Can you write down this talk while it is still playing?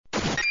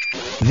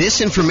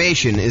This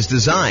information is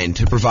designed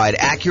to provide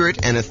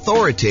accurate and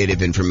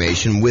authoritative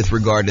information with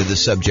regard to the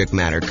subject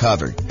matter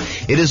covered.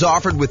 It is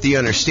offered with the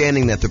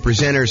understanding that the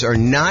presenters are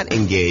not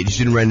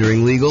engaged in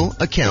rendering legal,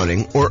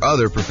 accounting, or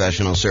other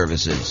professional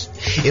services.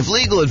 If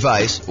legal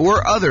advice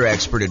or other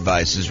expert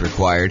advice is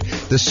required,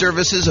 the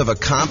services of a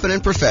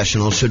competent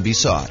professional should be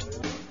sought.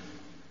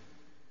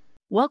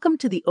 Welcome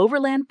to the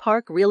Overland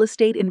Park Real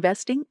Estate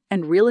Investing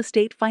and Real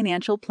Estate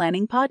Financial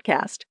Planning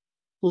Podcast.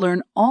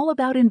 Learn all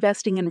about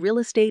investing in real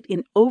estate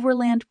in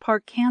Overland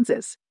Park,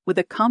 Kansas, with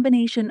a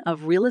combination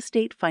of real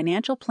estate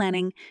financial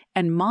planning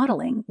and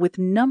modeling with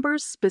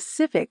numbers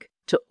specific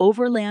to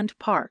Overland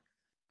Park,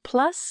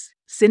 plus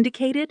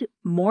syndicated,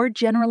 more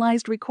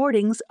generalized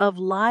recordings of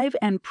live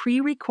and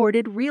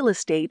pre-recorded real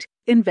estate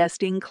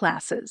investing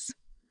classes.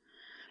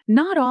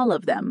 Not all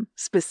of them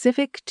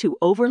specific to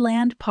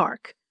Overland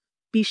Park.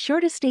 Be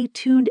sure to stay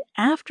tuned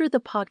after the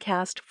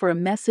podcast for a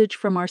message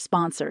from our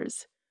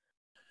sponsors.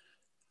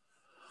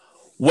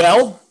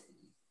 Well,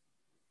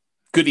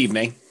 good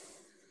evening.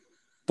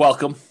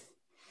 Welcome.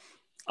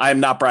 I am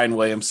not Brian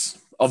Williams.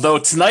 Although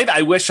tonight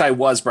I wish I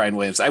was Brian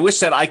Williams. I wish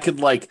that I could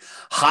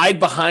hide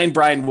behind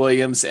Brian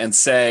Williams and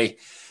say,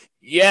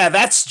 yeah,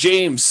 that's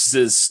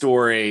James's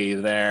story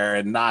there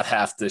and not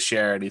have to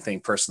share anything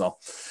personal.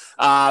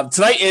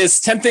 Tonight is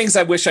 10 things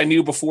I wish I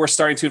knew before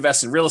starting to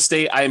invest in real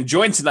estate. I am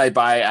joined tonight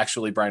by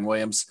actually Brian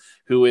Williams,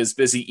 who is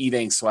busy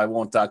eating, so I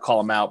won't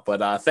call him out.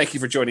 But thank you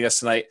for joining us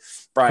tonight,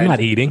 Brian. I'm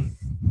not eating.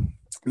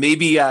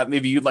 Maybe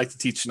you'd like to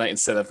teach tonight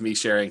instead of me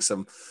sharing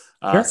some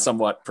Sure.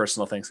 somewhat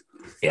personal things.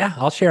 Yeah,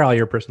 I'll share all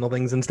your personal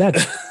things instead.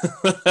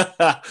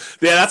 Yeah,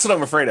 that's what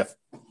I'm afraid of.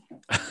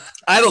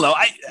 I don't know.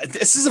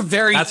 This is a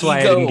very That's why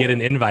I didn't get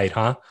an invite,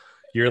 huh?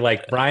 You're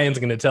like, Brian's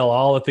going to tell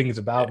all the things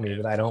about me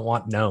that I don't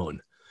want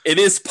known. It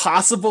is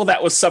possible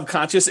that was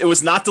subconscious. It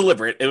was not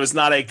deliberate. It was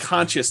not a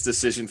conscious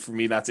decision for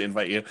me not to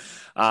invite you.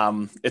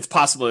 It's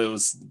possible it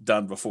was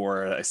done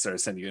before I started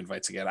sending you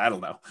invites again. I don't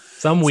know.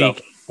 Some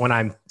week when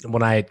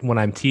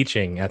I'm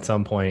teaching at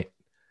some point,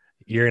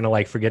 you're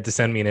going to forget to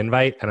send me an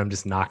invite and I'm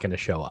just not going to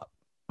show up.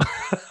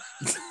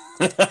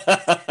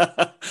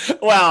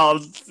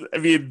 Well, I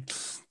mean,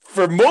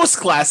 for most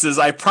classes,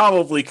 I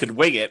probably could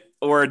wing it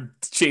or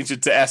change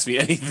it to ask me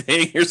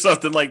anything or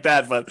something like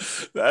that. But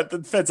that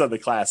depends on the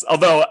class.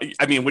 Although,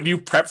 I mean, when you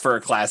prep for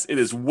a class, it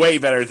is way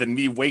better than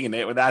me winging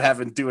it without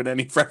having to do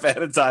any prep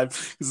ahead of time.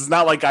 Because it's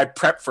not like I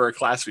prep for a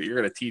class that you're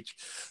going to teach.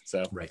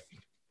 So, right.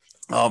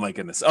 Oh my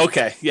goodness.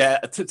 Okay. Yeah.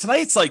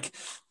 Tonight's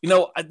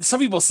some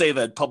people say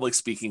that public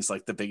speaking is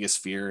the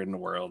biggest fear in the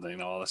world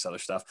and all this other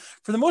stuff.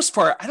 For the most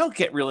part, I don't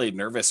get really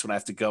nervous when I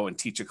have to go and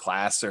teach a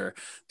class or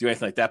do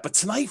anything like that. But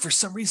tonight, for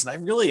some reason, I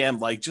really am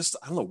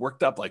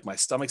worked up. My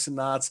stomach's in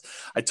knots.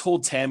 I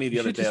told Tammy the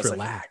other day, I was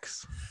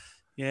relax.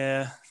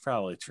 Yeah,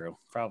 probably true.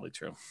 Probably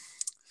true.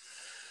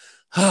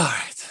 All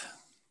right.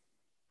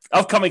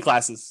 Upcoming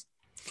classes.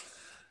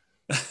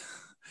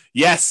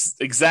 Yes,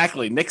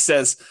 exactly. Nick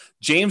says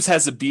James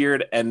has a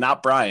beard and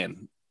not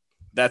Brian.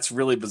 That's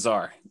really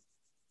bizarre.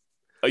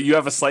 Oh, you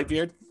have a slight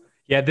beard?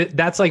 Yeah,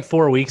 that's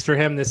 4 weeks for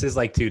him. This is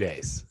 2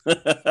 days.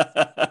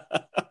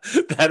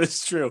 That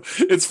is true.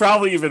 It's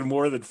probably even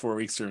more than 4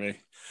 weeks for me.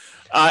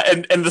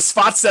 And the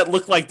spots that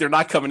look like they're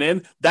not coming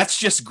in, that's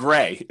just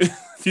gray.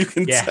 You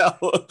can tell.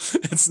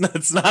 It's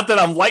not that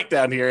I'm light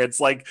down here.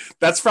 It's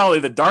that's probably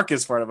the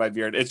darkest part of my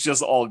beard. It's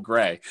just all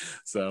gray.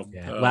 So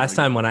last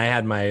time when I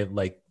had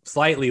my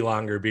slightly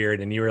longer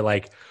beard and you were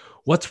like,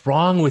 what's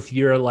wrong with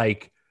your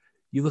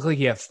you look like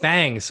you have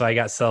fangs. So I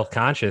got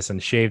self-conscious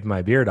and shaved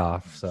my beard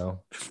off.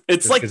 So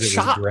it's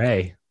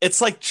gray.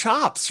 It's like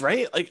chops,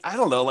 right? I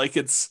don't know.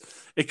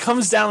 It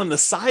comes down on the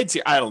sides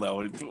here. I don't know.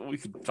 We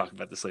could talk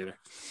about this later.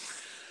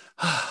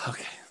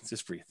 Okay.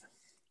 Just breathe.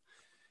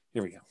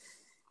 Here we go.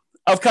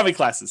 Upcoming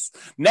classes.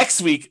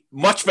 Next week,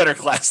 much better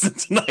class than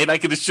tonight, I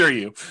can assure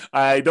you.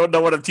 I don't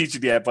know what I'm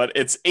teaching yet, but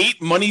it's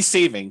 8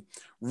 money-saving,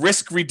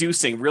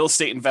 risk-reducing real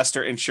estate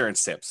investor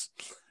insurance tips.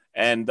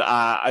 And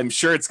I'm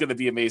sure it's going to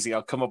be amazing.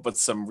 I'll come up with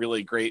some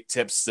really great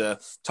tips to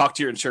talk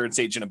to your insurance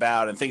agent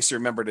about and things to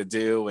remember to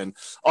do and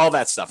all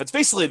that stuff. It's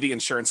basically the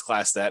insurance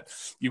class that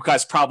you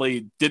guys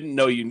probably didn't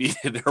know you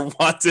needed or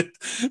wanted,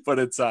 but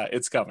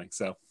it's coming.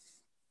 So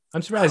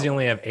I'm surprised you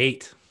only have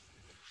 8.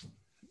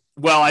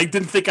 Well, I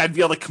didn't think I'd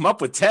be able to come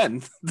up with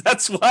 10.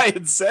 That's why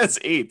it says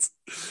 8.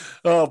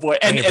 Oh boy.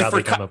 And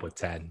probably come up with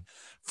 10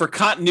 for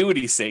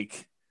continuity's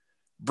sake.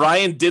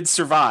 Brian did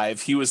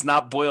survive. He was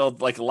not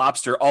boiled like a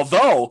lobster,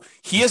 although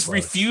he has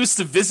refused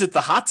to visit the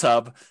hot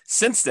tub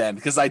since then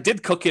because I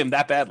did cook him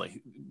that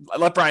badly. I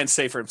let Brian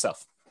say for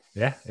himself.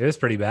 Yeah, it was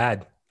pretty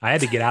bad. I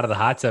had to get out of the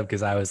hot tub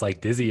because I was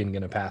dizzy and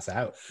going to pass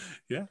out.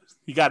 Yeah.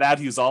 He got out.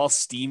 He was all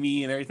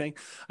steamy and everything.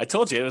 I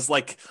told you, it was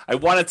I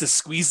wanted to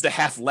squeeze the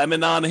half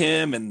lemon on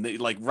him and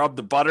rub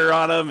the butter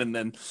on him. And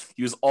then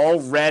he was all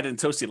red and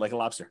toasty like a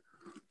lobster.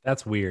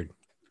 That's weird.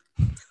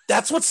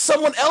 That's what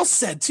someone else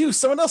said too.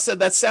 Someone else said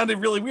that sounded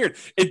really weird.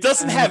 It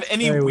doesn't have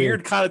any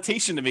weird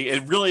connotation to me.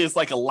 It really is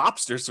like a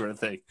lobster sort of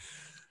thing.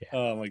 Yeah.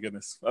 Oh my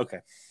goodness. Okay.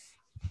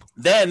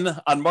 Then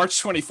on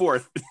March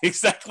 24th,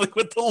 exactly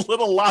with the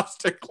little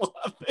lobster claw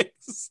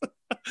things.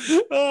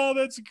 Oh,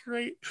 that's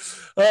great.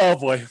 Oh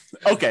boy.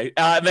 Okay.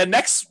 And then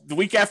the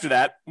week after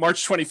that,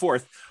 March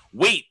 24th,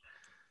 wait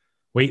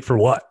for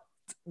what?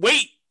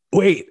 Wait.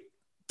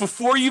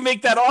 Before you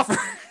make that offer.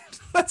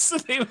 That's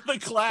the name of the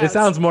class. It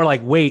sounds more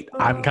like, wait,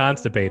 I'm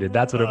constipated.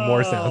 That's what it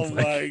more sounds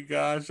like. Oh my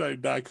gosh, I'm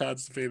not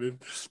constipated.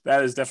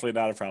 That is definitely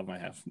not a problem I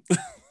have.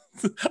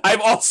 I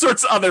have all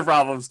sorts of other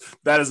problems.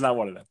 That is not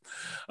one of them.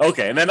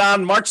 Okay, and then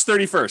on March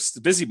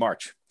 31st, busy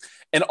March,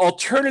 an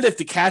alternative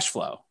to cash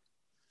flow,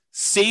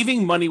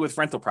 saving money with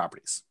rental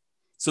properties.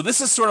 So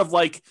this is sort of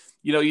like,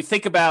 you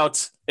think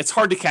about, it's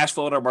hard to cash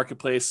flow in our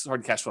marketplace. It's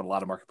hard to cash flow in a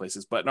lot of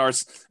marketplaces, but in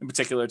ours in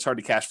particular, it's hard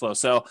to cash flow.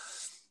 So,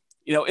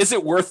 is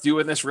it worth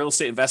doing this real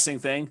estate investing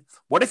thing?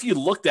 What if you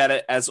looked at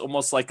it as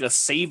almost like a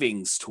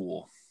savings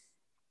tool?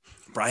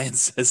 Brian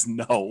says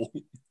no.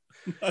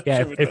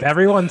 Yeah, if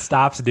everyone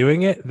stops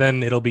doing it,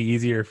 then it'll be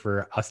easier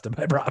for us to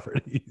buy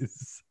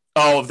properties.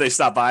 Oh, if they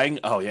stop buying?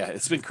 Oh, yeah.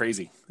 It's been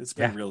crazy. It's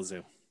been real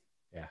zoo.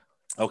 Yeah.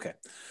 Okay.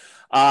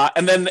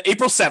 And then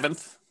April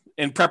 7th,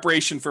 in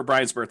preparation for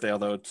Brian's birthday,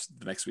 although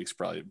the next week's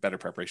probably better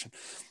preparation,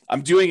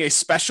 I'm doing a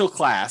special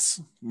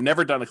class.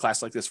 Never done a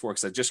class like this before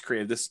because I just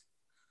created this,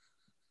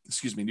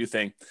 new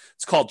thing.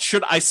 It's called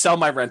Should I Sell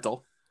My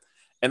Rental?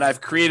 And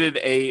I've created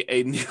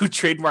a new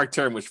trademark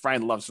term, which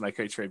Brian loves when I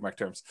create trademark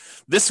terms.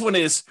 This one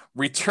is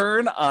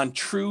return on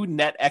true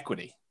net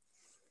equity.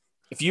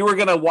 If you were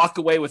going to walk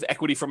away with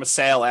equity from a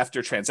sale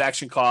after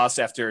transaction costs,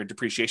 after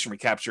depreciation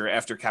recapture,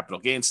 after capital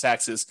gains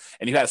taxes,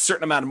 and you had a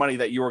certain amount of money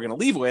that you were going to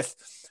leave with,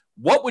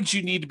 what would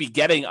you need to be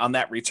getting on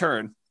that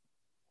return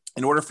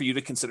in order for you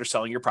to consider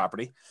selling your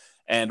property?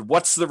 And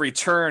what's the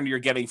return you're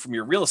getting from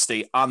your real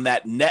estate on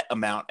that net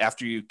amount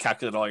after you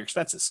calculate all your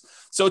expenses?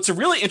 So it's a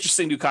really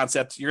interesting new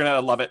concept. You're going to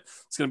love it.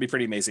 It's going to be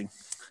pretty amazing.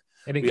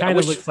 And it kind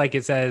of looks like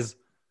it says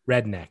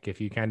redneck.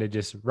 If you kind of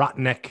just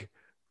redneck.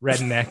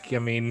 I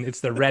mean, it's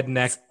the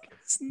redneck,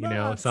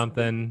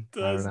 something. It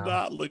does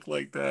not look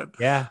like that.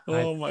 Yeah.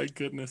 Oh my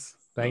goodness.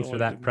 Thanks for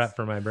that prep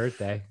for my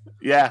birthday.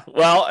 Yeah.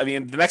 Well, I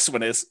mean, the next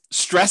one is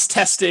stress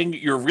testing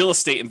your real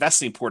estate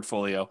investing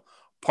portfolio,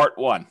 part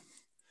 1.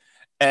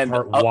 And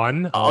part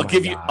 1, I'll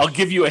give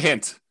you a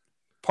hint.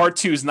 Part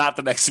 2 is not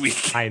the next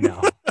week. I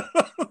know.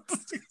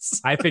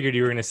 I figured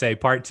you were going to say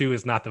part 2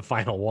 is not the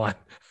final one.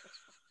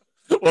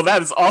 Well,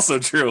 that is also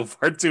true.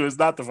 Part 2 is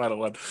not the final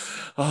one.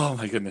 Oh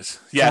my goodness.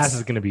 Yes. Class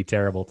is going to be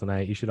terrible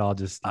tonight. You should all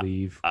just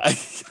leave. I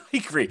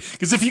agree.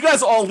 Because if you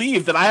guys all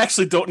leave, then I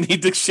actually don't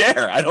need to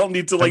share. I don't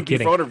need to be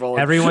vulnerable.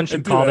 Everyone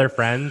should call their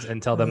friends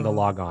and tell them to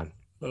log on.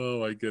 Oh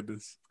my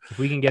goodness. If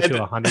we can get to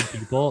 100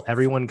 people,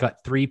 everyone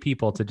got 3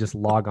 people to just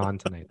log on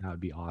tonight. That would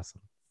be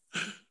awesome.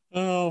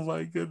 Oh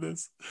my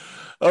goodness.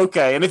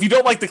 Okay. And if you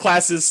don't like the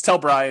classes, tell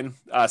Brian,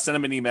 send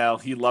him an email.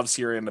 He loves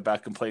hearing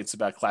about complaints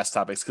about class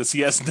topics because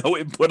he has no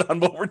input on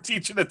what we're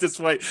teaching at this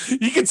point.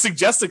 He can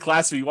suggest a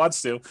class if he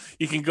wants to.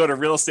 You can go to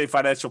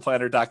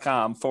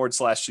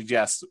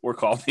realestatefinancialplanner.com/suggest or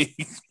call me.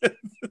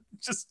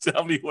 Just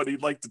tell me what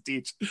he'd like to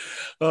teach.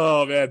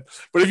 Oh man.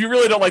 But if you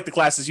really don't like the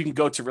classes, you can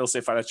go to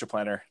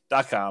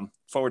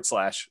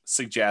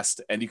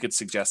realestatefinancialplanner.com/suggest and you could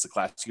suggest a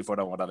class. You can vote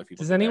on what other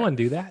people. Does anyone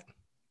do that?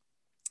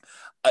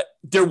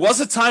 There was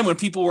a time when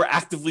people were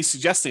actively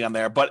suggesting on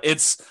there, but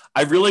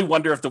I really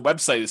wonder if the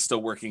website is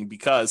still working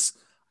because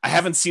I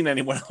haven't seen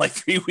anyone in like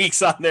 3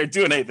 weeks on there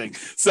doing anything.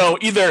 So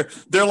either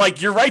they're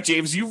like, you're right,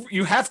 James,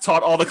 you have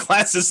taught all the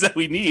classes that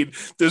we need.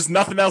 There's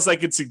nothing else I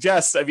could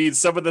suggest. I mean,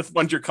 some of the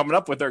ones you're coming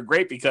up with are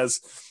great because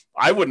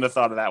I wouldn't have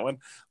thought of that one.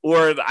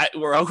 Or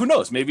who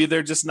knows? Maybe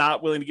they're just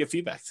not willing to give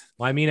feedback.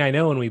 Well, I mean, I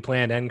know when we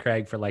planned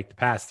NCRAG for like the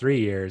past 3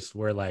 years,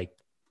 we're like,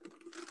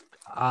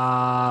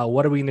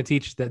 what are we going to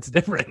teach that's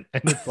different?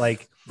 And it's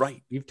like,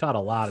 right, you've taught a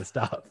lot of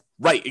stuff.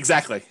 Right,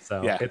 exactly.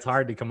 So it's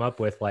hard to come up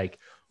with like,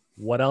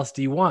 what else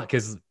do you want?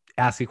 Because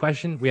ask a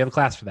question, we have a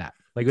class for that.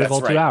 Like we have all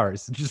 2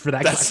 hours just for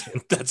that question.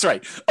 That's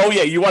right. Oh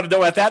yeah, you want to know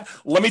about that?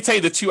 Let me tell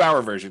you the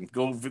 2-hour version.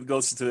 Go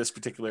listen to this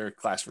particular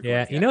class.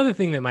 Yeah, you know the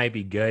thing that might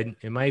be good?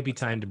 It might be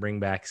time to bring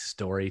back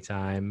story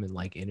time and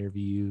like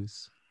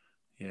interviews.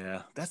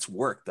 Yeah, that's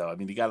work though. I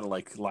mean, you got to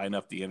like line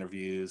up the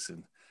interviews and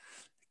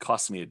it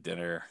costs me a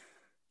dinner.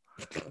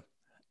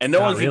 And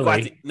no one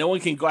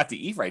can go out to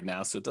eat right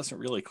now, so it doesn't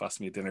really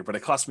cost me a dinner, but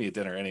it costs me a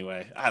dinner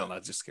anyway. I don't know,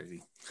 it's just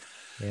crazy.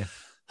 Yeah.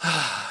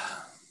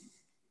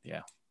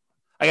 Yeah.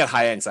 I got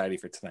high anxiety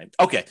for tonight.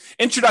 Okay.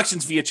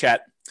 Introductions via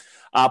chat.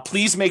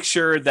 Please make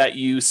sure that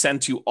you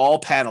send to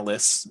all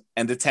panelists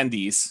and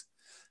attendees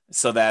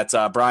so that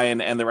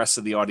Brian and the rest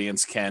of the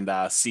audience can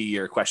see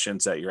your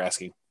questions that you're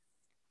asking.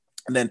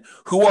 And then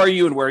who are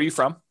you and where are you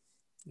from?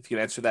 If you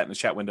can answer that in the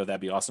chat window, that'd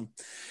be awesome.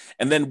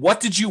 And then what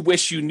did you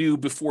wish you knew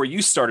before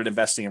you started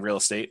investing in real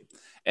estate?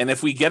 And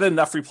if we get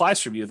enough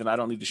replies from you, then I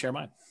don't need to share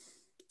mine.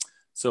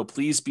 So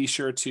please be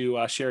sure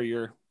to share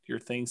your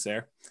things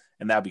there.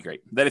 And that'd be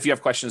great. Then if you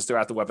have questions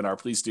throughout the webinar,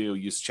 please do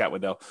use the chat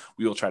window.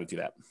 We will try to do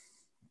that.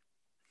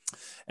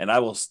 And I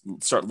will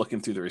start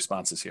looking through the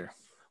responses here.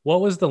 What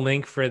was the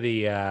link for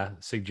the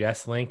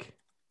suggest link?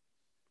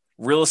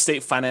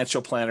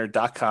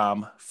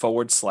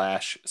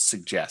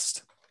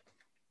 realestatefinancialplanner.com/suggest.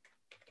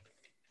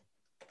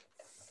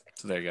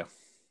 So there you go.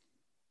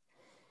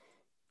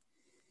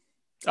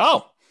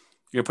 Oh,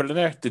 you're going to put it in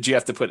there? Did you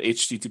have to put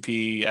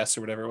HTTPS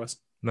or whatever it was?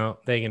 No,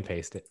 they can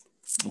paste it.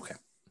 Okay.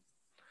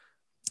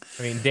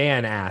 I mean,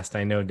 Dan asked.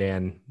 I know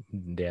Dan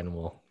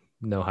will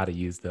know how to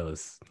use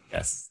those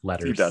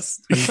letters. He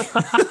does.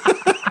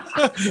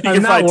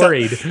 I'm not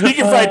worried. He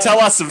can probably tell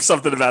us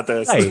something about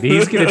this. Right.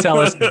 He's going to tell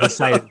us if the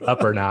site is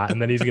up or not, and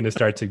then he's going to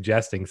start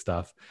suggesting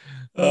stuff.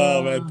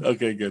 Oh, man.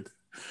 Okay, good.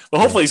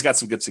 Well, hopefully he's got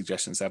some good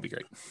suggestions. That'd be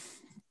great.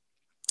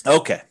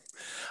 Okay.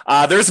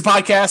 There's a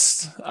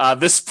podcast.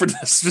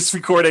 This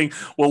recording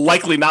will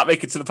likely not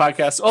make it to the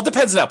podcast. Well, it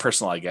depends on how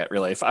personal I get,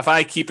 really. If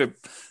I keep it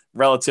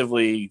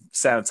relatively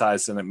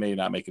sanitized, then it may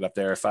not make it up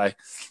there. If I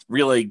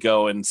really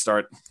go and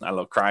start, I don't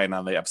know, crying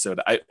on the episode,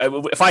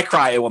 if I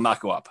cry, it will not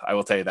go up. I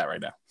will tell you that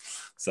right now.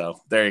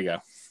 So there you go.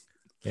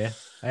 Yeah.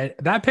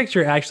 That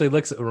picture actually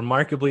looks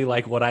remarkably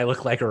like what I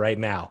look like right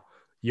now.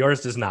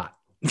 Yours does not.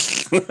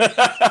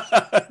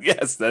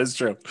 Yes, that is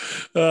true.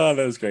 Oh,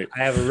 that was great.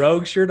 I have a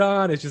Rogue shirt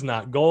on. It's just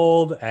not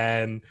gold.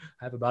 And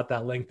I have about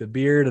that length of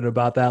beard and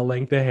about that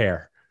length of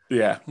hair.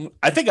 Yeah.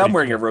 I think I'm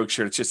wearing a Rogue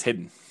shirt. It's just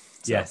hidden.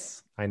 So.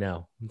 Yes, I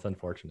know. It's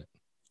unfortunate.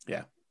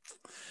 Yeah.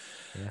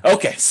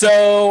 Okay.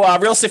 So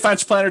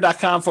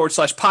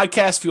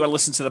realestatefinancialplanner.com/podcast if you want to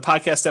listen to the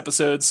podcast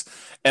episodes.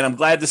 And I'm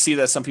glad to see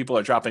that some people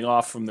are dropping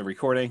off from the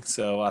recording.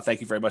 So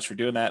thank you very much for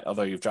doing that.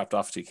 Although you've dropped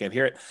off so you can't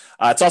hear it.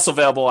 It's also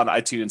available on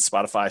iTunes,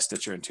 Spotify,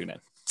 Stitcher, and TuneIn.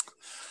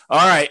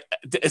 All right.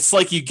 It's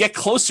like you get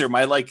closer.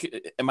 My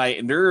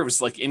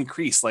nerves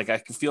increase. Like I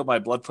can feel my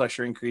blood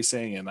pressure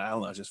increasing, and I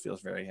don't know, it just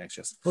feels very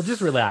anxious. Well, just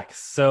relax.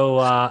 So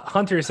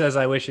Hunter says,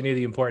 I wish I knew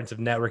the importance of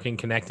networking,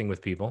 connecting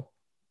with people.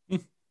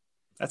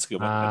 That's a good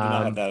one. I did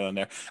not have that on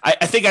there.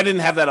 I think I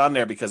didn't have that on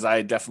there because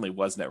I definitely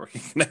was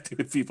networking, connecting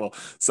with people.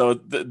 So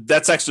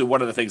that's actually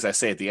one of the things I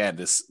say at the end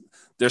is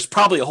there's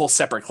probably a whole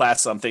separate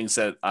class on things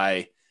that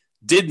I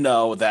did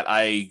know that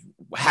I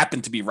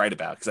happened to be right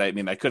about. Because I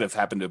could have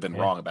happened to have been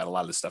wrong about a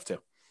lot of this stuff too.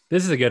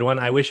 This is a good one.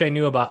 I wish I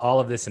knew about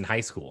all of this in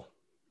high school.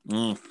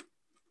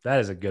 That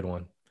is a good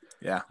one.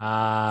 Yeah.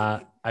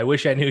 I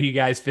wish I knew you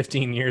guys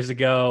 15 years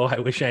ago. I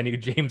wish I knew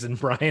James and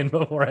Brian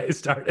before I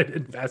started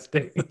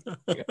investing.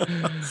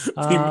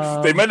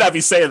 They might not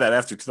be saying that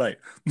after tonight.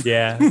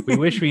 Yeah. We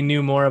wish we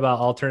knew more about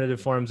alternative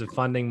forms of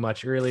funding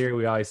much earlier.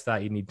 We always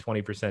thought you need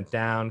 20%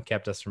 down,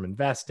 kept us from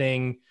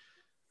investing.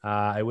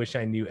 I wish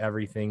I knew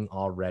everything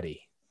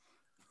already.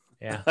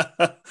 Yeah.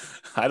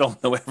 I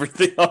don't know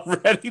everything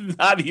already.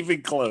 Not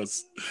even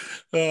close.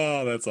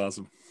 Oh, that's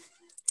awesome.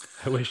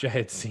 I wish I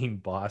had seen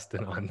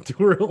Boston on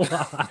tour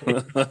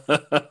live.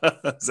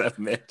 Is that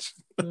Mitch?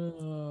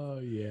 Oh,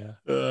 yeah.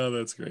 Oh,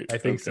 that's great. I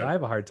think so. I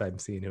have a hard time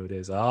seeing who it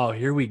is. Oh,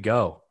 here we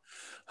go.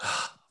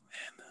 Oh,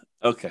 man.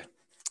 Okay.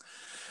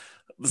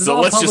 This is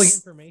all public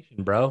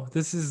information, bro.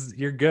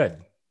 You're good.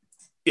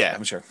 Yeah,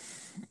 I'm sure.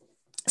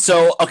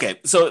 So, okay.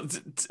 So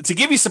to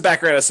give you some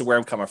background as to where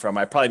I'm coming from,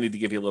 I probably need to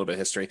give you a little bit of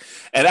history.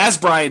 And as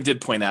Brian did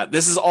point out,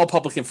 this is all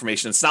public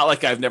information. It's not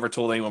like I've never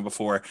told anyone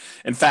before.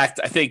 In fact,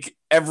 I think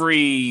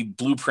every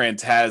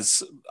blueprint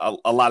has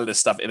a lot of this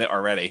stuff in it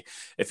already,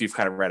 if you've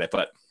kind of read it.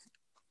 But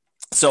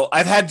so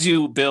I opted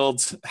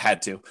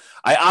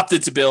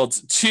to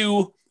build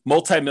 2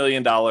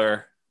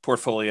 multi-million-dollar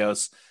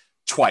portfolios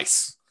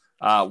twice.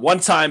 One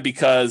time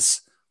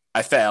because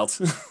I failed.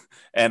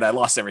 And I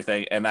lost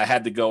everything, and I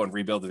had to go and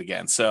rebuild it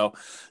again. So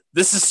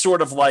this is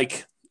sort of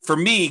like, for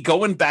me,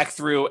 going back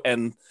through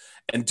and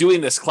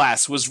doing this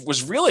class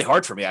was really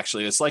hard for me,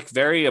 actually. It's like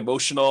very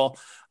emotional.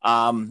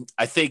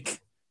 I think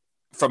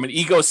from an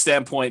ego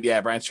standpoint,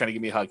 yeah, Brian's trying to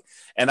give me a hug.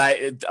 And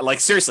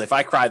seriously, if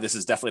I cry, this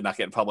is definitely not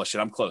getting published,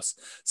 and I'm close.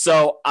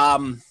 So,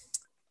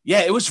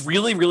 yeah, it was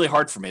really, really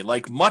hard for me,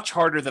 like much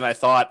harder than I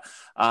thought.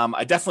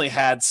 I definitely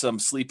had some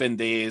sleep-in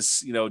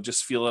days,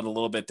 just feeling a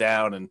little bit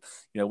down and,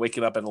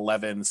 waking up at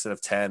 11 instead of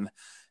 10.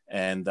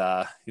 And,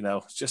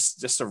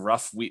 just a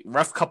rough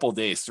couple of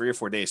days, 3 or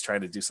 4 days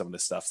trying to do some of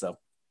this stuff. So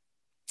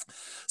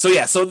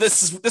yeah, so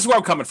this is where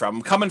I'm coming from.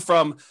 I'm coming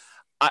from,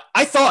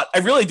 I thought, I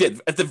really did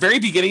at the very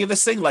beginning of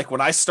this thing, like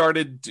when I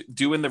started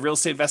doing the real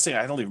estate investing,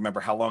 I don't even remember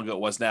how long ago it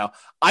was now.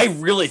 I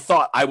really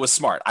thought I was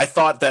smart. I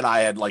thought that I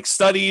had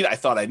studied. I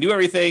thought I knew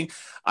everything.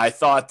 I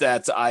thought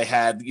that I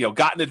had,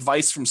 gotten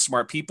advice from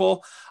smart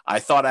people. I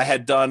thought I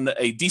had done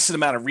a decent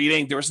amount of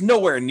reading. There was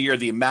nowhere near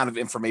the amount of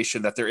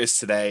information that there is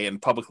today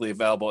and publicly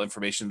available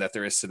information that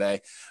there is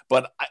today.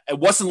 But it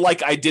wasn't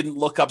like I didn't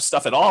look up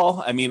stuff at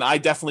all. I mean, I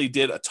definitely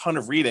did a ton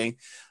of reading.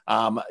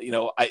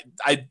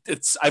 I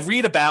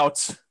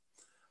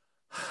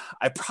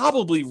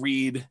probably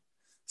read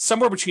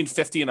somewhere between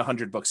 50 and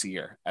 100 books a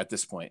year at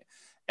this point.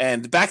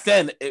 And back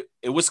then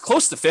it was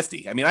close to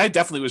 50. I mean, I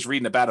definitely was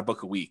reading about a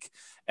book a week.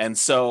 And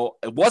so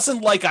it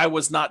wasn't like I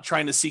was not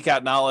trying to seek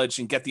out knowledge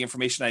and get the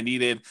information I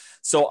needed.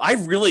 So I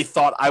really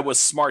thought I was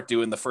smart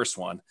doing the first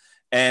one.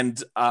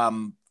 And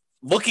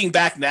looking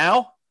back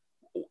now,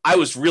 I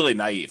was really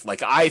naive.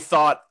 Like I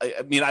thought,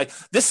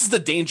 this is the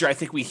danger I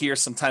think we hear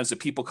sometimes that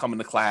people come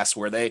into class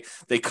where they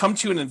come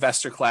to an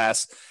investor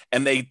class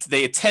and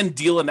they attend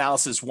deal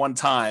analysis one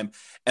time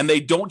and they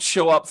don't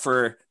show up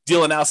for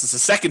deal analysis a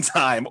second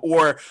time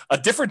or a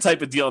different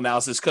type of deal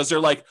analysis because they're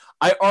like,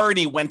 I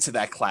already went to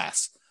that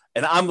class.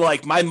 And I'm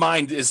like, my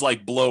mind is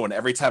like blown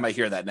every time I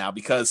hear that now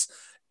because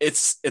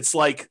it's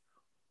like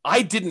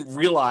I didn't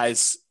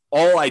realize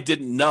all I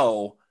didn't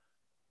know.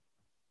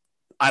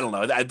 I don't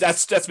know.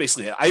 That's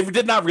basically it. I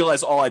did not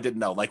realize all I didn't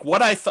know. Like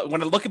what I thought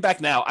when I look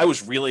back now, I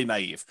was really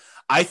naive.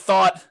 I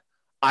thought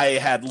I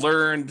had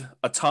learned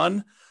a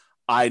ton.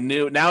 I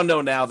know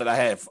now that I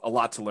have a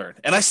lot to learn,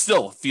 and I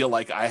still feel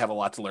like I have a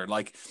lot to learn.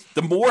 Like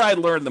the more I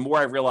learn, the more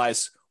I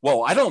realize,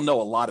 whoa, I don't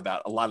know a lot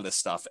about a lot of this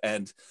stuff,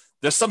 and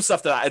there's some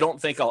stuff that I don't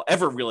think I'll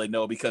ever really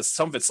know because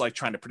some of it's like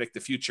trying to predict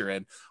the future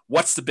and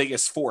what's the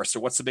biggest force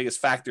or what's the biggest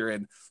factor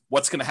and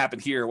what's going to happen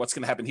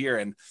here,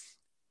 and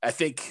I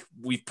think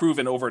we've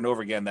proven over and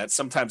over again that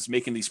sometimes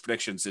making these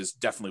predictions is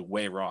definitely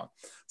way wrong.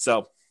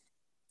 So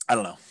I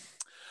don't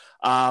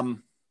know.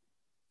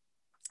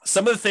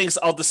 Some of the things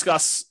I'll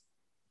discuss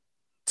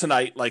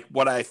tonight, like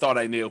what I thought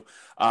I knew.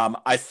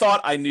 I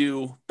thought I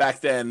knew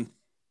back then.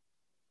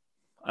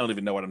 I don't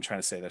even know what I'm trying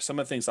to say there. Some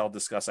of the things I'll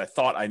discuss, I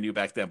thought I knew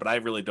back then, but I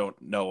really don't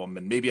know them.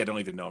 And maybe I don't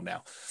even know them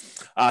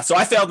now. So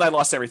I failed and I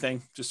lost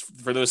everything. Just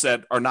for those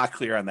that are not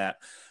clear on that.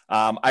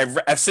 I've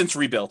since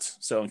rebuilt.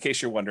 So in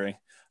case you're wondering,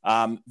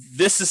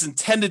 this is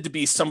intended to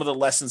be some of the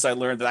lessons I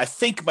learned that I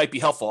think might be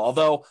helpful,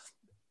 although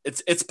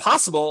it's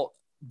possible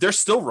they're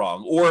still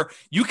wrong, or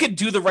you could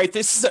do the right.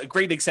 This is a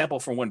great example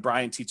from when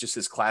Brian teaches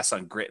his class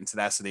on grit and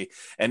tenacity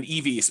and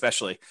EV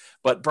especially.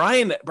 But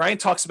Brian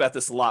talks about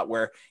this a lot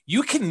where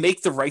you can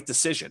make the right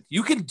decision.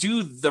 You can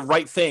do the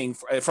right thing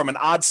from an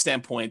odds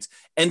standpoint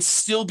and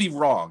still be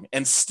wrong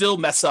and still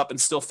mess up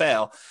and still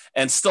fail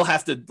and still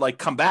have to like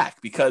come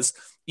back because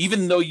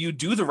even though you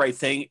do the right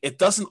thing, it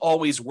doesn't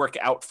always work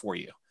out for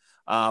you.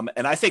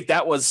 And I think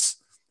that was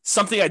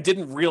something I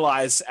didn't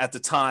realize at the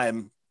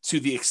time to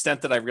the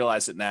extent that I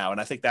realize it now. And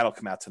I think that'll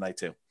come out tonight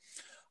too.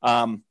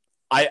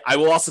 I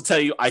will also tell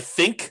you, I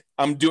think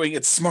I'm doing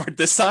it smart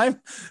this time.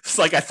 It's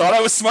like I thought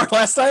I was smart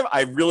last time.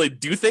 I really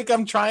do think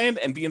I'm trying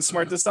and being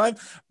smart this time,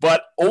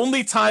 but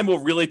only time will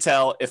really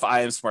tell if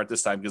I am smart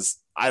this time because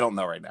I don't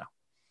know right now.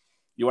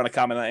 You want to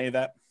comment on any of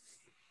that?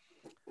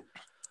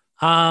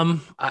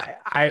 I'm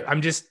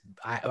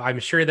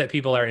sure that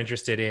people are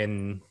interested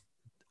in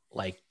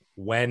like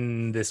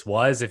when this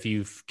was, if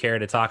you care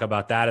to talk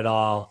about that at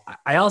all.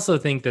 I also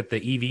think that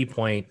the EV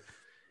point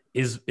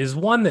is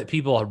one that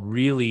people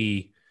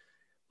really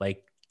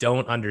like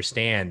don't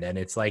understand. And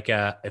it's like,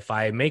 if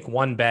I make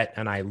one bet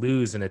and I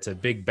lose and it's a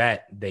big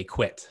bet, they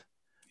quit.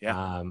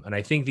 Yeah. And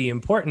I think the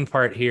important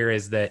part here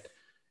is that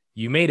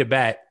you made a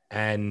bet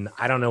and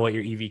I don't know what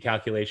your EV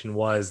calculation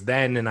was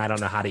then. And I don't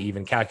know how to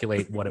even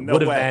calculate what it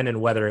would have been and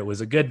whether it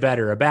was a good bet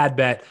or a bad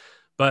bet,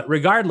 but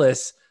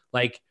regardless,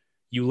 like,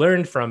 you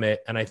learned from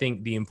it. And I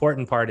think the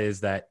important part is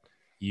that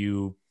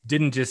you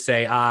didn't just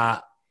say,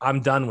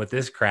 I'm done with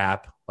this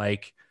crap.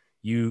 Like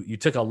you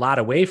took a lot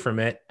away from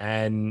it.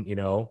 And, you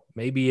know,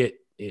 maybe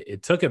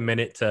it took a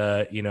minute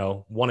to, you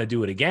know, want to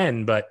do it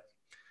again, but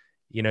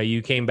you know,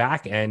 you came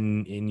back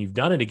and you've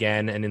done it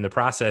again. And in the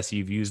process,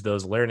 you've used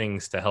those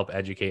learnings to help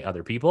educate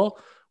other people,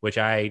 which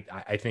I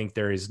think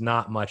there is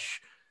not much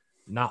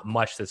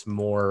that's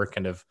more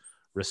kind of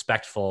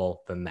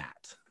respectful than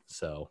that.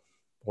 So,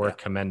 or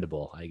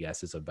commendable, I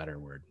guess is a better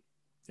word.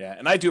 Yeah.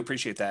 And I do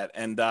appreciate that.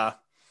 And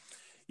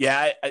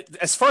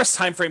as far as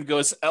time frame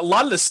goes, a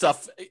lot of this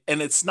stuff,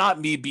 and it's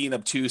not me being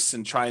obtuse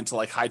and trying to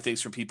like hide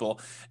things from people.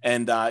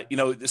 And, you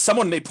know,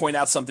 someone may point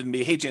out something to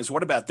me, hey, James,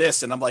 what about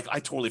this? And I'm like, I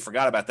totally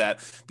forgot about that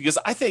because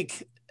I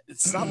think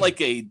it's not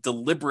like a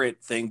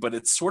deliberate thing, but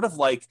it's sort of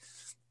like,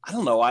 I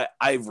don't know,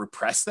 I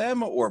repress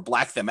them or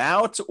black them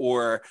out,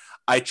 or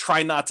I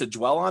try not to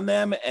dwell on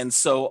them. And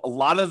so a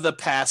lot of the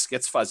past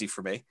gets fuzzy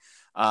for me.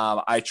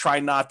 I try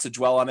not to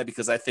dwell on it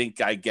because I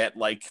think I get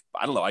like,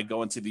 I don't know, I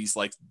go into these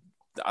like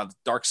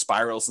dark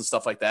spirals and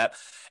stuff like that.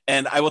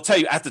 And I will tell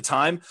you at the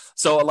time.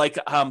 So like,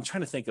 I'm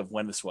trying to think of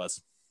when this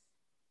was.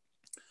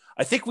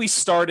 I think we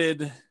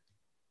started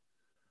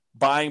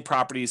buying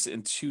properties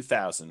in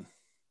 2000.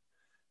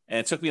 And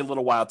it took me a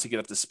little while to get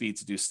up to speed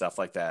to do stuff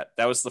like that.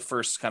 That was the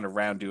first kind of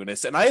round doing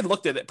this. And I had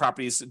looked at it,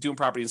 doing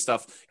property and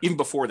stuff even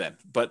before then,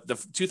 but the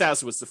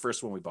 2000 was the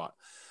first one we bought.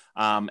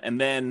 And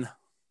then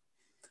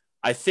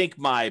I think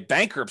my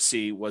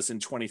bankruptcy was in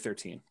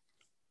 2013.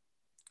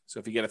 So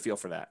if you get a feel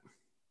for that.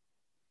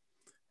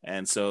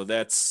 And so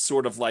that's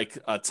sort of like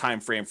a time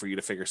frame for you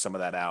to figure some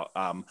of that out.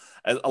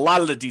 A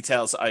lot of the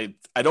details I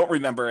don't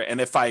remember. And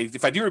if I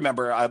do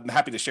remember, I'm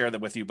happy to share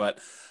them with you. But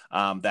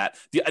and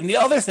the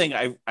other thing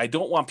I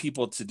don't want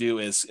people to do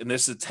is, and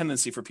there's a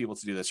tendency for people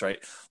to do this,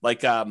 right?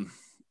 Like, I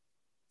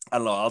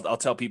don't know, I'll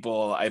tell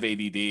people I have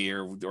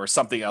ADD or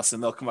something else,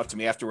 and they'll come up to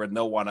me afterward and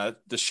they'll want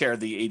to share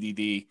the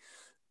ADD,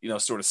 you know,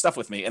 sort of stuff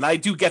with me. And I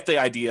do get the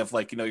idea of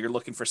like, you know, you're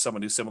looking for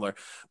someone who's similar,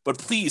 but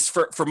please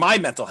for my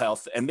mental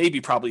health and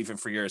maybe probably even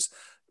for yours,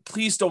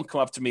 please don't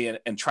come up to me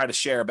and try to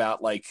share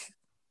about like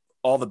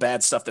all the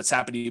bad stuff that's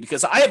happened to you,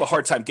 because I have a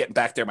hard time getting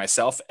back there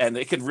myself, and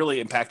it can really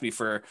impact me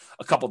for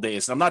a couple of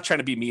days. And I'm not trying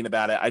to be mean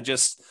about it.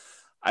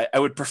 I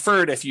would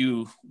prefer it if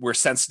you were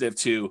sensitive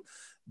to,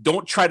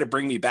 don't try to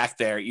bring me back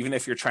there, even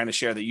if you're trying to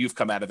share that you've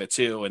come out of it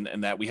too,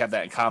 and that we have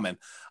that in common,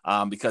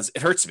 because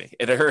it hurts me.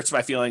 It hurts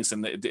my feelings,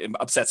 and it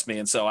upsets me.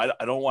 And so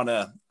I don't want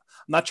to,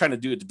 I'm not trying to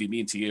do it to be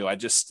mean to you.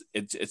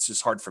 It's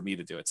just hard for me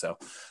to do it. So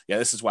yeah,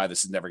 this is why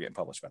this is never getting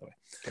published, by the way.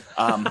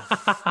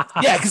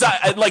 Yeah, because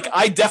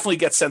I definitely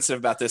get sensitive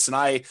about this, and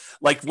I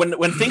like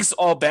when things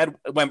all bad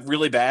went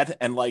really bad,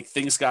 and like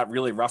things got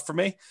really rough for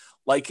me.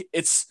 Like,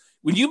 it's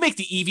when you make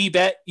the EV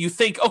bet, you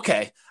think,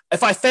 okay,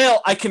 if I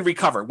fail, I can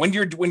recover. When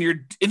you're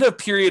in a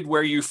period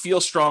where you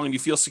feel strong and you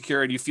feel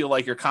secure and you feel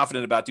like you're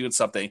confident about doing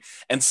something,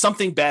 and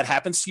something bad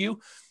happens to you,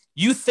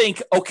 you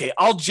think, okay,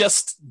 I'll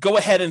just go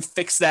ahead and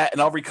fix that,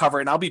 and I'll recover,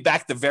 and I'll be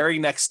back the very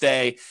next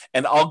day,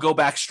 and I'll go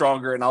back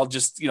stronger, and I'll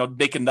just,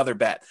 make another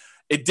bet.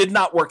 It did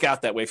not work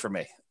out that way for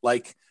me.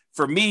 Like,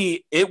 for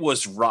me, it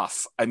was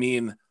rough. I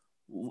mean,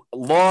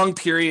 long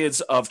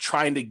periods of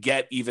trying to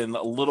get even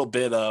a little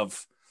bit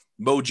of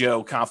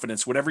mojo,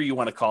 confidence, whatever you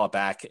want to call it,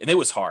 back. And it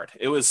was hard.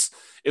 It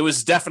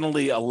was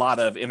definitely a lot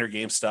of inner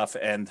game stuff.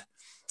 And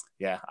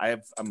yeah, I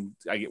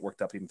get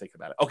worked up even thinking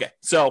about it. Okay.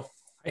 So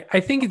I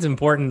think it's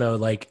important though.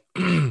 Like,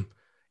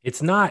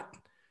 it's not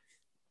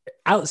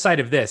outside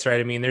of this,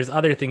 right? I mean, there's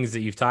other things that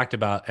you've talked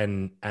about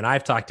and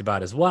I've talked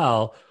about as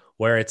well,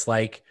 where it's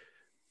like,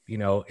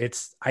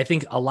 I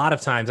think a lot of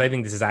times, I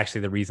think this is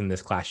actually the reason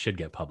this class should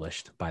get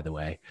published, by the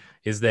way,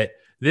 is that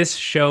this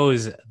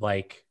shows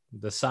like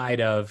the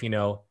side of,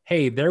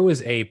 hey, there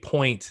was a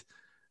point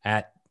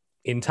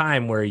in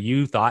time where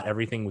you thought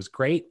everything was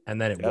great, and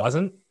then it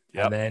wasn't.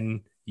 Yep. And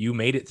then you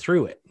made it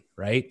through it,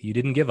 right? You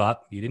didn't give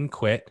up. You didn't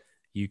quit.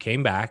 You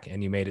came back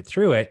and you made it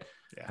through it.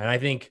 Yeah. And I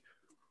think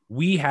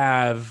we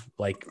have,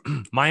 like,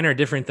 mine are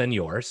different than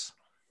yours,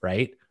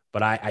 right?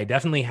 But I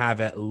definitely have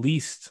at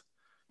least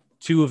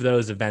 2 of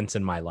those events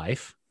in my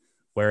life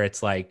where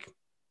it's like,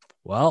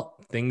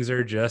 well, things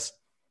are just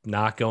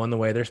not going the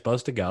way they're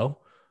supposed to go.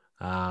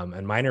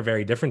 And mine are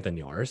very different than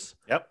yours.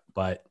 Yep.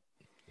 But,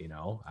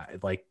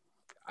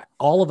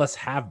 all of us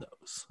have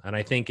those. And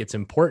I think it's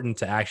important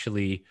to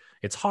actually,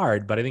 it's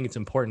hard, but I think it's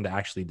important to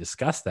actually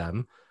discuss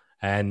them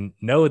and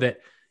know that,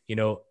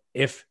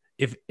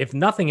 if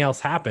nothing else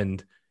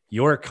happened,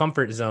 your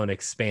comfort zone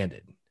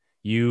expanded.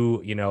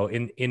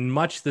 In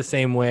much the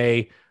same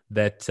way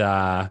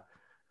that,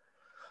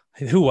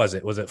 who was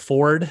it? Was it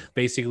Ford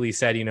basically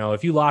said,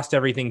 if you lost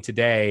everything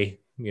today,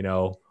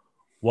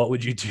 what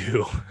would you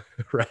do?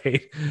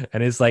 Right.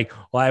 And it's like,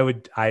 well,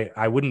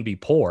 I wouldn't be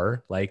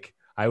poor. Like,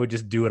 I would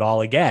just do it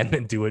all again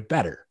and do it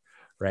better.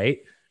 Right.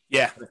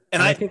 Yeah.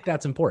 And I think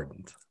that's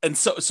important. And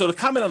so to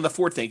comment on the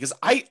Ford thing, because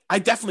I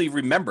definitely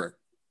remember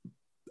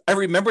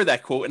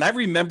that quote, and I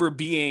remember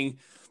being,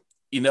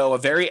 a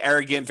very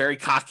arrogant, very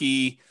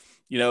cocky,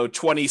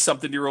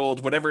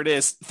 20-something-year-old, whatever it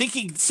is,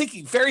 thinking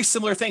very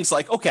similar things.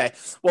 Like, okay,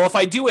 well, if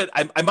I do it,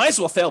 I might as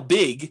well fail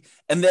big,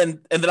 and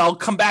then I'll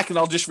come back and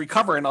I'll just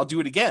recover and I'll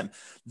do it again.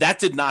 That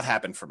did not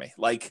happen for me.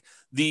 Like,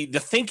 the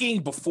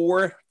thinking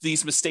before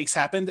these mistakes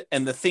happened,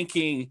 and the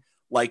thinking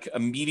like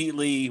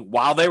immediately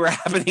while they were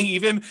happening,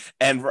 even,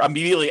 and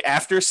immediately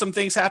after some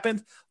things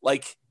happened,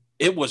 like,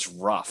 it was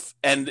rough.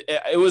 And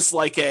it was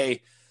like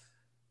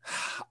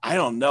I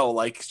don't know,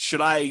 like, should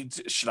I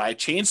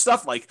change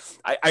stuff? Like,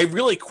 I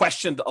really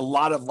questioned a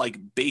lot of like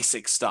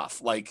basic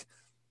stuff, like,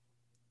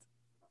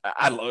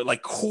 I don't know,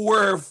 like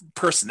core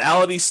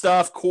personality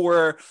stuff,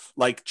 core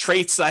like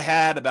traits I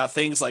had about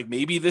things, like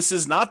maybe this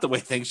is not the way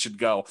things should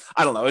go.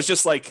 I don't know. It's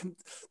just like,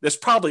 there's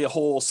probably a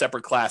whole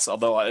separate class,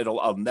 although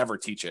I'll never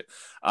teach it,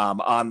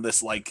 on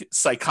this like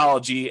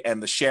psychology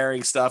and the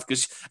sharing stuff.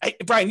 Cause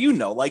Brian,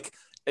 like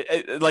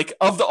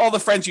of all the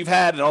friends you've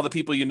had and all the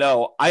people,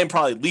 I am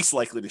probably least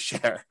likely to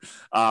share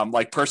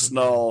like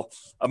personal,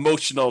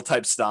 emotional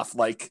type stuff.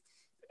 Like,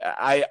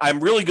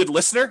 I'm really good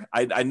listener.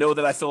 I know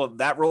that I fill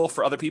that role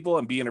for other people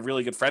and being a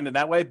really good friend in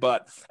that way.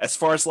 But as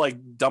far as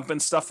like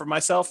dumping stuff for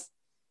myself,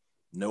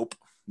 nope,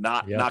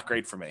 not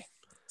great for me.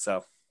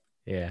 So,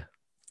 yeah.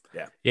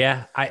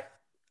 I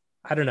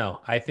don't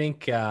know. I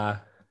think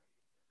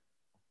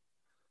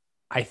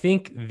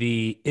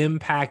the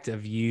impact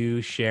of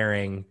you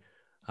sharing,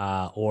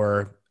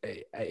 or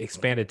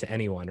expanded to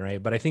anyone,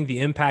 right? But I think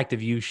the impact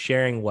of you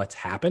sharing what's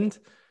happened,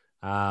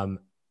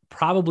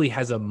 probably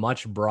has a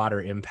much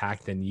broader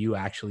impact than you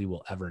actually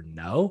will ever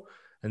know.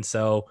 And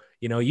so,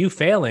 you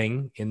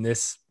failing in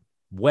this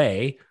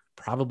way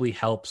probably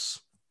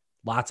helps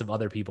lots of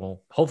other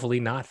people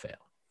hopefully not fail.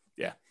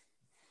 Yeah.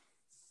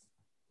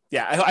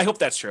 Yeah. I hope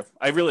that's true.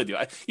 I really do.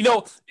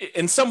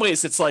 In some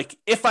ways it's like,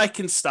 if I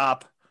can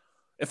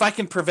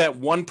prevent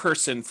one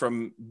person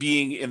from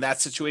being in that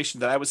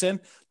situation that I was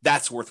in,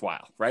 that's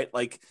worthwhile, right?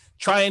 Like,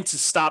 trying to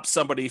stop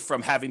somebody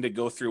from having to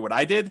go through what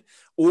I did,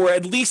 or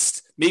at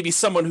least maybe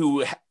someone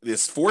who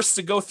is forced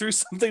to go through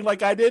something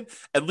like I did,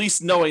 at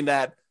least knowing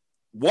that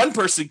one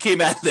person came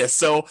at this,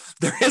 so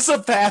there is a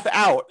path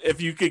out if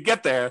you could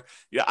get there.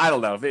 Yeah, I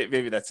don't know.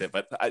 Maybe that's it,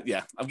 but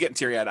yeah, I'm getting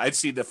teary-eyed. I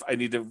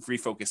need to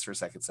refocus for a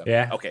second. So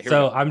yeah, okay.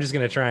 So I'm just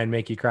gonna try and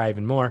make you cry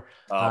even more,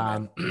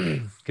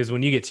 because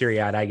when you get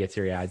teary-eyed, I get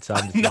teary-eyed. So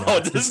I'm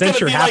just, since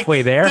you're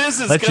halfway there, let's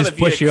just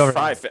push you over.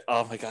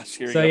 Oh my gosh!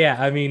 Here so yeah,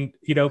 I mean,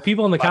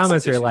 people in the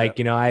comments are like,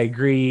 I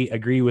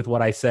agree with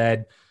what I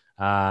said.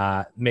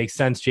 Makes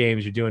sense,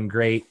 James. You're doing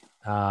great.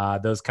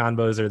 Those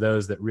convos are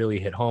those that really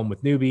hit home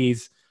with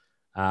newbies.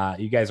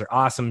 You guys are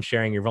awesome.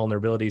 Sharing your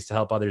vulnerabilities to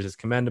help others is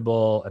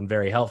commendable and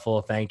very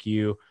helpful. Thank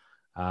you.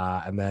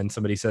 And then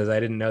somebody says, I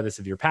didn't know this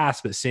of your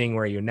past, but seeing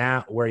where you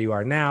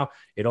are now,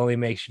 it only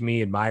makes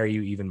me admire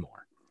you even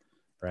more.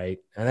 Right.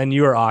 And then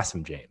you are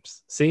awesome,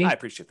 James. See, I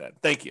appreciate that.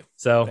 Thank you.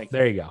 So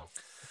there you go.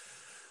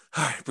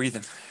 All right.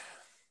 Breathing.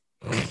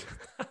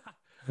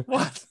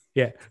 What?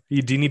 Yeah.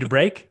 Do you need a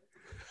break?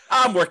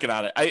 I'm working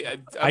on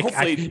it.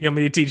 Hopefully, you want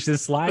me to teach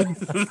this slide?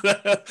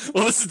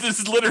 Well, this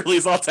is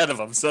literally all 10 of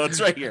them, so it's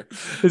right here.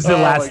 This is the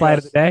last slide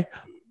of the day.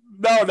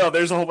 No,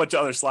 there's a whole bunch of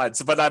other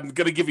slides, but I'm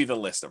going to give you the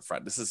list up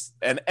front. This is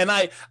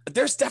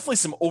there's definitely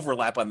some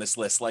overlap on this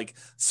list. Like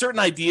certain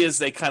ideas,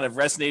 they kind of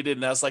resonated,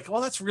 and I was like,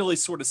 well, that's really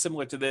sort of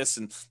similar to this,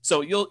 and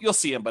so you'll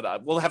see them.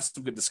 But we'll have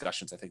some good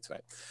discussions, I think,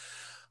 tonight.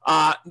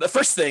 The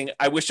first thing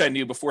I wish I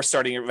knew before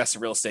starting investing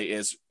in real estate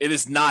is it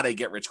is not a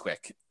get rich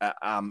quick,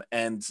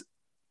 and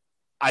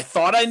I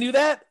thought I knew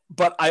that,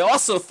 but I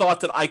also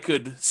thought that I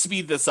could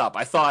speed this up.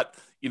 I thought,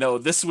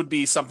 this would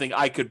be something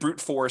I could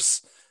brute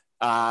force,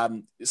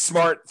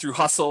 smart, through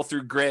hustle,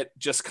 through grit,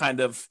 just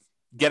kind of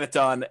get it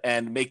done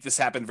and make this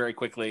happen very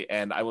quickly.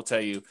 And I will tell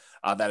you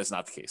that is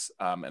not the case.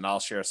 And I'll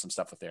share some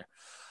stuff with there.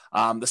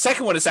 The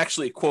second one is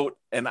actually a quote,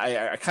 and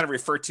I kind of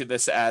refer to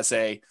this as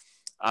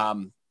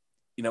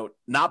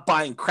not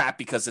buying crap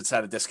because it's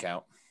at a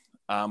discount.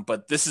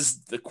 But this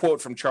is the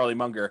quote from Charlie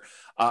Munger.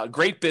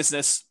 Great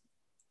business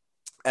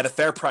at a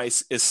fair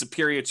price is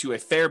superior to a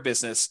fair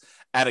business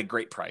at a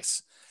great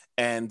price.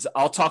 And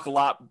I'll talk a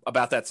lot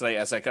about that today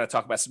as I kind of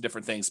talk about some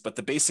different things. But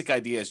the basic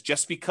idea is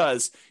just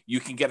because you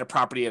can get a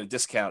property at a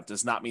discount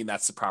does not mean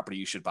that's the property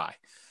you should buy.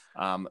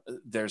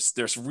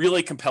 There's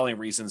really compelling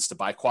reasons to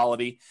buy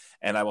quality.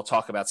 And I will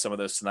talk about some of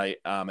those tonight.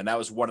 And that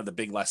was one of the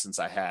big lessons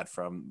I had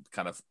from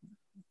kind of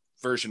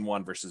version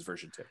 1 versus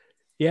version 2.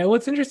 Yeah.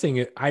 What's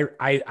interesting,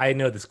 I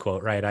know this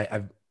quote, right?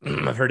 I've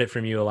heard it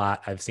from you a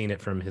lot. I've seen it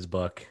from his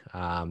book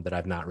that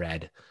I've not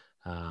read.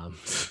 But,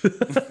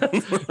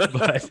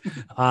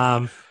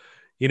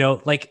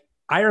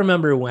 I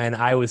remember when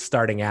I was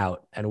starting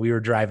out and we were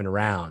driving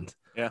around,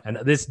 and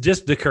this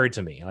just occurred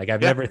to me. Like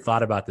I've never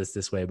thought about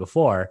this way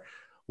before,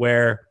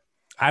 where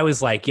I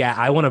was like,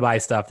 I want to buy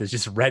stuff that's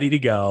just ready to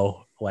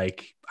go.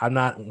 Like I'm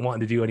not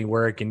wanting to do any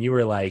work. And you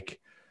were like,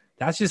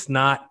 that's just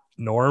not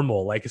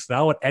normal. Like it's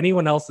not what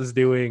anyone else is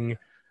doing.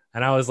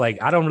 And I was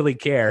like, I don't really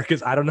care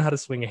because I don't know how to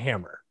swing a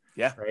hammer.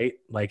 Yeah. Right.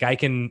 Like I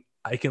can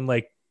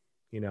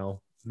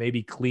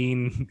maybe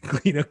clean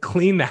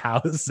the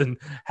house and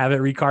have it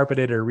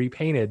recarpeted or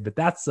repainted, but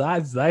that's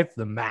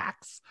the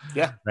max.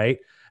 Yeah. Right.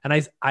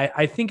 And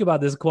I think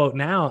about this quote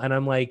now and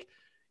I'm like,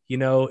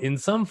 in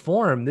some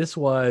form,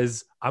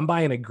 I'm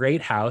buying a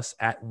great house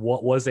at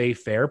what was a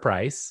fair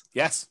price.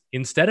 Yes.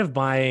 Instead of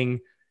buying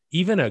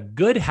even a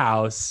good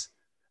house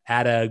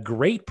at a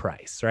great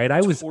price. Right.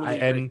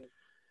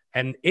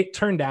 And it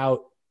turned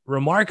out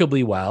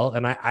remarkably well.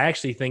 And I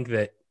actually think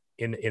that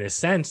in a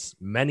sense,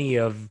 many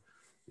of,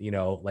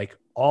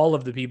 all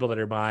of the people that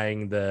are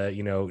buying the,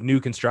 new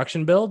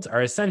construction builds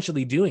are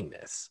essentially doing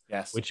this.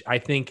 Yes. Which I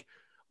think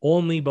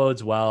only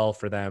bodes well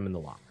for them in the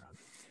long run.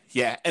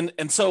 Yeah.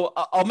 And so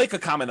I'll make a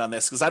comment on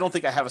this because I don't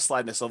think I have a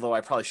slide in this, although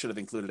I probably should have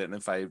included it. And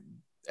if I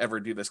ever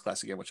do this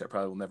class again, which I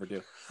probably will never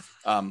do.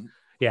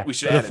 We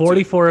should add the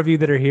 44 of you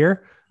that are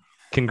here.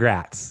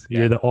 Congrats. Yeah.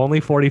 You're the only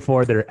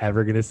 44 that are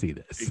ever going to see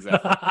this.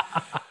 Exactly.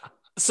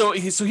 So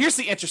here's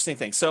the interesting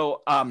thing.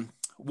 So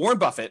Warren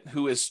Buffett,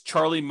 who is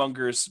Charlie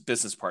Munger's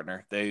business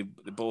partner, they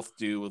both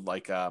do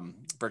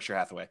Berkshire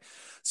Hathaway.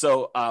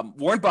 So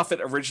Warren Buffett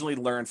originally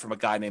learned from a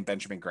guy named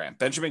Benjamin Graham.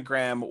 Benjamin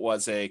Graham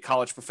was a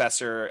college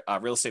professor, a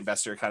real estate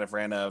investor, kind of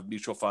ran a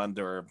mutual fund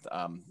or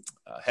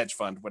a hedge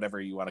fund, whatever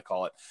you want to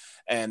call it.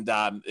 And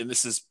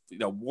this is,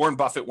 Warren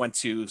Buffett went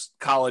to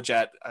college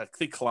at, I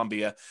think,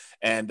 Columbia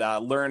and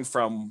learned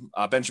from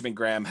Benjamin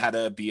Graham how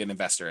to be an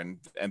investor. And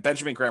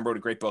Benjamin Graham wrote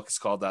a great book. It's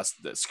called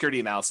The Security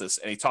Analysis.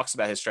 And he talks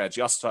about his strategy.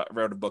 He also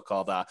wrote a book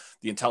called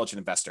The Intelligent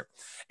Investor.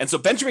 And so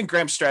Benjamin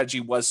Graham's strategy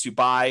was to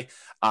buy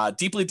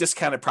deeply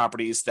discounted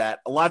properties that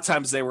a lot of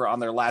times they were on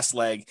their last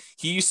leg.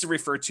 He used to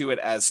refer to it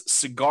as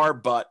cigar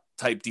butt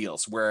type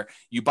deals, where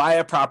you buy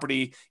a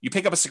property, you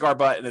pick up a cigar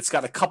butt and it's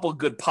got a couple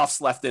good puffs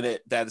left in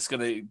it that is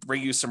going to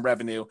bring you some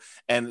revenue.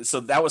 And so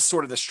that was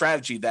sort of the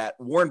strategy that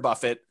Warren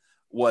Buffett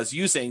was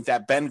using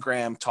that Ben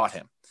Graham taught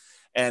him.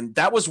 And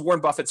that was Warren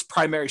Buffett's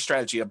primary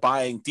strategy of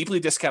buying deeply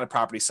discounted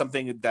property,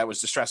 something that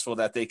was distressful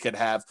that they could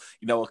have,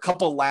 a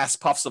couple last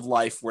puffs of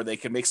life where they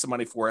could make some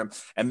money for him.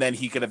 And then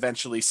he could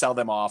eventually sell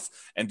them off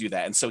and do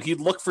that. And so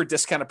he'd look for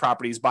discounted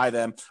properties, buy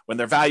them when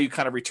their value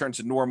kind of returned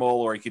to normal,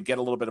 or he could get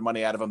a little bit of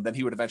money out of them. Then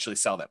he would eventually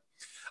sell them.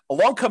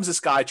 Along comes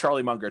this guy,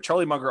 Charlie Munger.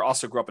 Charlie Munger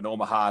also grew up in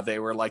Omaha. They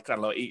were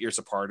 8 years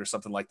apart or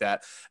something like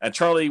that. And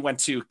Charlie went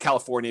to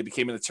California,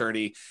 became an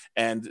attorney,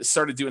 and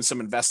started doing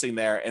some investing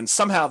there. And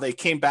somehow they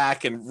came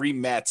back and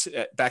re-met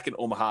back in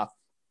Omaha.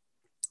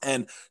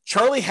 And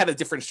Charlie had a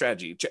different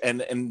strategy.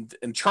 And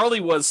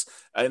Charlie was,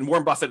 and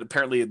Warren Buffett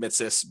apparently admits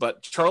this,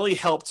 but Charlie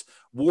helped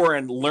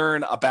Warren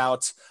learn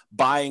about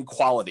buying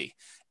quality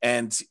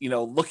and,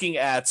 looking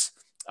at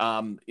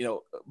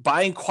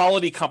buying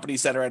quality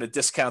companies that are at a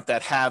discount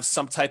that have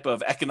some type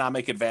of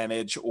economic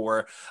advantage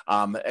or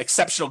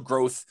exceptional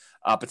growth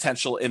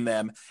potential in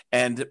them,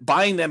 and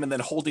buying them and then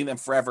holding them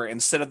forever,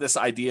 instead of this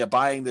idea of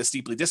buying this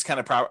deeply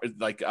discounted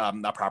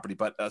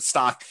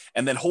stock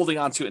and then holding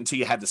on to it until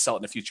you had to sell it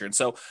in the future. And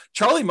so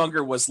Charlie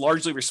Munger was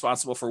largely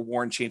responsible for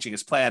Warren changing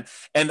his plan.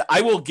 And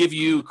I will give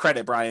you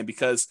credit, Brian,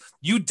 because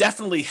you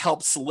definitely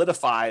helped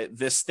solidify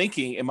this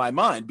thinking in my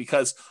mind,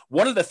 because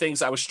one of the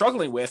things I was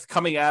struggling with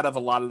coming out of a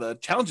lot of the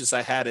challenges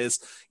I had is,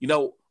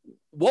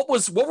 what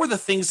were the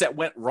things that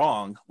went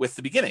wrong with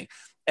the beginning?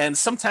 And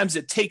sometimes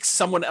it takes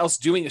someone else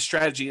doing a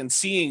strategy and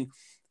seeing,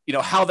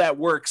 how that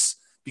works,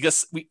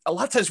 because a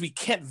lot of times we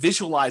can't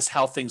visualize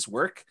how things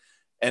work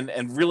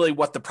and really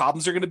what the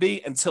problems are going to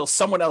be until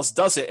someone else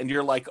does it. And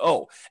you're like,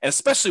 oh, and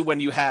especially when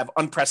you have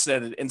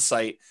unprecedented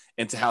insight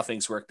into how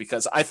things work,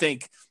 because I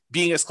think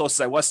being as close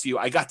as I was to you,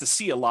 I got to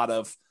see a lot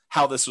of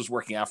how this was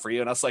working out for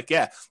you. And I was like,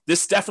 yeah,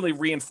 this definitely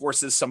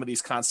reinforces some of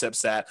these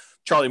concepts that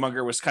Charlie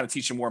Munger was kind of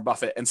teaching Warren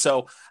Buffett. And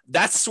so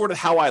that's sort of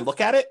how I look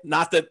at it.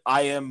 Not that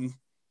I am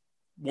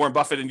Warren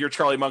Buffett and you're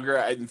Charlie Munger.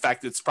 In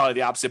fact, it's probably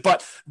the opposite,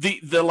 but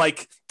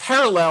the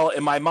parallel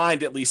in my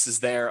mind, at least, is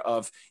there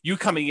of you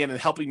coming in and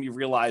helping me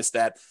realize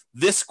that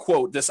this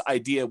quote, this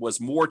idea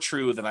was more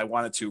true than I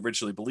wanted to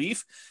originally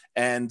believe,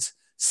 and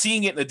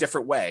seeing it in a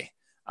different way.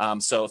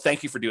 So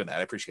thank you for doing that.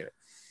 I appreciate it.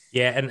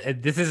 Yeah.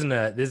 And this isn't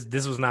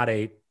this was not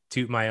a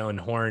toot my own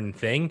horn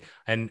thing.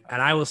 And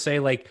I will say,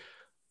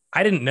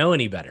 I didn't know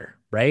any better,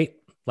 right?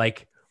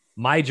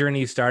 My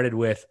journey started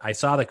with, I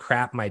saw the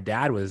crap my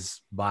dad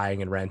was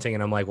buying and renting.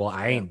 And I'm like, well,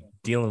 I ain't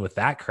dealing with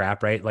that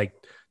crap, right?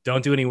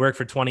 Don't do any work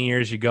for 20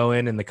 years. You go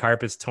in and the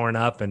carpet's torn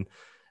up and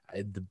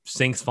the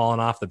sink's falling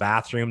off the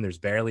bathroom. There's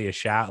barely a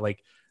shower.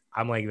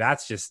 I'm like,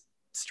 that's just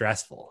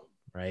stressful.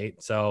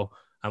 Right. So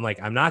I'm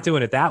like, I'm not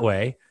doing it that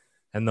way.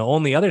 And the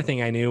only other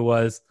thing I knew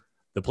was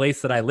the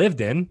place that I lived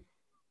in.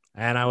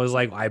 And I was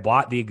like, I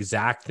bought the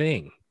exact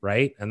thing.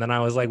 Right. And then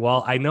I was like,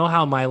 well, I know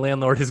how my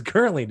landlord is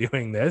currently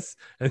doing this,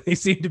 and they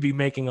seem to be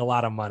making a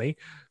lot of money.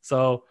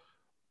 So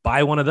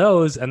buy one of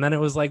those. And then it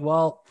was like,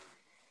 well,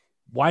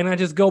 why not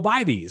just go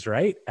buy these?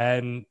 Right.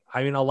 And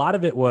I mean, a lot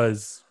of it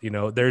was,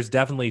 there's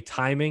definitely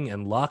timing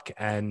and luck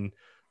and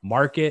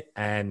market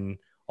and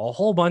a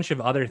whole bunch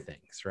of other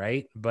things.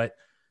 Right. But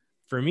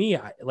for me,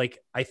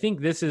 I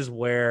think this is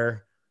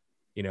where,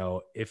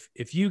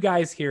 if you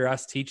guys hear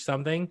us teach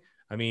something,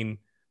 I mean,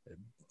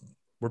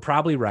 we're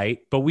probably right,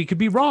 but we could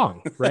be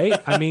wrong,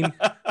 right? I mean,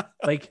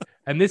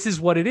 and this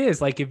is what it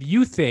is. If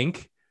you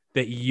think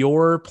that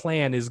your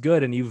plan is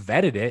good and you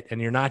vetted it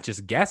and you're not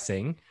just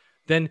guessing,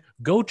 then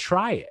go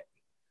try it,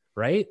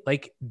 right?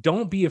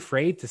 Don't be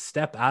afraid to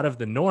step out of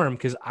the norm.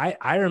 Cause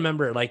I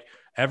remember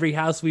every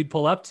house we'd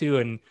pull up to,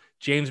 and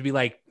James would be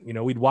like,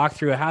 we'd walk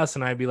through a house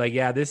and I'd be like,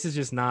 yeah, this is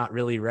just not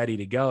really ready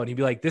to go. And he'd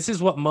be like, this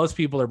is what most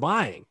people are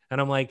buying. And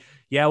I'm like,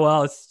 yeah,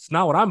 well, it's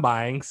not what I'm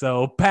buying.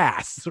 So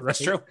pass. Right?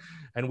 That's true.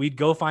 And we'd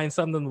go find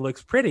something that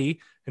looks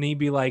pretty. And he'd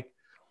be like,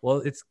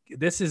 well,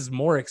 this is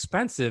more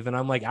expensive. And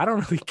I'm like, I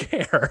don't really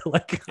care.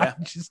 I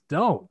just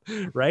don't.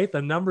 Right.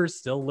 The numbers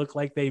still look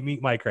like they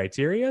meet my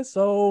criteria.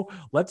 So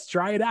let's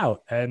try it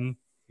out. And,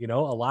 a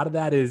lot of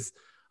that is,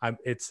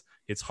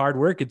 it's hard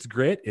work. It's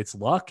grit. It's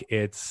luck.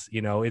 And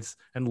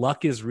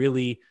luck is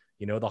really,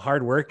 the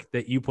hard work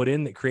that you put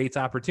in that creates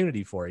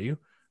opportunity for you.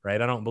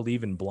 Right. I don't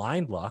believe in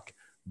blind luck,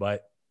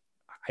 but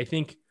I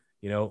think,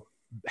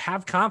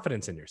 have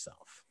confidence in yourself.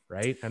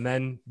 Right. And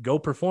then go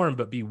perform,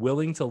 but be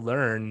willing to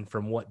learn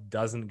from what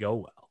doesn't go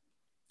well.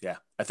 Yeah,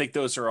 I think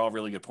those are all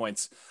really good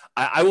points.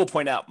 I will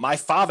point out my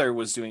father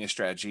was doing a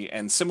strategy,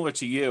 and similar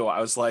to you, I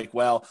was like,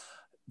 well,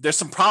 there's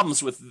some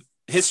problems with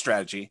his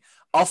strategy.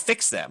 I'll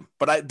fix them.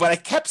 But I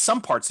kept some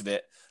parts of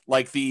it,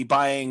 like the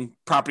buying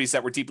properties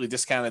that were deeply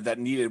discounted that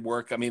needed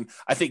work. I mean,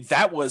 I think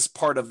that was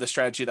part of the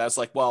strategy that I was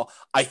like, well,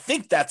 I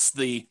think that's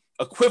the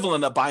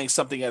equivalent of buying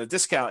something at a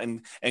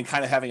discount and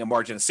kind of having a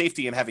margin of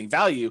safety and having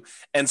value.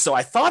 And so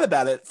I thought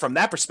about it from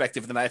that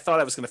perspective. And I thought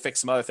I was going to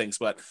fix some other things,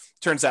 but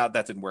turns out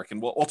that didn't work.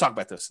 And we'll talk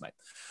about this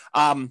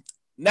tonight.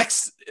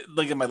 Next,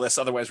 look at my list.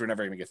 Otherwise, we're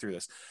never going to get through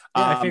this.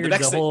 Yeah, I figured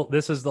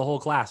this is the whole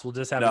class. We'll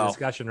just have a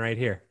discussion right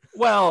here.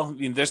 Well, I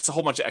mean, there's a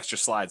whole bunch of extra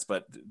slides,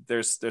 but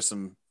there's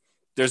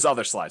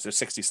other slides. There's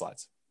 60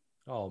 slides.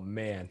 Oh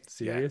man,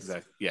 serious? Yeah,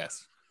 exactly.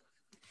 Yes.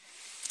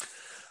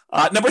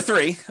 Number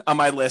 3 on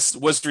my list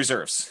was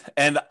reserves.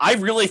 And I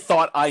really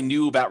thought I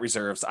knew about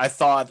reserves. I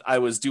thought I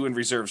was doing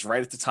reserves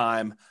right at the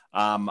time.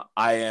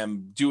 I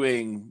am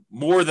doing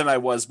more than I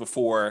was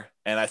before.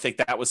 And I think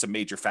that was a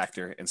major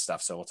factor in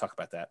stuff. So we'll talk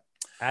about that.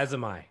 As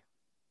am I.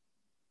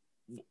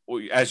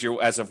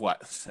 As of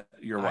what?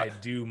 You're what? I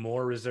do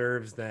more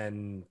reserves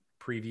than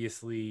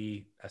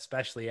previously,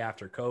 especially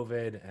after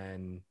COVID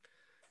and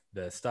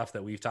the stuff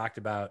that we've talked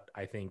about.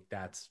 I think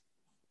that's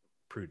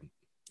prudent.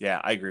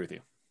 Yeah, I agree with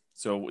you.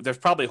 So there's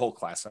probably a whole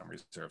class on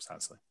reserves,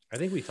 honestly. I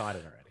think we taught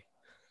it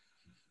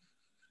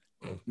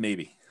already.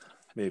 Maybe.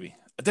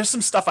 There's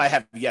some stuff I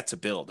have yet to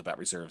build about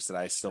reserves that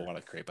I still want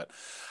to create, but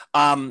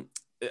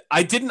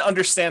I didn't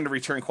understand the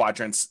return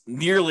quadrants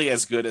nearly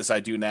as good as I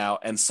do now,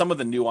 and some of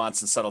the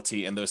nuance and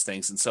subtlety in those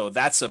things. And so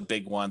that's a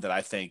big one that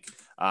I think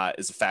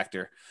is a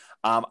factor.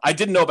 I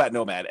didn't know about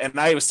Nomad, and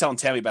I was telling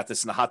Tammy about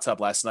this in the hot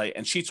tub last night,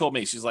 and she told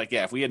me, she's like,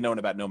 yeah, if we had known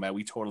about Nomad,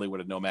 we totally would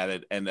have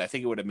nomaded, and I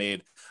think it would have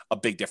made a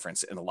big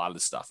difference in a lot of the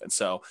stuff. And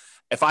so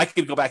if I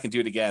could go back and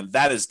do it again,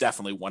 that is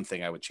definitely one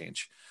thing I would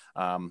change.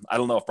 I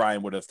don't know if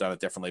Brian would have done it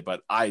differently,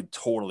 but I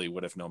totally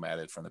would have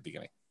nomaded from the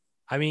beginning.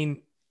 I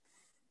mean,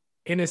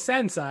 in a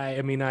sense, I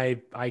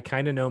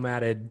kind of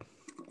nomaded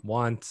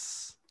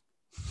once.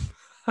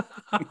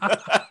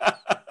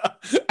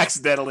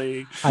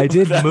 Accidentally. I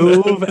did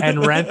move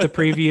and rent the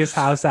previous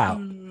house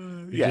out.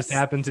 It Yes. just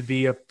happened to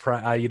be a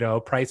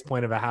price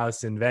point of a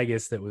house in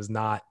Vegas that was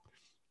not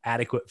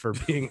adequate for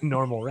being a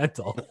normal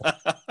rental.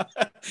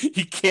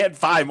 You can't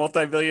buy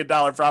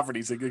multi-million-dollar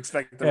properties and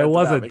expect them. It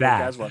wasn't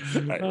that.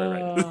 Right.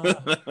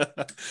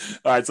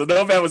 All right. So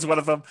Nomad was one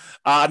of them.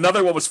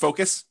 Another one was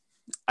Focus.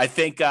 I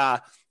think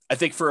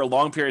for a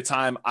long period of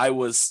time, I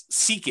was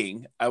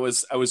seeking. I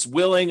was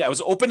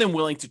open and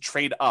willing to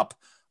trade up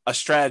a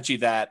strategy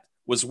that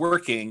was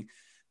working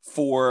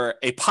for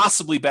a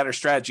possibly better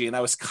strategy. And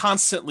I was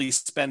constantly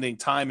spending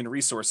time and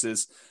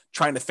resources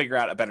trying to figure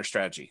out a better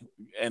strategy.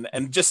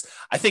 And just,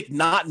 I think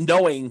not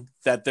knowing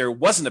that there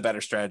wasn't a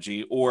better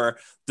strategy, or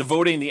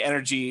devoting the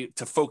energy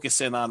to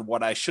focus in on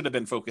what I should have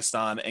been focused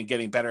on and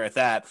getting better at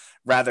that,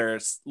 rather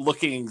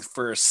looking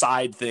for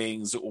side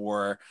things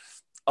or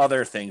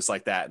other things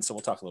like that. And so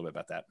we'll talk a little bit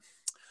about that.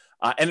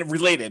 And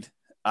related,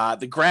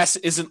 the grass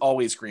isn't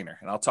always greener.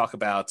 And I'll talk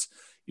about,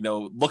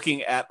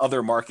 looking at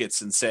other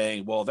markets and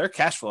saying, well, they're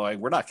cash flowing,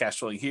 we're not cash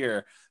flowing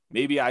here.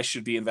 Maybe I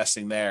should be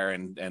investing there,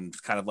 and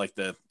kind of like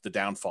the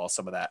downfall,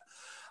 some of that.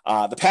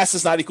 The past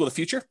is not equal to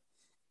future.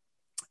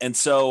 And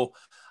so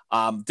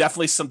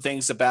definitely some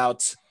things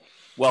about,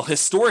 well,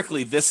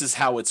 historically, this is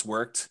how it's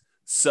worked.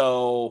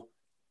 So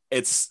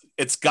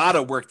it's got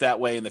to work that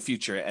way in the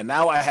future. And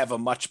now I have a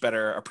much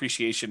better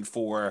appreciation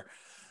for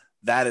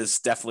that is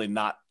definitely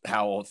not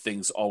how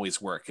things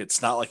always work.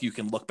 It's not like you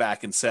can look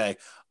back and say,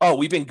 oh,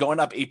 we've been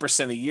going up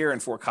 8% a year in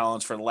Fort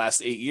Collins for the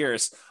last 8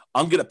 years.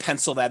 I'm going to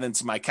pencil that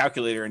into my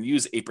calculator and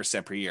use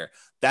 8% per year.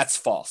 That's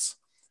false.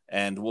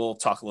 And we'll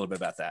talk a little bit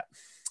about that.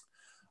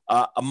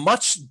 A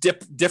much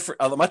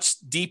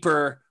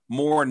deeper,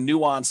 more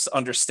nuanced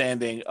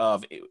understanding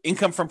of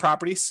income from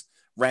properties,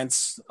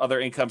 rents, other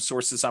income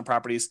sources on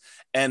properties,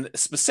 and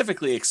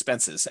specifically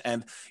expenses.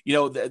 And,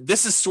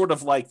 this is sort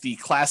of like the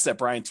class that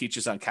Brian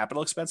teaches on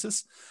capital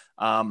expenses.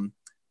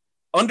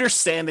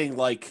 Understanding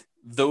like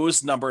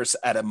those numbers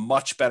at a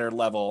much better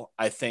level,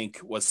 I think,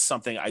 was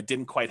something I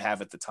didn't quite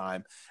have at the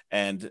time.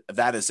 And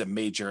that is a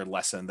major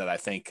lesson that I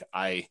think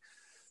I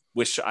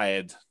wish I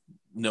had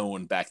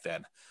known back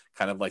then.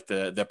 Kind of like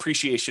the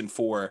appreciation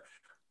for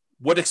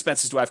what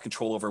expenses do I have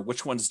control over?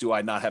 Which ones do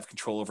I not have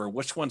control over?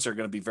 Which ones are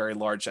going to be very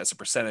large as a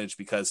percentage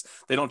because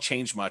they don't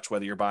change much,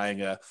 whether you're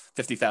buying a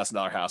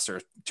 $50,000 house or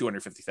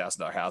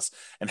 $250,000 house,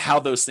 and how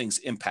those things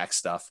impact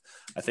stuff.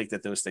 I think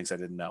that those things I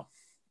didn't know.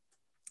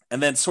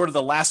 And then sort of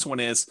the last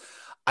one is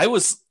I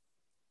was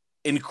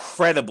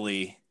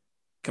incredibly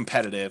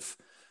competitive,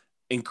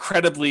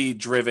 incredibly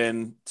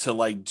driven to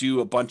like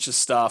do a bunch of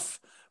stuff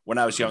when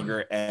I was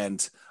younger.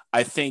 And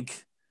I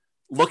think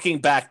looking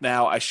back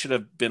now, I should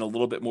have been a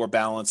little bit more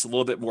balanced, a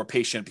little bit more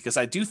patient, because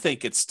I do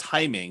think it's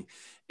timing.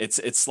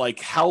 It's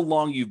like how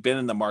long you've been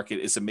in the market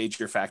is a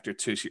major factor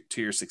to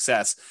your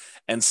success.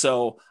 And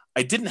so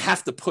I didn't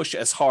have to push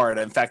as hard.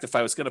 In fact, if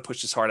I was going to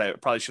push as hard, I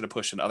probably should have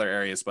pushed in other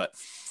areas, but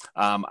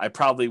I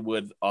probably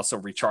would also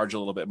recharge a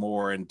little bit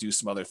more and do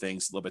some other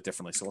things a little bit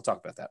differently. So we'll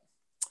talk about that.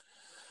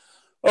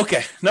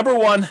 Okay. Number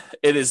one,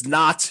 it is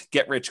not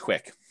get rich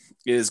quick.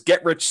 It is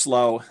get rich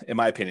slow, in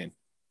my opinion.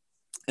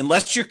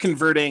 Unless you're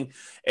converting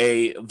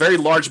a very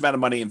large amount of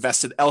money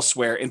invested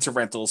elsewhere into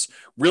rentals,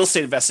 real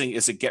estate investing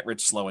is a get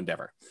rich slow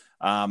endeavor.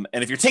 And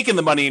if you're taking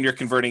the money and you're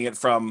converting it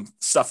from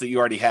stuff that you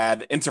already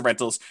had into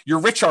rentals, you're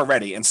rich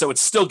already. And so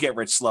it's still get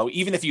rich slow,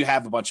 even if you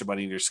have a bunch of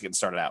money and you're just getting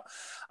started out.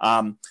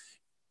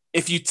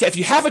 If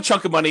you have a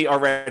chunk of money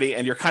already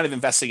and you're kind of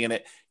investing in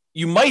it,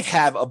 you might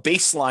have a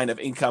baseline of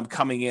income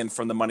coming in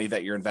from the money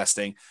that you're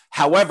investing.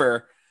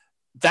 However,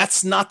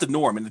 that's not the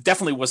norm. And it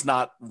definitely was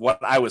not what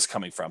I was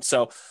coming from.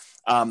 So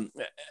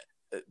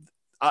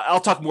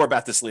I'll talk more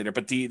about this later,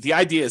 but the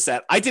idea is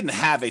that I didn't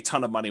have a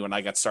ton of money when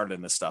I got started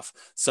in this stuff.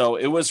 So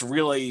it was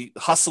really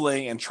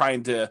hustling and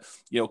trying to,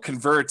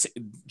 convert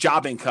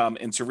job income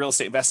into real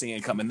estate investing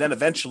income. And then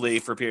eventually,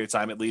 for a period of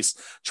time, at least,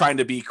 trying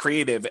to be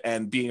creative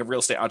and being a real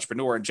estate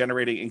entrepreneur and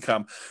generating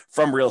income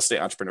from real estate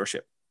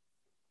entrepreneurship.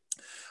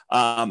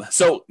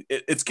 So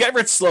it's get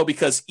rich slow,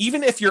 because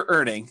even if you're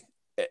earning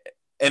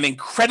an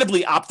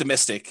incredibly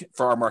optimistic,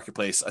 for our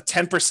marketplace, a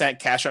 10%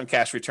 cash on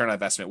cash return on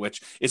investment,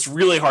 which it's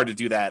really hard to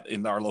do that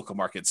in our local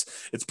markets.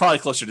 It's probably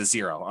closer to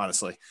zero,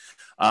 honestly.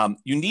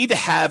 You need to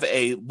have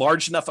a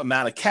large enough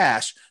amount of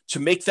cash to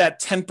make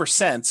that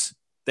 10%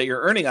 that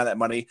you're earning on that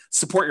money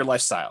support your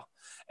lifestyle.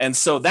 And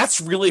so that's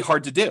really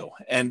hard to do.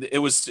 And it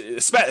was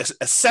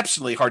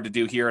exceptionally hard to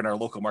do here in our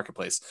local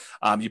marketplace.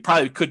 You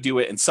probably could do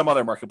it in some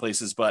other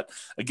marketplaces, but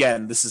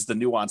again, this is the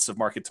nuance of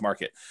market to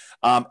market.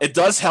 It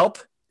does help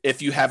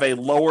if you have a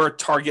lower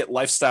target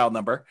lifestyle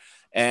number.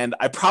 And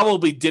I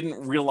probably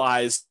didn't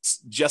realize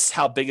just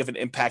how big of an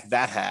impact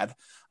that had.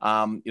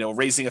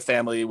 Raising a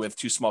family with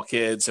 2 small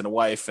kids and a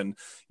wife, and,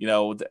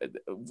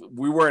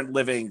 we weren't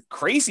living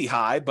crazy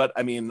high, but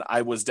I mean,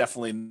 I was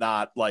definitely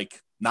not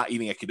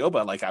eating at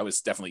Qdoba. Like, I was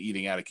definitely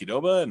eating out at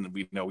Qdoba, and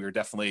we were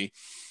definitely,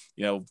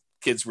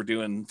 kids were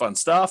doing fun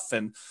stuff.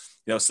 And,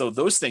 so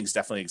those things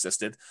definitely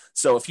existed.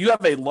 So if you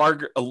have a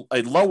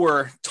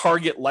lower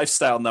target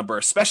lifestyle number,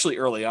 especially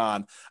early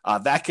on,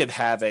 that could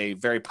have a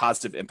very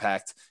positive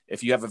impact.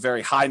 If you have a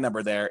very high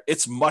number there,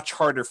 it's much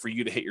harder for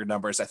you to hit your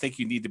numbers. I think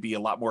you need to be a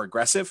lot more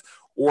aggressive,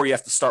 or you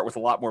have to start with a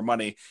lot more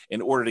money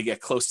in order to get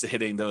close to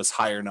hitting those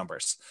higher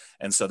numbers.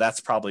 And so that's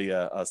probably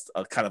a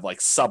kind of like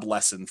sub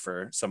lesson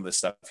for some of this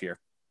stuff here.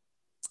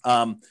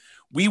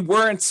 We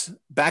weren't,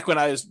 back when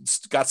I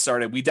got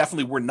started, we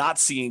definitely were not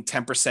seeing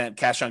 10%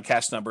 cash on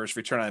cash numbers,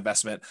 return on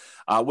investment,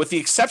 with the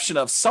exception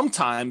of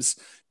sometimes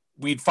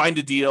we'd find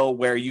a deal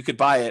where you could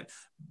buy it,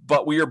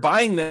 but we were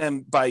buying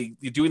them by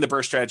doing the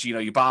burst strategy.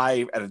 You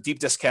buy at a deep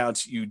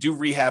discount, you do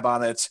rehab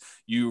on it,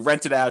 you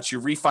rent it out,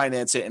 you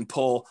refinance it, and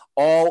pull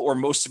all or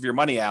most of your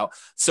money out.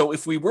 So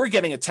if we were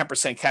getting a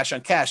 10% cash on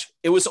cash,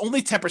 it was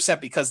only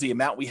 10% because the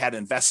amount we had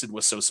invested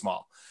was so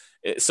small.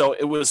 So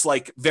it was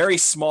like very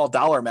small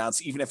dollar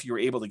amounts, even if you were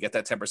able to get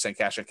that 10%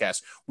 cash on cash.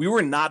 We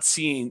were not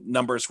seeing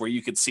numbers where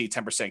you could see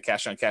 10%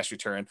 cash on cash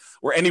return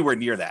or anywhere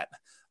near that,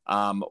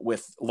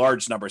 with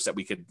large numbers that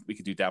we could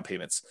do down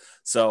payments.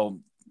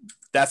 So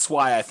that's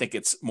why I think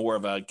it's more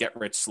of a get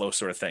rich slow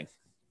sort of thing.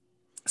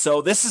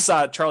 So this is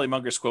Charlie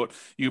Munger's quote.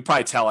 You can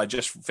probably tell I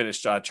just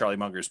finished Charlie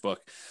Munger's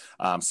book.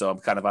 So I'm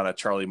kind of on a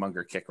Charlie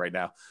Munger kick right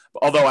now.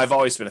 Although I've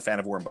always been a fan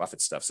of Warren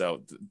Buffett stuff.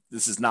 So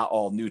this is not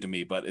all new to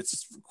me, but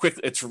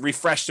it's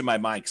refreshed in my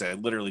mind because I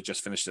literally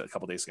just finished it a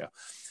couple days ago.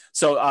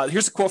 So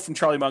here's a quote from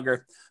Charlie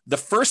Munger. "The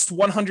first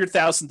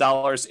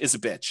 $100,000 is a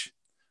bitch,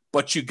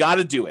 but you got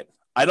to do it.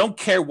 I don't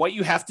care what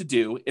you have to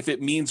do. If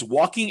it means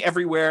walking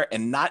everywhere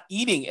and not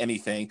eating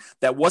anything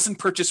that wasn't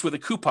purchased with a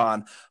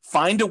coupon,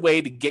 find a way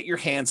to get your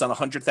hands on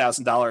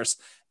 $100,000.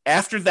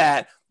 After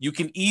that, you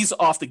can ease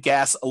off the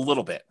gas a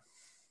little bit."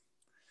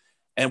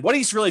 And what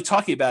he's really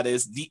talking about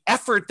is the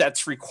effort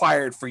that's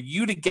required for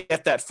you to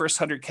get that first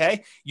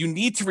 100K. You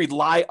need to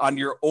rely on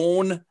your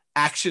own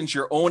actions,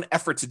 your own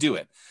effort to do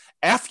it.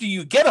 After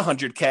you get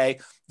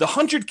 100K, the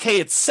 100K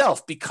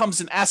itself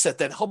becomes an asset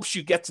that helps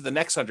you get to the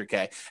next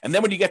 100K. And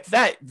then when you get to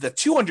that, the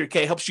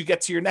 200K helps you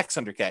get to your next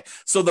 100K.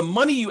 So the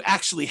money you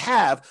actually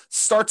have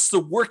starts to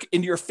work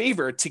in your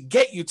favor to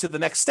get you to the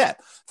next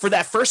step. For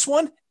that first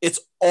one, it's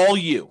all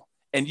you.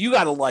 And you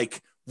got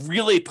to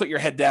really put your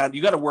head down.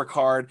 You got to work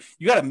hard.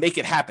 You got to make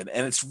it happen.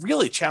 And it's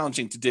really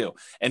challenging to do.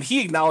 And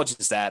he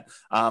acknowledges that.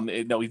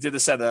 He did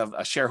this at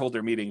a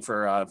shareholder meeting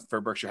for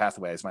Berkshire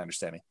Hathaway, is my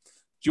understanding.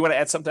 Do you want to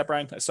add something to that,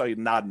 Brian? I saw you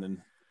nodding and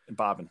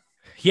bobbing.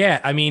 Yeah,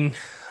 I mean,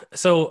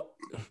 so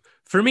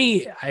for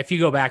me, if you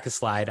go back a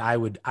slide, I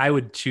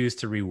would choose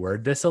to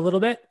reword this a little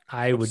bit.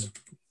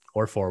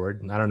 Or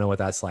forward. I don't know what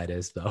that slide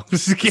is, though.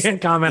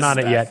 Can't comment on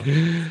it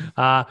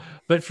yet.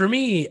 But for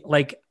me,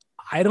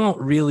 I don't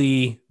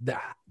really.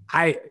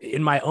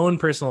 In my own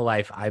personal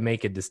life, I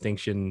make a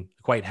distinction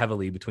quite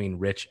heavily between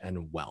rich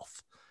and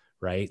wealth,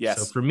 right? Yes.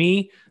 So for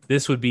me,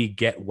 this would be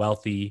get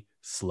wealthy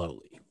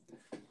slowly,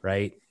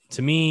 right?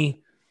 To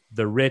me,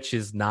 the rich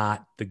is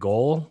not the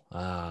goal.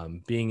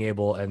 Being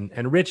able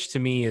and rich to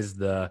me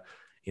is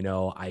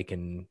I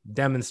can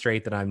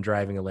demonstrate that I'm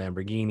driving a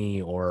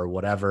Lamborghini or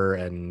whatever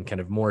and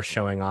kind of more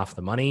showing off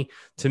the money.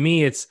 To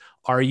me, it's,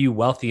 are you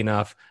wealthy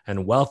enough?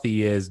 And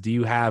wealthy is, do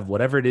you have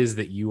whatever it is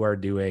that you are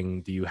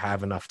doing? Do you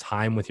have enough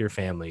time with your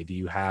family? Do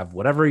you have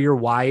whatever your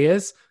why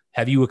is?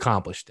 Have you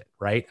accomplished it?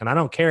 Right. And I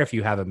don't care if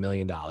you have $1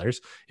 million.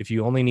 If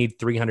you only need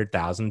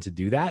 300,000 to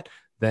do that,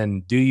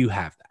 then do you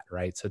have that?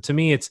 Right. So to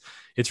me, it's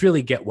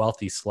really get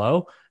wealthy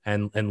slow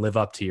and live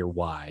up to your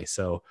why.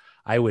 So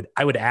I would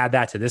add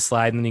that to this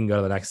slide, and then you can go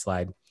to the next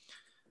slide.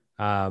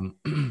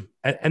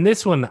 And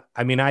this one,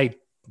 I mean, I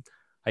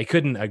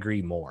couldn't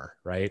agree more,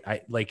 right?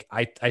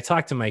 I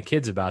talked to my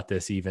kids about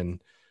this even,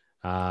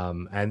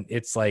 and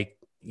it's like,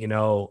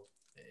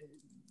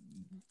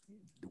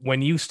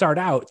 when you start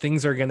out,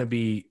 things are going to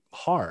be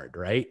hard,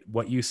 right?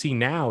 What you see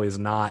now is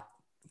not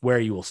where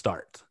you will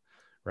start,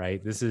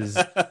 right? This is,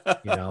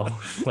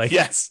 like,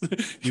 yes,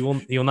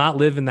 you'll not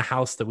live in the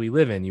house that we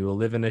live in. You will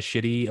live in a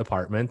shitty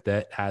apartment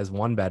that has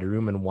 1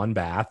 bedroom and 1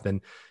 bath.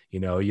 And,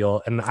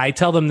 and I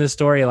tell them this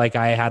story. Like,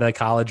 I had a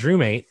college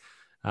roommate,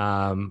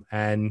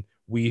 and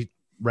we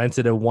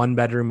rented a 1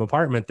 bedroom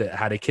apartment that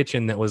had a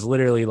kitchen that was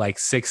literally like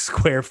 6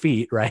 square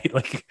feet, right?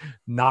 Like,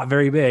 not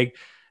very big.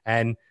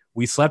 And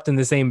we slept in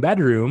the same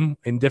bedroom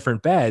in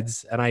different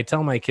beds. And I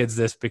tell my kids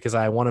this because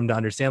I want them to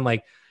understand,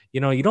 like,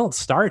 you don't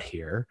start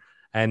here.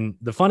 And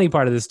the funny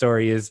part of the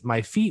story is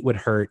my feet would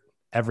hurt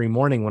every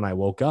morning when I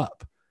woke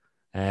up,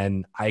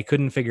 and I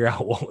couldn't figure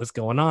out what was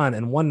going on.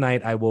 And one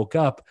night I woke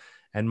up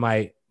and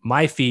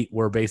my feet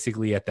were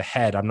basically at the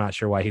head. I'm not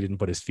sure why he didn't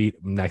put his feet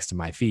next to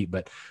my feet,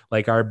 but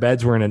like, our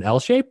beds were in an L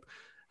shape.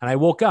 And I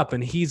woke up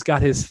and he's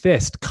got his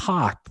fist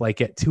cocked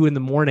like at 2 a.m.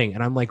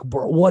 And I'm like,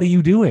 bro, what are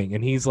you doing?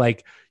 And he's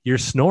like, you're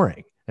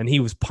snoring. And he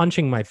was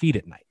punching my feet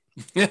at night.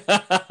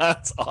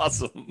 That's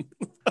awesome.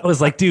 I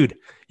was like, dude,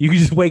 you can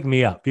just wake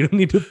me up. You don't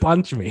need to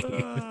punch me.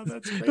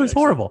 That's great, it was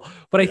horrible.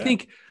 But yeah. I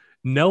think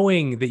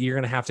knowing that you're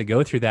going to have to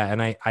go through that.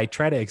 And I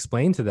try to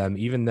explain to them,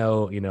 even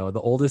though,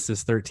 the oldest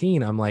is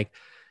 13, I'm like,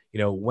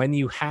 when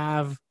you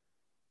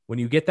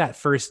get that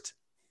first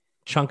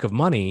chunk of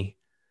money,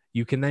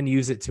 you can then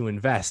use it to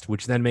invest,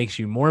 which then makes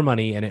you more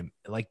money. And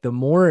the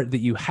more that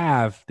you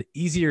have, the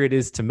easier it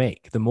is to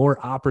make, the more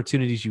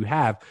opportunities you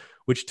have,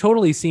 which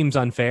totally seems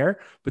unfair,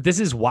 but this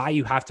is why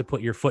you have to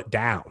put your foot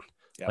down,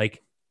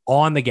 like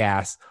on the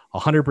gas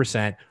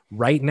 100%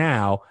 right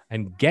now,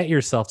 and get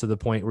yourself to the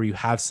point where you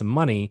have some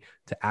money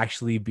to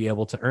actually be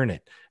able to earn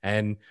it.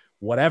 And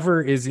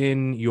whatever is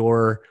in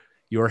your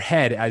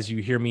head as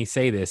you hear me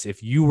say this,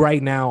 if you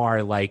right now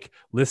are like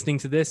listening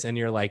to this and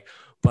you're like,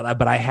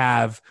 but I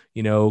have,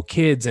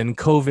 kids and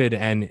COVID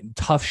and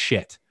tough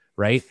shit,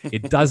 right?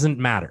 It doesn't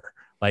matter.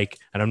 Like,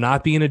 and I'm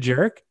not being a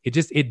jerk.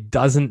 It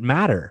doesn't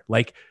matter.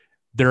 Like,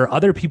 there are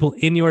other people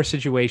in your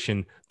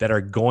situation that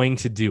are going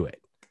to do it.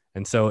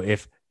 And so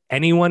if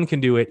anyone can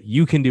do it,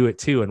 you can do it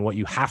too. And what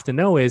you have to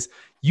know is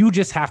you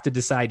just have to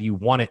decide you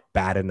want it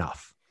bad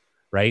enough,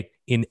 right?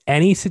 In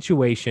any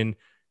situation,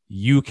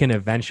 you can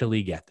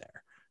eventually get there.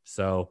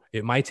 So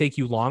it might take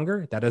you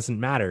longer. That doesn't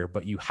matter,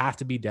 but you have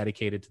to be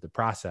dedicated to the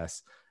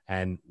process.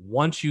 And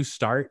once you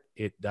start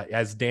it,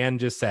 as Dan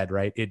just said,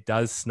 right, it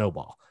does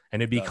snowball,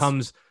 and it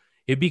becomes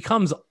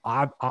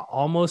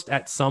almost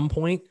at some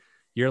point,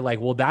 you're like,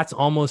 well, that's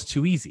almost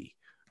too easy,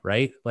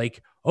 right?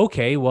 Like,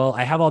 okay, well,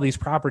 I have all these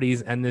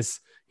properties and this,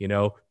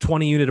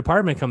 20 unit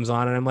apartment comes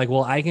on, and I'm like,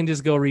 well, I can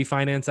just go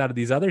refinance out of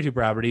these other 2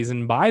 properties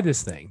and buy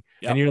this thing.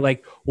 Yep. And you're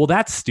like, well,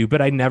 that's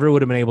stupid. I never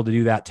would have been able to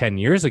do that 10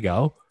 years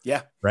ago.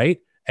 Yeah. Right.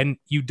 And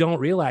you don't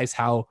realize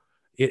how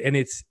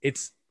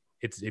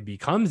it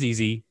becomes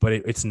easy, but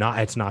it's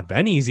not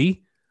been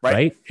easy.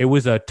 Right. It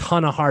was a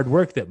ton of hard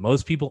work that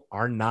most people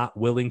are not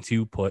willing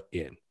to put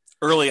in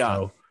early on.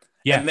 So,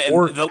 yeah. And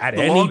or the at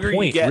any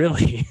point,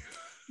 really.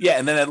 Yeah.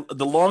 And then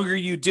the longer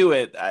you do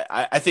it,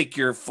 I think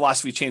your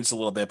philosophy changed a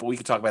little bit, but we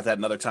can talk about that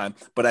another time.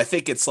 But I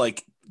think it's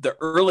like the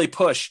early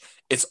push,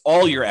 it's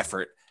all your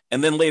effort.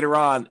 And then later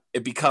on,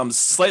 it becomes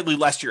slightly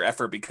less your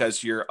effort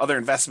because your other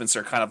investments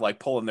are kind of like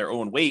pulling their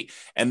own weight.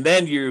 And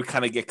then you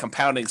kind of get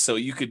compounding. So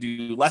you could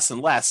do less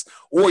and less,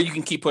 or you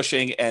can keep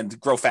pushing and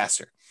grow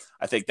faster.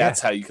 I think that's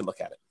how you can look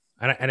at it.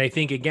 And I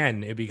think,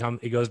 again,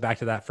 it goes back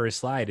to that first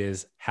slide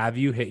is, have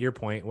you hit your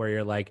point where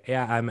you're like,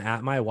 yeah, I'm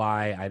at my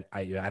why.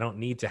 I don't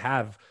need to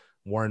have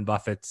Warren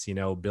Buffett's,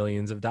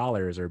 billions of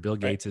dollars, or Bill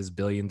Gates's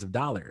billions of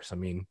dollars. I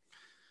mean,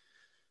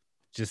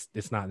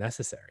 it's not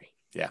necessary.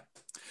 Yeah.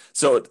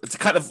 So to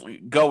kind of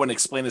go and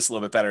explain this a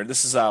little bit better,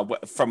 this is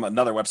from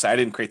another website. I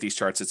didn't create these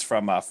charts. It's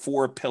from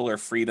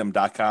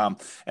 4pillarfreedom.com,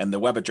 and the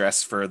web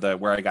address for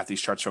where I got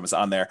these charts from is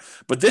on there.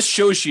 But this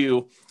shows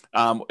you,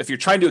 if you're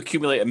trying to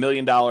accumulate $1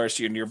 million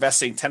and you're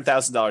investing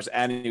 $10,000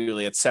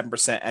 annually at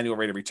 7% annual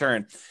rate of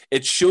return,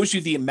 it shows you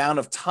the amount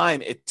of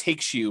time it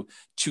takes you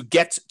to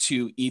get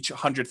to each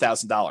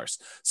 $100,000.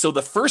 So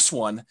the first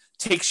one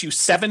takes you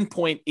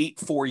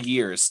 7.84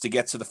 years to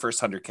get to the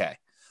first 100K.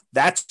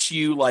 That's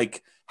you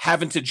like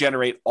having to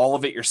generate all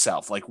of it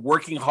yourself, like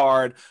working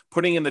hard,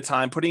 putting in the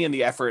time, putting in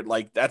the effort.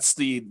 Like that's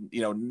the,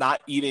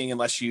 not eating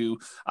unless you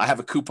have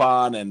a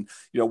coupon, and,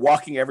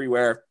 walking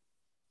everywhere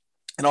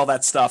and all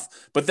that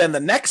stuff. But then the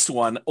next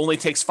one only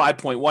takes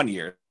 5.1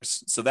 years.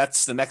 So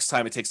that's the next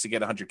time it takes to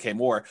get 100K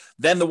more.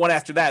 Then the one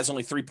after that is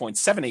only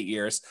 3.78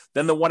 years.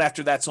 Then the one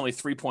after that's only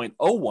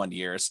 3.01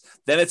 years.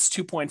 Then it's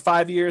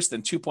 2.5 years,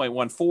 then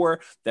 2.14,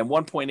 then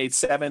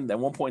 1.87, then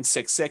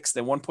 1.66,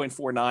 then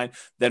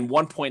 1.49, then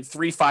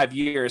 1.35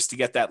 years to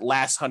get that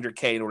last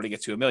 100K in order to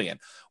get to $1 million.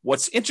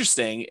 What's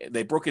interesting,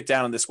 they broke it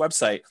down on this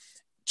website.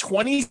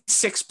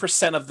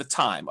 26% of the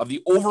time, of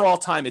the overall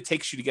time it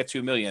takes you to get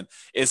to $1 million,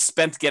 is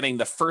spent getting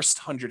the first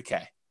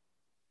 100K.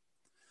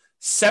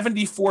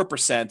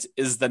 74%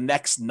 is the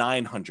next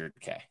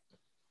 900K.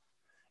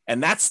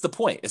 And that's the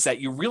point, is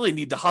that you really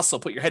need to hustle,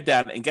 put your head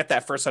down and get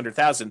that first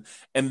 100,000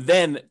 and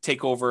then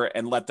take over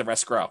and let the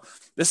rest grow.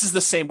 This is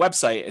the same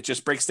website. It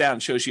just breaks down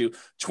and shows you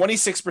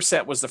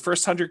 26% was the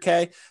first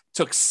 100K,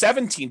 took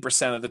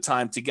 17% of the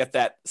time to get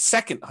that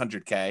second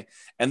 100K,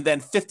 and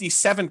then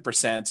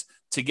 57%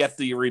 to get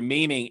the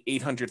remaining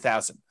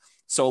 800,000.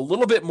 So a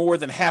little bit more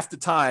than half the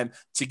time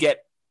to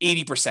get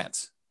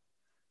 80%.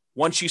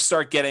 Once you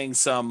start getting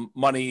some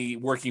money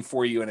working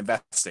for you and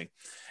investing.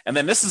 And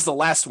then this is the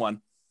last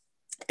one.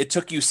 It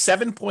took you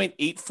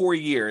 7.84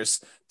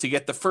 years to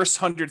get the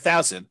first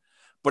 100,000,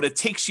 but it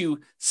takes you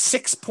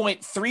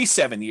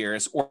 6.37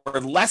 years or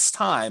less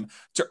time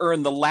to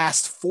earn the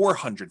last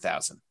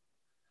 400,000.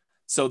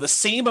 So the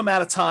same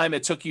amount of time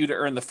it took you to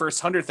earn the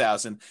first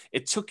 100,000,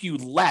 it took you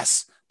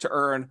less to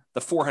earn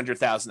the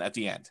 400,000 at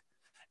the end.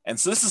 And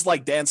so this is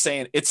like Dan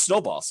saying, it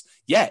snowballs.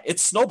 Yeah, it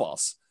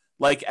snowballs.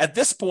 Like at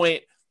this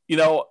point, you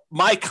know,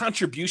 my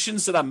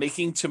contributions that I'm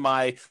making to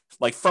my,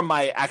 like from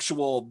my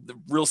actual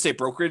real estate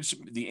brokerage,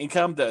 the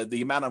income,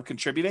 the amount I'm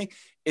contributing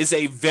is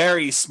a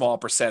very small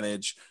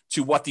percentage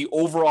to what the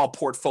overall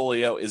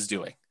portfolio is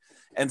doing.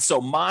 And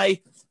so my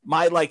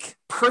like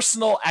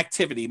personal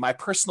activity, my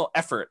personal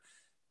effort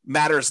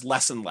matters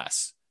less and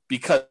less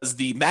because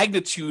the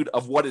magnitude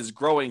of what is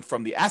growing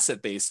from the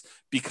asset base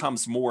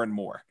becomes more and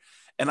more.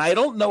 And I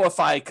don't know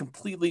if I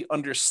completely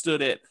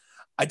understood it.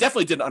 I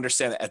definitely didn't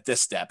understand it at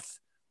this depth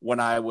when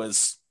I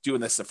was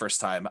doing this the first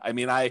time. I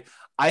mean, I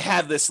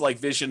had this like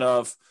vision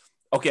of,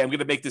 okay, I'm going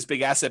to make this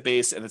big asset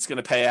base and it's going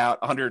to pay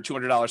out $100 or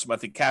 $200 a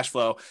month in cash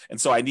flow.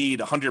 And so I need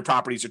 100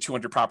 properties or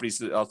 200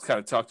 properties. I'll kind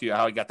of talk to you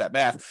how I got that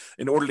math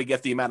in order to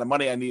get the amount of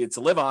money I needed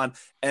to live on.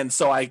 And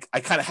so I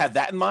kind of had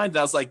that in mind. And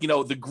I was like, you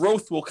know, the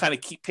growth will kind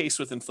of keep pace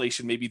with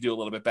inflation, maybe do a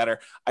little bit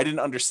better. I didn't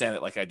understand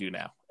it like I do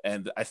now.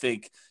 And I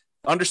think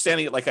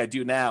understanding it like I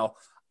do now,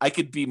 I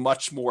could be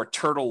much more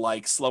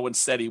turtle-like, slow and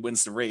steady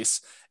wins the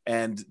race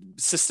and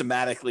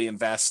systematically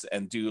invest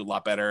and do a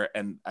lot better.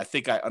 And I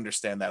think I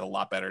understand that a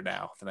lot better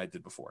now than I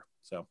did before.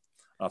 So I don't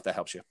know if that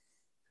helps you.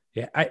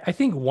 Yeah. I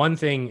think one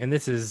thing, and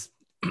this is,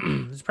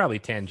 this is probably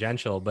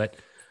tangential, but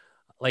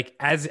like,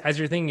 as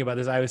you're thinking about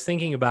this, I was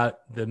thinking about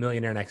the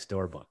Millionaire Next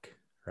Door book,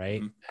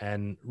 right? Mm-hmm.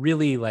 And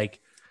really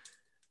like,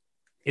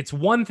 it's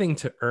one thing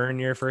to earn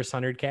your first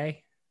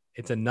 100K.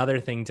 It's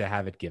another thing to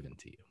have it given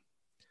to you.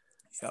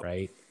 Yep.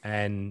 Right.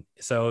 And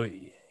so,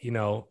 you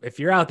know, if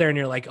you're out there and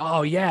you're like,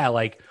 oh yeah,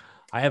 like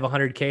I have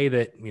 100K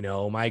that, you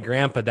know, my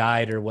grandpa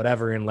died or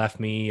whatever and left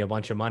me a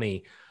bunch of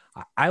money.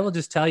 I will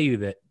just tell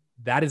you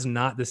that is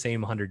not the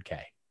same 100K.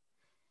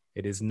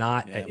 It is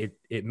not, yeah.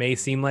 It may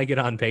seem like it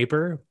on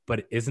paper, but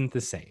it isn't the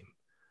same.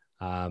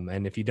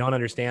 And if you don't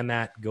understand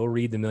that, go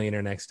read The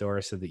Millionaire Next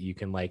Door so that you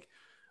can like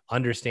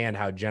understand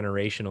how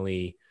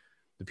generationally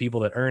the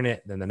people that earn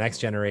it, then the next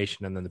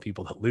generation, and then the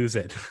people that lose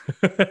it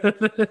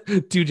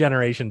 2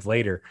 generations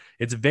later.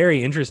 It's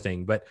very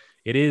interesting, but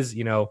it is,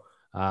 you know,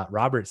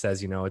 Robert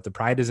says, you know, the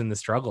pride is in the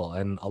struggle.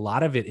 And a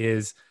lot of it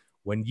is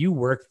when you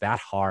work that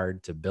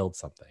hard to build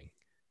something,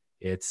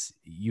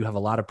 you have a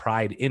lot of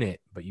pride in it,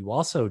 but you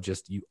also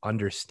you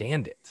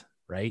understand it,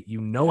 right?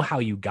 You know how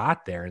you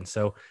got there. And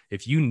so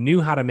if you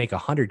knew how to make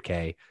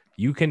 100K,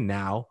 you can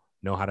now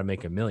know how to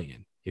make $1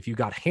 million. If you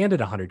got handed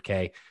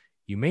 100K,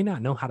 you may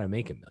not know how to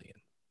make $1 million.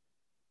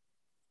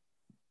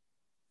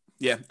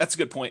 Yeah, that's a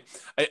good point.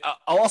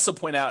 I'll also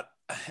point out,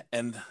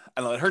 and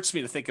I know it hurts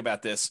me to think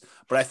about this,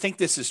 but I think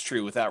this is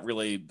true without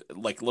really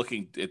like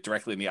looking it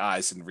directly in the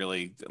eyes and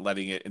really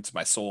letting it into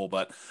my soul.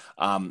 But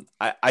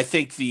I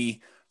think the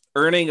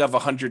earning of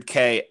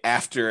 100K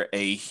after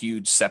a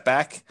huge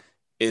setback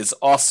is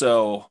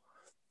also,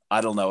 I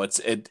don't know,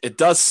 it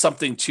does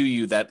something to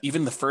you that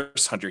even the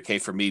first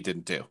 100K for me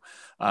didn't do.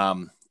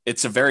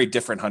 It's a very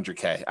different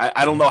 100K.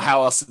 I don't know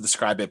how else to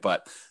describe it,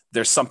 but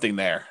there's something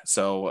there.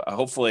 So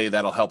hopefully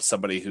that'll help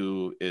somebody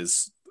who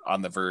is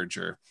on the verge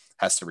or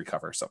has to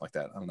recover or something like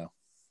that. I don't know.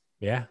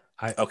 Yeah.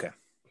 Okay.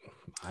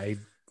 I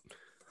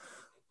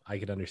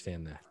could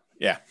understand that.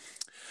 Yeah.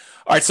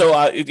 All right.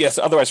 So yes,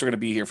 otherwise we're going to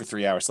be here for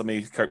 3 hours. Let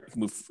me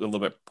move a little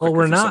bit. Well,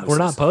 we're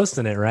not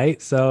posting it,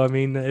 right? So, I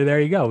mean,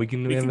 there you go. We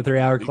have a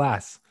 3-hour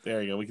class.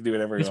 There you go. We can do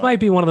whatever. This might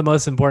be one of the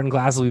most important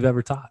classes we've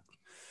ever taught.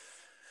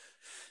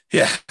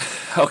 Yeah.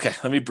 Okay.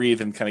 Let me breathe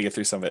and kind of get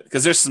through some of it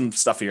because there's some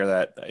stuff here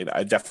that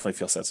I definitely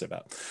feel sensitive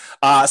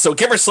about. So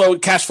get rich slow,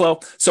 cash flow.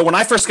 So when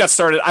I first got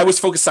started, I was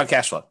focused on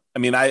cash flow. I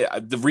mean,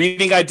 the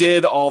reading I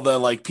did, all the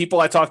like people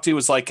I talked to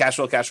was like cash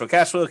flow, cash flow,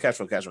 cash flow, cash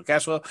flow, cash flow,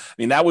 cash flow. I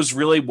mean, that was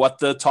really what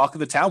the talk of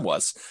the town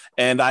was.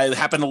 And I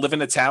happened to live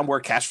in a town where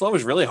cash flow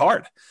was really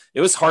hard.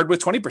 It was hard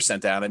with 20%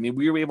 down. I mean,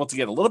 we were able to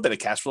get a little bit of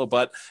cash flow,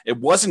 but it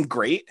wasn't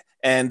great.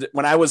 And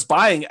when I was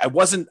buying, I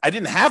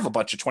didn't have a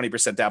bunch of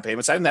 20% down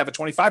payments. I didn't have a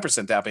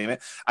 25% down payment.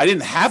 I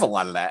didn't have a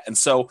lot of that. And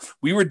so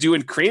we were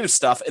doing creative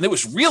stuff and it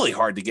was really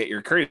hard to get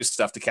your creative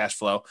stuff to cash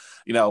flow,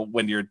 you know,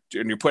 when you're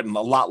putting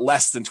a lot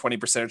less than 20%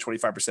 or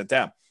 25%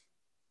 down.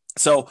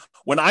 So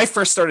when I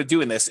first started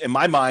doing this in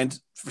my mind,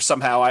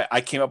 somehow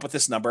I came up with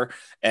this number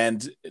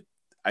and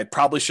I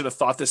probably should have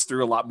thought this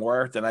through a lot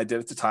more than I did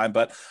at the time,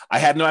 but I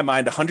had in my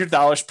mind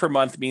 $100 per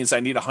month means I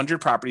need 100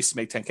 properties to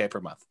make 10K per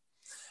month.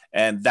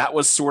 And that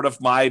was sort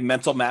of my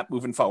mental map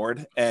moving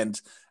forward. And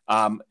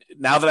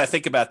now that I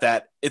think about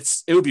that,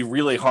 it would be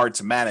really hard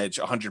to manage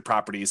 100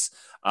 properties.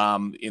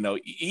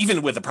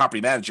 Even with a property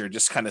manager,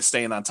 just kind of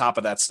staying on top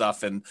of that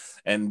stuff and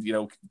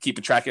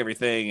keeping track of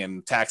everything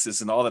and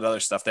taxes and all that other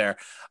stuff there.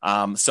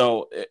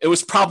 So it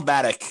was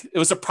problematic. It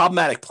was a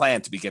problematic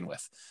plan to begin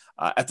with.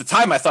 At the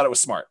time, I thought it was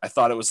smart. I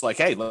thought it was like,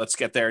 hey, let's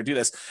get there and do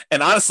this.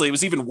 And honestly, it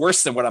was even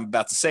worse than what I'm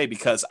about to say,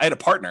 because I had a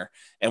partner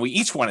and we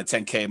each wanted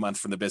 10K a month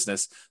from the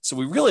business. So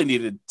we really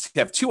needed to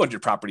have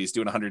 200 properties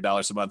doing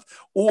 $100 a month,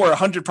 or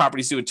 100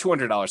 properties doing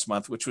 $200 a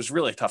month, which was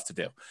really tough to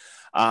do.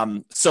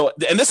 And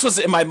this was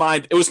in my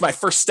mind, it was my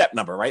first step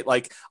number, right?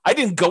 Like, I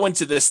didn't go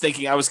into this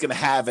thinking I was going to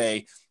have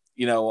a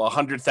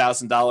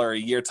 $100,000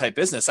 a year type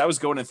business. I was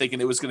going and thinking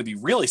it was going to be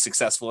really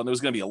successful and it was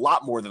going to be a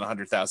lot more than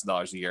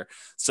 $100,000 a year.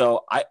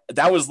 So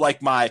that was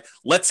like my,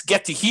 let's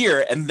get to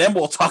here. And then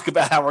we'll talk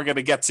about how we're going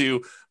to get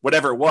to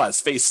whatever it was,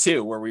 phase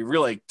 2, where we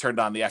really turned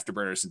on the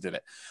afterburners and did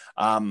it.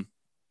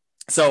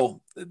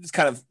 So it's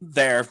kind of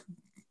there.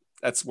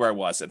 That's where I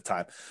was at the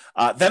time.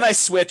 Then I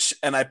switched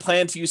and I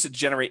planned to use it to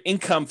generate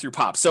income through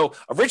POP. So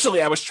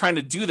originally I was trying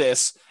to do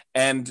this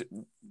and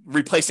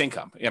replace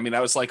income. I mean, I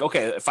was like,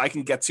 okay, if I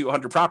can get to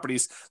 100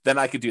 properties, then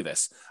I could do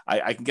this.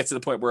 I can get to the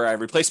point where I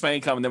replace my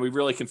income, and then we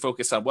really can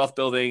focus on wealth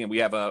building, and we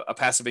have a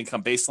passive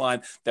income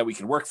baseline that we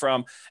can work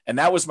from. And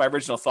that was my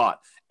original thought.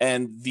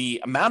 And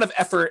the amount of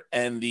effort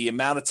and the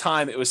amount of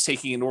time it was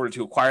taking in order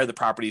to acquire the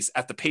properties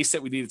at the pace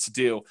that we needed to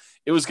do,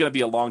 it was going to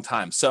be a long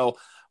time. So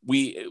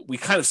we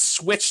kind of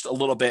switched a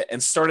little bit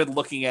and started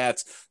looking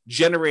at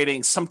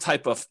generating some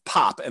type of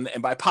POP. And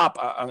by POP,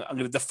 I'm going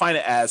to define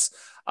it as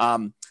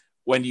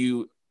when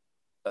you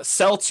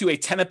sell to a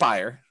tenant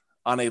buyer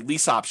on a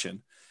lease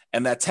option,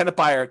 and that tenant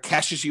buyer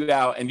cashes you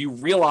out and you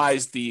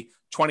realize the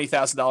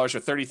 $20,000 or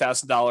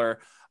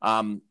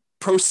 $30,000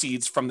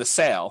 proceeds from the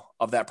sale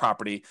of that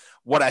property.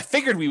 What I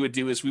figured we would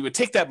do is we would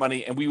take that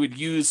money and we would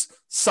use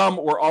some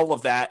or all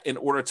of that in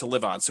order to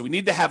live on. So we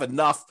need to have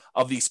enough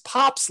of these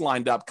POPs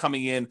lined up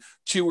coming in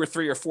 2 or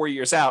 3 or 4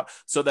 years out,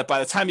 so that by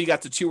the time you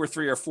got to 2 or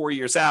 3 or 4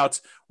 years out,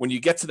 when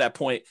you get to that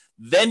point,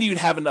 then you'd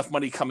have enough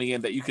money coming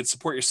in that you could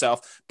support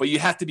yourself, but you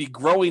have to be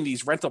growing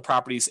these rental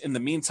properties in the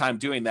meantime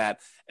doing that.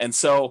 And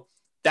so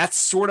that's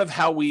sort of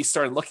how we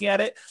started looking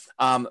at it.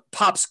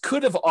 POPs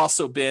could have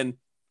also been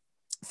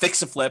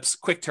fix and flips,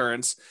 quick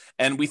turns.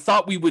 And we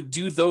thought we would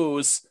do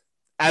those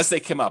as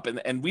they came up.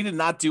 And we did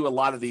not do a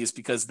lot of these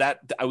because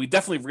we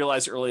definitely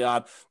realized early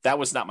on that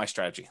was not my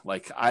strategy.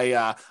 Like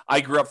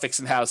I grew up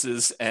fixing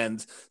houses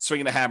and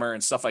swinging a hammer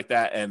and stuff like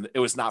that, and it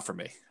was not for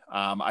me.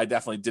 I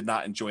definitely did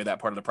not enjoy that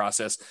part of the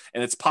process.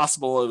 And it's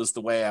possible it was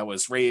the way I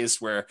was raised,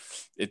 where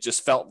it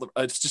just felt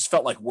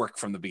like work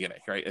from the beginning,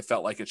 right? It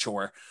felt like a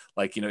chore.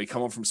 Like, you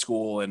come home from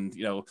school and,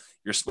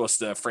 you're supposed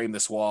to frame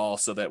this wall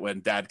so that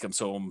when dad comes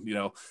home,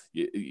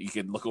 you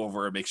can look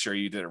over and make sure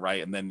you did it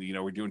right. And then,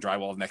 we're doing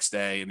drywall the next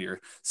day and you're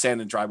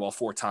sanding drywall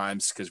 4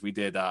 times because we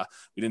didn't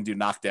do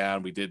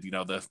knockdown. We did,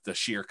 the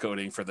shear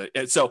coating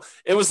so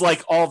it was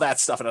like all that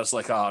stuff. And I was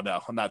like, oh no,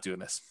 I'm not doing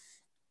this.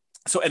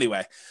 So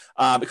anyway,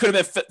 it could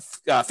have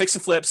been fix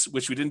and flips,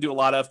 which we didn't do a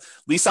lot of,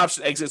 lease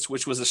option exits,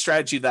 which was a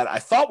strategy that I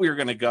thought we were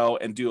going to go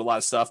and do a lot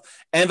of stuff,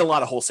 and a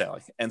lot of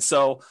wholesaling. And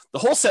so the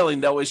wholesaling,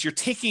 though, is you're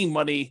taking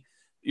money,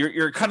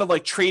 you're kind of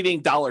like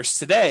trading dollars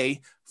today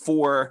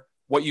for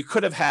what you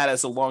could have had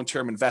as a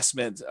long-term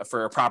investment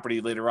for a property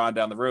later on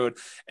down the road.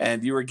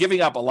 And you were giving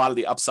up a lot of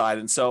the upside.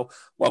 And so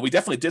while we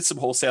definitely did some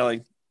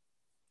wholesaling,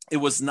 it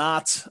was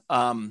not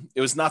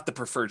the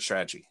preferred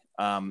strategy.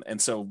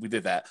 And so we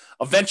did that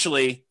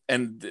eventually.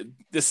 And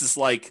this is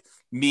like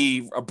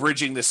me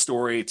abridging this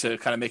story to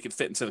kind of make it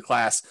fit into the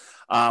class.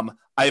 I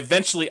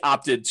eventually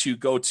opted to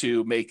go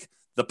to make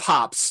the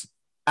POPs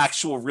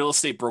actual real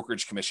estate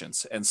brokerage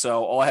commissions. And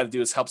so all I had to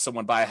do is help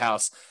someone buy a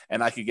house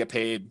and I could get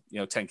paid,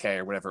 $10K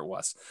or whatever it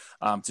was,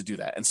 to do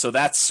that. And so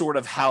that's sort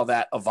of how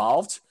that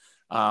evolved,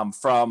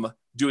 from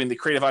doing the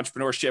creative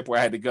entrepreneurship, where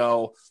I had to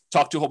go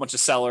talk to a whole bunch of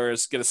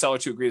sellers, get a seller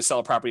to agree to sell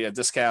a property at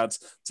discounts,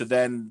 to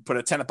then put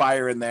a tenant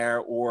buyer in there,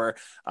 or,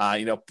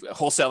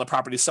 wholesale the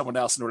property to someone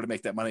else in order to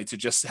make that money, to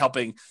just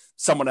helping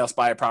someone else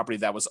buy a property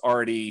that was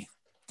already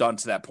done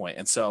to that point.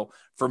 And so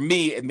for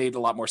me, it made a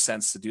lot more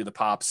sense to do the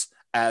POPs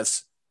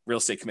as real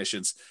estate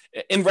commissions.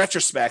 In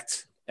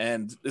retrospect,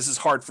 and this is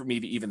hard for me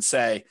to even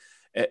say,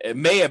 it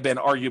may have been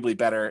arguably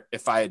better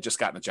if I had just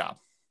gotten a job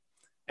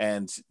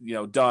and,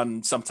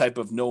 done some type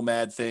of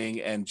nomad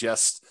thing and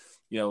just,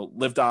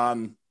 lived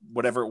on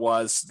whatever it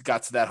was,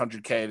 got to that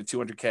 100K to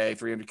 200K,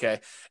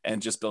 300K,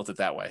 and just built it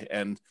that way.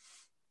 And,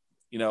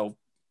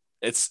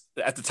 it's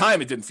at the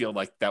time, it didn't feel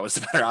like that was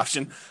the better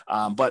option,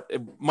 but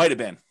it might've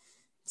been.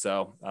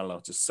 So I don't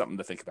know, just something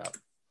to think about.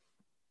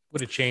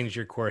 Would have changed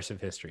your course of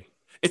history.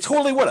 It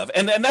totally would have.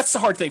 And that's the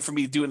hard thing for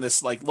me doing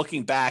this, like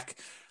looking back,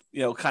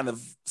 kind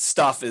of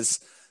stuff is,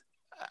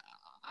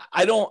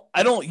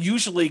 I don't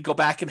usually go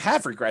back and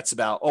have regrets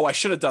about, oh, I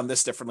should have done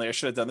this differently. I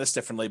should have done this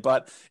differently.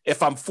 But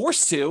if I'm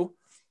forced to,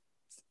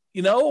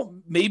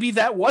 maybe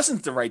that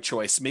wasn't the right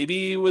choice.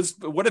 Maybe it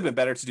would have been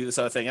better to do this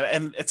other thing.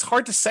 And it's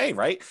hard to say,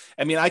 right?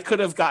 I mean, I could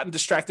have gotten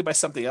distracted by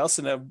something else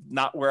and I'm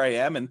not where I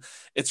am. And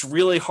it's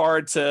really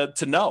hard to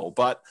know,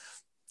 but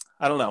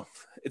I don't know.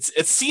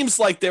 It seems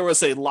like there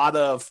was a lot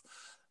of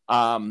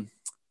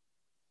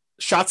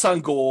shots on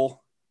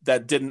goal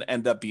that didn't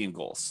end up being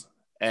goals.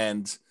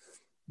 And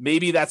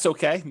maybe that's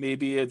okay.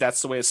 Maybe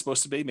that's the way it's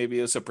supposed to be. Maybe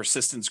it was a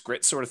persistence,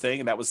 grit sort of thing.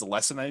 And that was the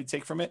lesson I need to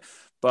take from it.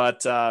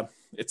 But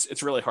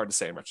it's really hard to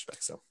say in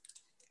retrospect.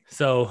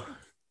 So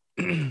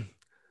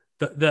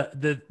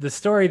the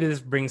story that this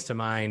brings to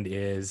mind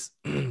is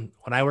when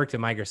I worked at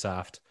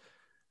Microsoft,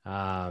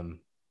 and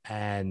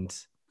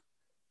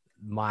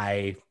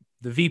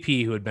the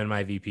VP who had been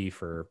my VP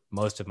for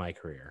most of my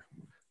career,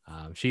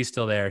 she's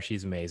still there.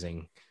 She's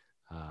amazing.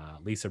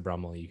 Lisa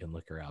Brummel, you can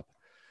look her up.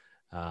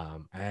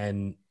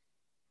 And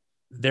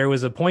there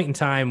was a point in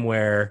time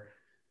where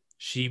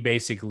she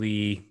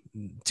basically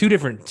two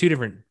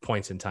different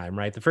points in time,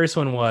 right? The first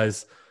one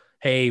was,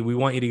 hey, we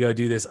want you to go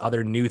do this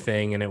other new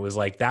thing. And it was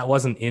like, that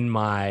wasn't in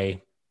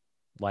my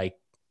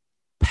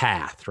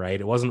path, right?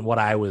 It wasn't what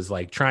I was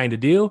trying to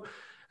do.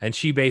 And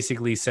she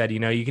basically said,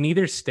 you can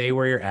either stay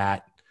where you're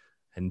at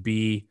and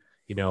be,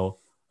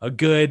 a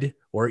good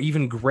or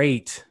even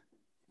great,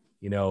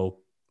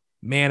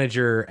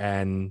 manager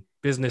and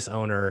business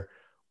owner,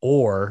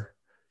 or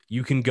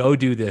you can go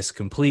do this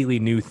completely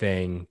new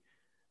thing.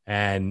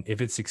 And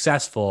if it's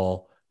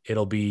successful,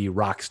 it'll be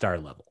rock star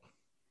level.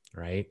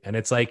 Right. And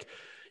it's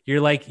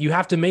you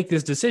have to make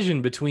this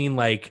decision between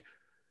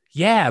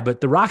yeah,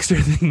 but the rock star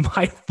thing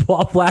might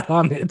fall flat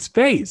on its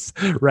face,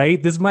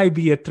 right? This might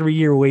be a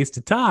 3-year waste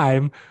of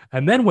time.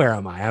 And then where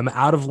am I? I'm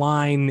out of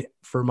line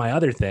for my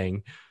other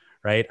thing.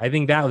 Right. I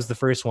think that was the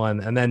first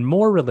one. And then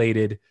more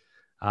related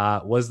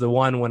was the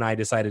one when I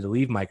decided to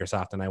leave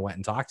Microsoft and I went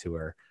and talked to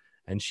her.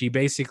 And she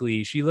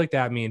looked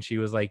at me and she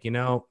was like, and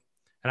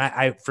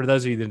I, for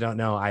those of you that don't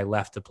know, I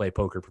left to play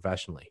poker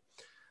professionally.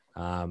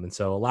 And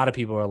so a lot of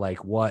people are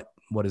like, what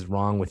is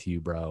wrong with you,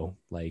 bro?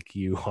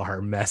 You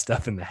are messed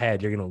up in the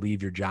head. You're going to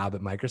leave your job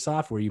at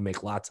Microsoft where you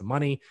make lots of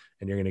money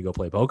and you're going to go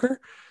play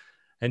poker.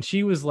 And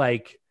she was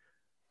like,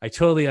 I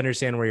totally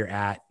understand where you're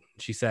at.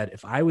 She said,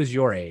 if I was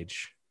your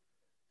age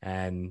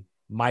and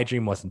my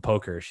dream wasn't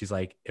poker, she's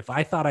like, if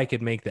I thought I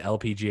could make the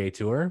LPGA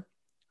tour,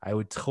 I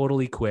would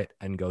totally quit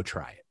and go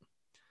try it.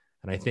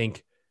 And I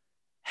think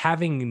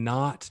having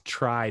not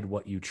tried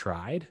what you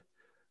tried,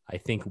 I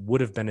think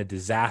would have been a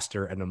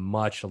disaster and a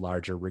much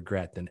larger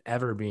regret than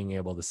ever being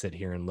able to sit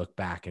here and look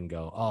back and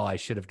go, oh, I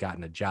should have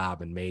gotten a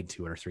job and made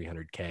 200 or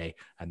 300K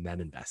and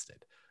then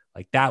invested.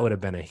 That would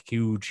have been a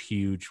huge,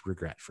 huge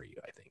regret for you,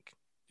 I think.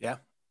 Yeah,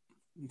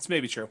 it's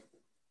maybe true.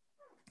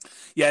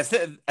 Yeah,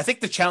 I think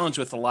the challenge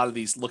with a lot of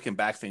these looking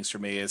back things for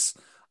me is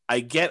I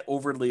get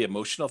overly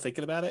emotional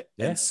thinking about it.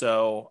 Yeah. And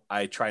so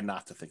I try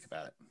not to think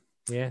about it.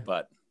 Yeah.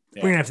 But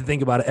we're going to have to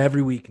think about it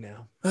every week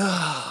now.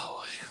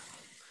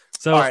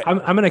 So right. I'm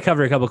going to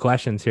cover a couple of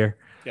questions here.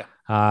 Yeah.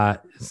 A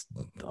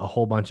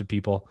whole bunch of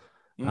people.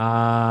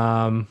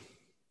 I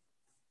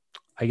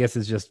guess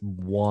it's just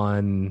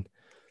one.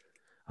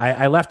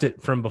 I left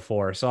it from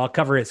before, so I'll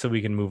cover it so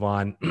we can move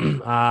on.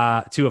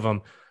 Two of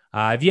them.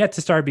 I've yet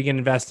to begin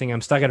investing.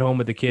 I'm stuck at home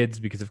with the kids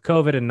because of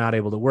COVID and not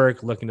able to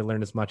work, looking to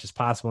learn as much as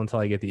possible until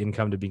I get the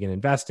income to begin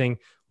investing,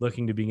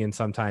 looking to begin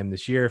sometime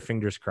this year,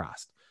 fingers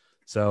crossed.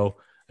 So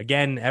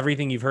again,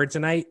 everything you've heard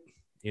tonight,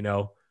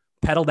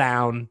 pedal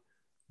down,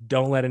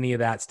 don't let any of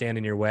that stand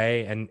in your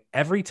way. And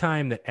every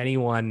time that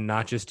anyone,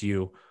 not just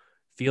you,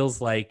 feels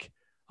like,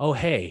 oh,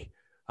 hey,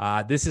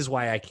 this is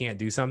why I can't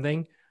do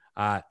something.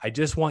 I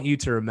just want you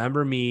to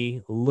remember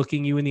me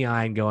looking you in the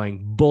eye and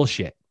going,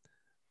 bullshit.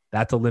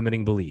 That's a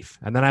limiting belief.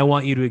 And then I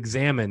want you to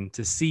examine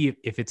to see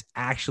if it's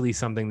actually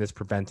something that's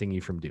preventing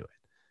you from doing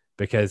it,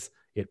 because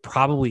it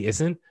probably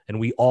isn't. And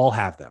we all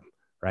have them.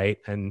 Right.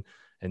 And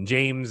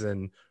James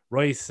and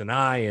Royce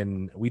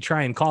and we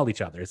try and call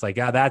each other. It's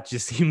that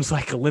just seems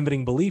like a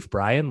limiting belief,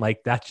 Brian.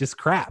 That's just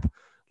crap.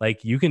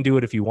 You can do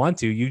it if you want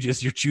to,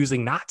 you're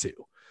choosing not to.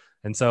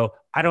 And so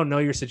I don't know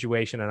your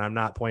situation and I'm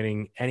not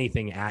pointing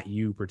anything at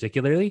you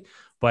particularly,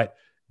 but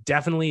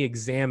definitely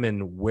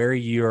examine where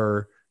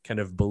your kind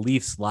of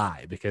beliefs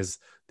lie, because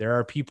there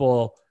are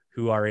people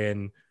who are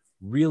in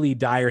really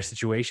dire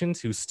situations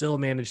who still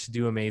manage to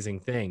do amazing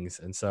things.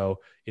 And so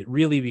it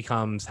really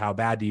becomes, how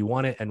bad do you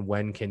want it? And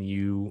when can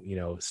you,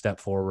 step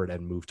forward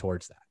and move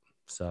towards that?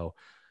 So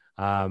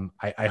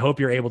I hope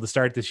you're able to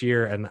start this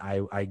year. And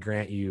I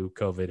grant you,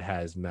 COVID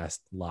has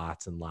messed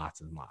lots and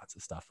lots and lots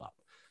of stuff up.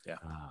 Yeah.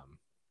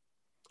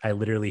 I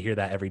literally hear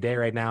that every day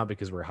right now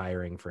because we're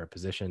hiring for a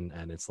position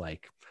and it's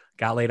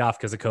got laid off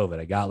because of COVID.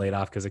 I got laid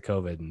off because of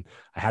COVID and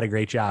I had a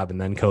great job and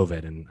then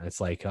COVID. And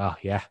it's oh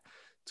yeah,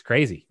 it's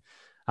crazy.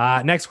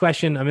 Next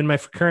question. I'm in my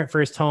current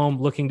first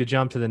home looking to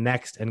jump to the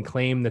next and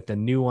claim that the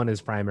new one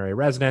is primary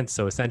residence.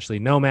 So essentially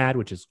nomad,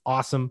 which is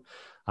awesome.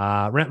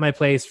 Rent my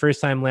place, first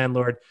time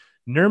landlord.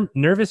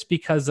 Nervous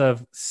because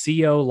of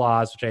CO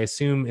laws, which I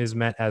assume is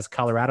meant as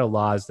Colorado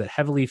laws that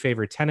heavily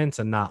favor tenants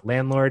and not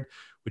landlord,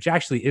 which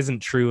actually isn't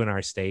true in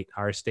our state.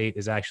 Our state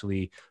is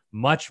actually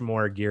much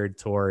more geared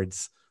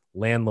towards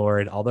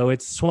landlord, although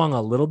it's swung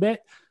a little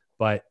bit,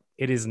 but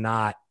it is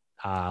not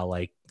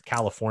like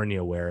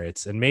California where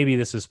it's, and maybe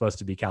this is supposed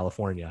to be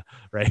California,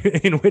 right?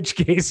 In which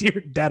case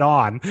you're dead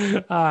on.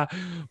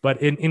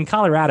 But in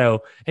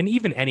Colorado and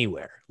even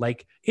anywhere,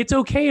 like it's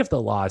okay if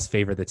the laws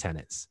favor the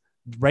tenants,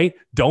 right?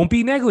 Don't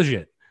be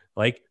negligent.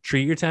 Like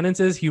treat your tenants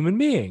as human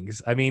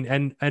beings. I mean,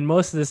 and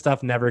most of this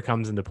stuff never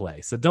comes into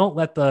play. So don't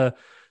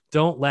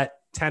let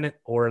tenant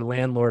or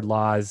landlord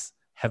laws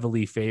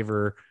heavily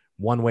favor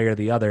one way or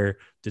the other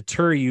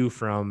deter you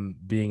from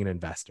being an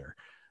investor.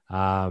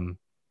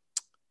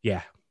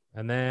 Yeah.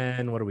 And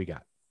then what do we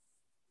got?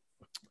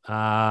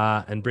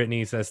 And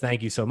Brittany says,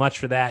 thank you so much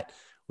for that,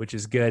 which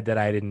is good that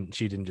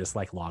she didn't just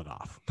like log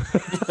off.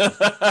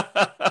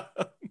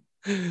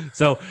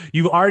 So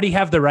you already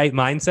have the right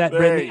mindset,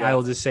 Brittany. I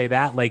will just say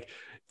that, like,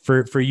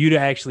 for you to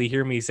actually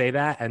hear me say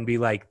that and be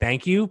like,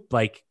 thank you,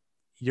 like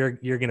you're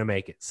going to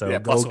make it. So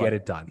go get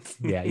it done.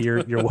 Yeah.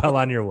 You're well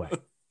on your way.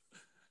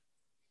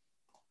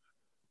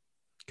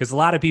 Cause a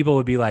lot of people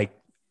would be like,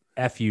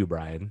 F you,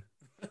 Brian.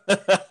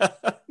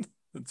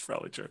 That's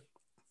probably true.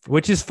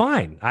 Which is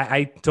fine.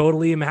 I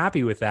totally am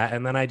happy with that.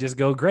 And then I just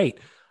go, great.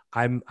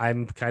 I'm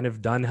kind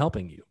of done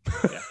helping you.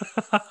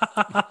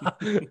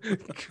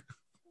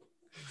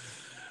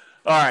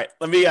 All right,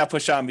 let me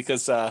push on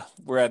because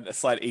we're at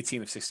slide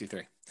 18 of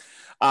 63.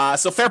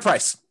 So fair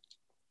price.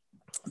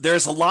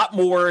 There's a lot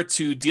more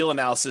to deal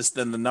analysis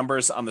than the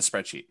numbers on the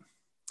spreadsheet.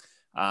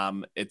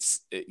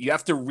 You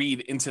have to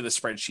read into the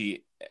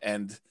spreadsheet,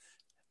 and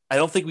I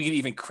don't think we can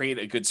even create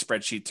a good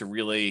spreadsheet to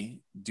really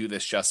do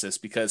this justice,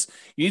 because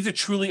you need to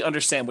truly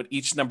understand what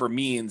each number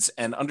means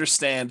and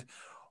understand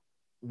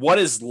what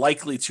is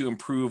likely to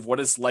improve, what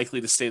is likely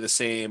to stay the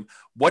same,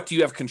 what do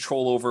you have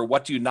control over,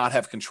 what do you not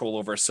have control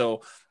over.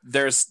 So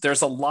there's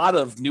a lot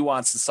of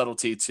nuance and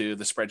subtlety to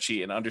the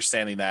spreadsheet and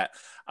understanding that.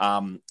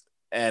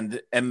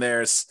 And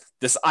there's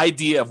this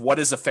idea of what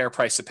is a fair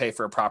price to pay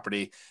for a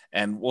property.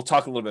 And we'll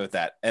talk a little bit about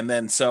that. And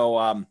then,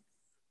 so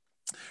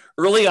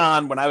early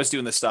on when I was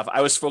doing this stuff,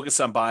 I was focused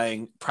on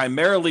buying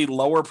primarily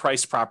lower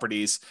priced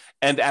properties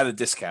and at a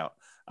discount.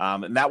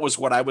 And that was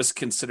what I was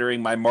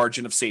considering my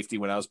margin of safety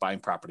when I was buying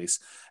properties.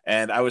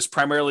 And I was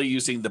primarily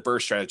using the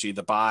BRRRR strategy,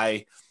 the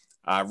buy,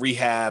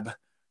 rehab,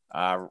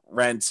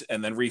 rent,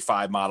 and then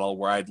refi model,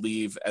 where I'd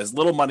leave as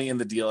little money in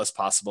the deal as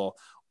possible.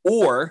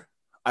 Or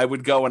I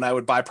would go and I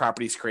would buy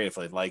properties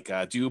creatively, like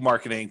do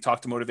marketing,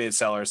 talk to motivated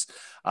sellers,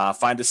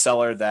 find a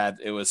seller that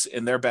it was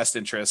in their best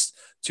interest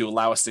to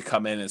allow us to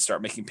come in and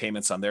start making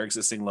payments on their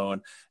existing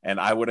loan. And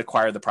I would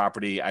acquire the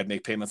property. I'd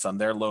make payments on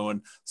their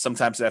loan.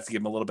 Sometimes I'd have to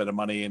give them a little bit of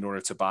money in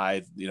order to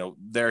buy,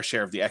 their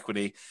share of the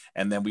equity.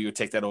 And then we would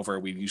take that over.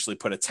 We'd usually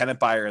put a tenant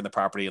buyer in the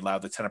property, allow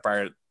the tenant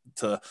buyer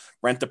to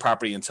rent the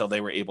property until they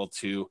were able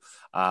to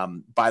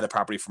buy the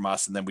property from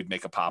us. And then we'd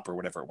make a pop or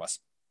whatever it was.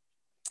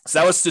 So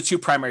that was the two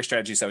primary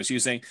strategies I was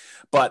using,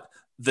 but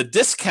the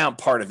discount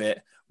part of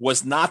it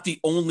was not the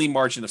only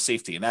margin of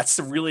safety. And that's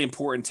the really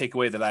important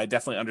takeaway that I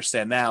definitely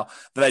understand now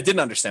that I didn't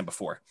understand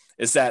before,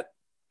 is that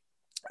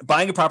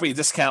buying a property at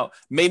discount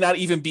may not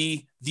even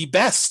be the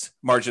best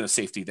margin of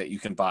safety that you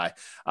can buy.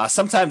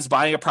 Sometimes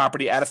buying a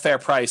property at a fair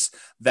price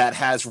that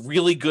has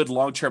really good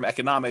long-term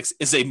economics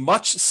is a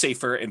much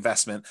safer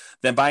investment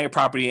than buying a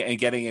property and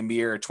getting a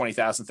mere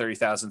 $20,000,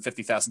 $30,000,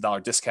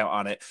 $50,000 discount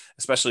on it,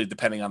 especially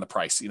depending on the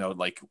price,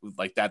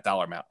 like that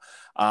dollar amount.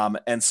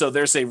 And so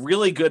there's a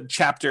really good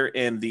chapter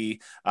in the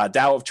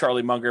Tao of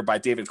Charlie Munger by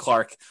David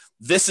Clark.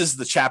 This is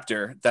the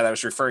chapter that I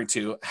was referring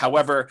to.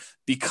 However,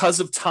 because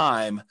of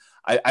time,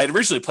 I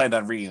originally planned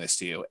on reading this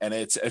to you, and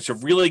it's a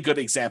really good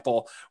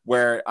example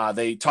where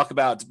they talk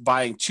about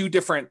buying two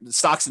different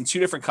stocks in two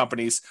different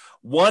companies,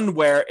 one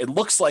where it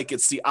looks like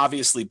it's the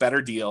obviously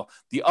better deal,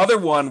 the other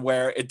one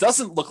where it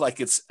doesn't look like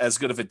it's as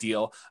good of a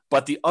deal,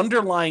 but the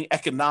underlying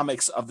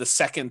economics of the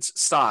second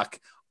stock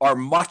are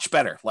much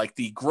better. Like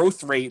the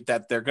growth rate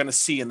that they're going to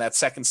see in that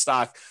second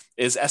stock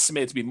is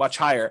estimated to be much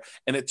higher.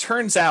 And it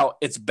turns out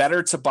it's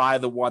better to buy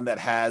the one that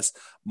has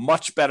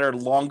much better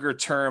longer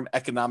term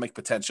economic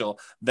potential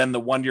than the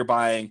one you're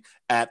buying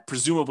at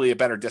presumably a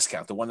better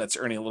discount, the one that's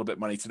earning a little bit of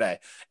money today.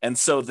 And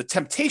so the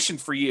temptation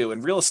for you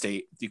in real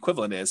estate, the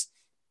equivalent is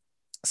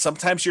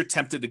sometimes you're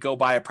tempted to go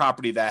buy a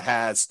property that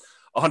has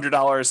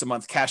 $100 a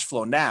month cash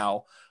flow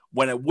now,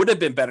 when it would have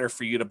been better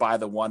for you to buy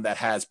the one that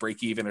has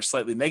break even or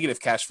slightly negative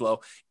cash flow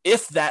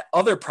if that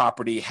other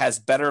property has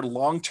better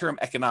long-term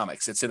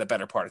economics. It's in a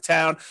better part of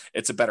town.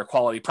 It's a better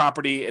quality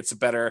property. It's a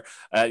better,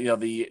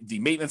 the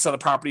maintenance on the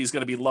property is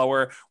going to be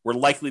lower. We're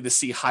likely to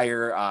see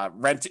higher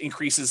rent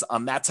increases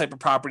on that type of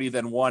property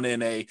than one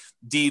in a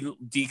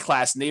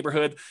D-class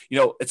neighborhood.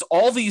 It's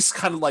all these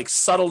kind of like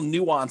subtle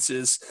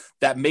nuances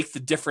that make the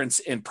difference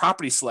in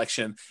property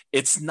selection.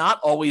 It's not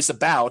always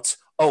about,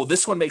 oh,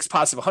 this one makes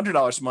positive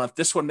 $100 a month.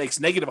 This one makes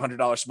negative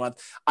 $100 a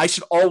month. I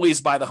should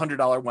always buy the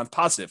 $100 one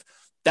positive.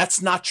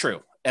 That's not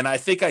true. And I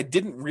think I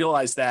didn't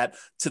realize that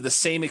to the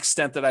same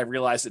extent that I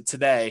realized it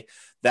today,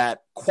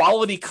 that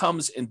quality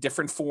comes in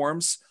different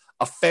forms.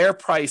 A fair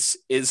price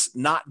is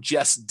not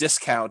just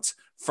discount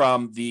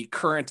from the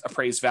current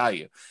appraised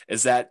value,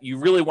 is that you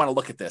really want to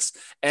look at this.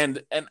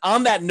 And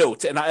on that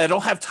note, and I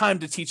don't have time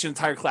to teach an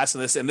entire class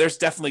on this, and there's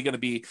definitely going to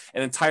be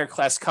an entire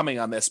class coming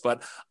on this,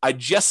 but I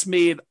just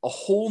made a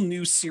whole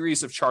new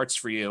series of charts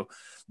for you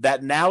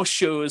that now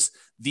shows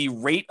the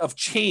rate of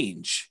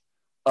change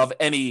of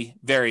any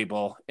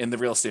variable in the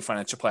real estate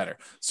financial planner.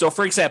 So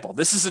for example,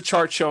 this is a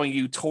chart showing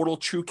you total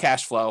true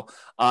cash flow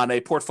on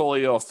a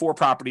portfolio of 4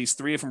 properties,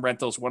 3 of them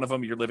rentals, 1 of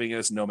them you're living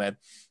as a nomad.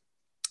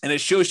 And it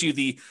shows you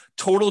the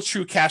total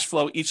true cash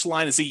flow. Each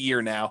line is a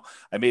year now.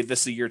 I made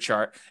this a year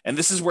chart. And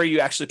this is where you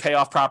actually pay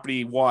off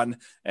property 1.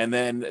 And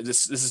then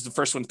this is the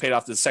first one paid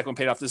off. The second one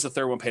paid off. This is the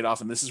third one paid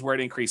off. And this is where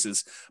it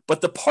increases.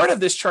 But the part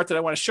of this chart that I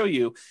want to show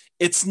you,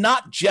 it's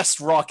not just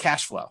raw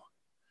cash flow.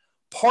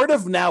 Part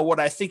of now what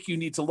I think you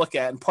need to look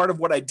at, and part of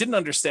what I didn't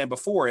understand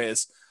before,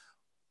 is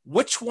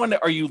which one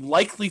are you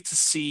likely to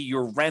see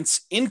your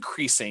rents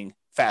increasing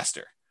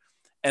faster?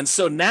 And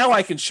so now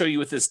I can show you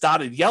with this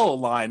dotted yellow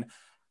line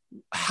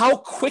how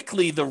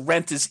quickly the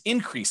rent is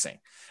increasing.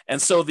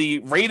 And so the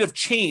rate of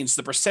change,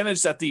 the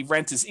percentage that the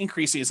rent is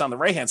increasing, is on the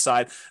right-hand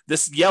side.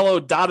 This yellow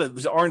dotted,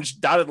 this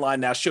orange dotted line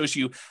now shows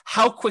you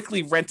how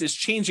quickly rent is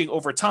changing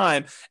over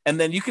time.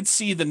 And then you could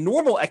see the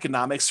normal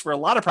economics for a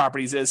lot of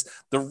properties is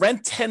the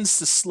rent tends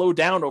to slow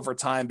down over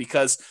time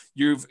because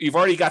you've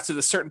already got to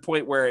the certain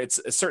point where it's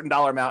a certain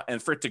dollar amount,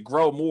 and for it to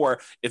grow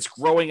more, it's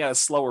growing at a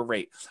slower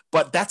rate.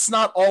 But that's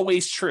not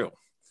always true.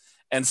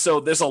 And so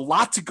there's a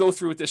lot to go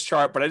through with this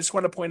chart, but I just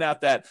want to point out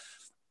that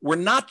we're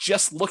not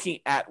just looking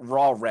at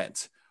raw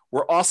rent.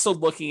 We're also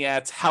looking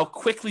at how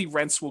quickly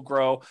rents will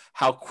grow,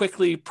 how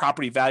quickly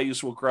property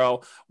values will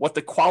grow, what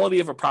the quality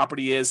of a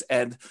property is,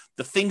 and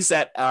the things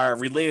that are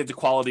related to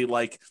quality,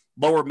 like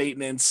lower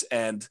maintenance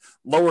and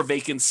lower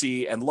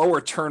vacancy and lower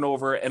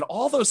turnover and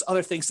all those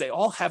other things. They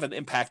all have an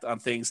impact on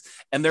things,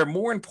 and they're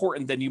more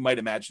important than you might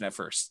imagine at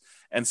first.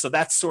 And so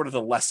that's sort of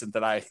the lesson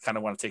that I kind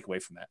of want to take away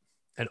from that.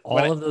 And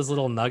all of those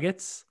little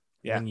nuggets,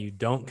 yeah, when you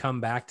don't come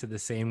back to the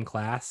same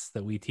class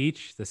that we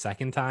teach the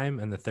second time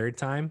and the third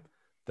time,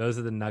 those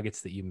are the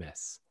nuggets that you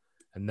miss.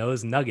 And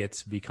those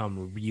nuggets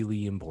become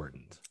really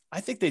important.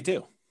 I think they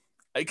do.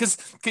 Because,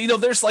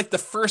 there's like the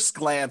first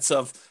glance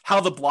of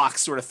how the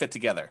blocks sort of fit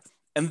together.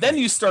 And then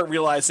you start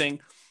realizing,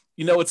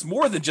 it's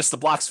more than just the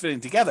blocks fitting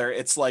together.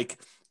 It's like,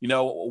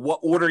 what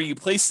order you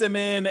place them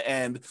in,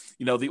 and,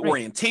 the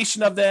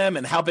orientation of them,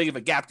 and how big of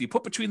a gap do you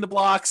put between the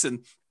blocks.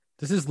 And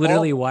this is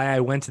literally why I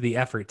went to the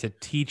effort to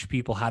teach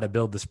people how to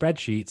build the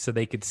spreadsheet so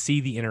they could see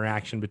the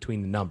interaction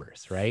between the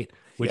numbers, right?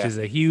 Which is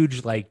a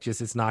huge,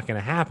 it's not going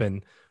to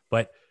happen,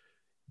 but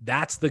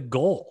that's the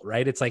goal,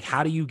 right? It's like,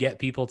 how do you get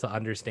people to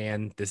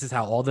understand this is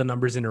how all the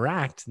numbers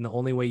interact? And the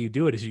only way you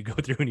do it is you go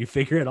through and you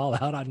figure it all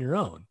out on your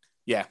own.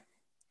 Yeah.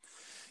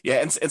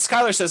 Yeah. And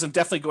Skylar says, I'm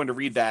definitely going to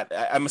read that.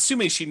 I'm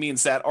assuming she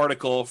means that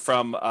article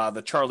from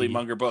the Charlie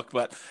Munger book,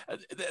 but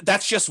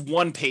that's just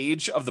one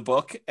page of the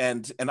book.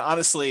 And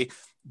honestly,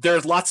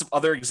 there's lots of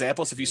other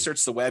examples. If you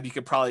search the web, you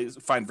could probably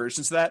find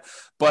versions of that,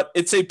 but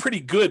it's a pretty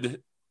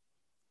good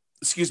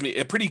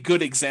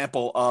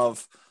example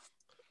of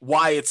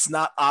why it's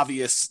not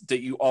obvious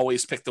that you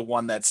always pick the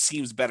one that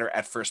seems better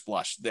at first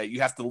blush, that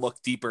you have to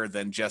look deeper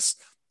than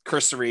just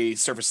cursory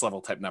surface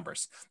level type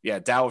numbers. Yeah.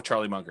 Tao of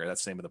Charlie Munger.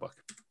 That's the name of the book.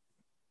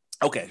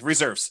 Okay.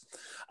 Reserves.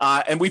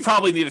 And we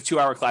probably need a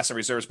 2-hour class on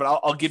reserves, but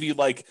I'll give you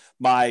like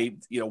my,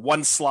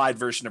 1 slide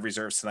version of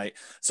reserves tonight.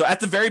 So at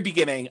the very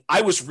beginning,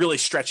 I was really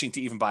stretching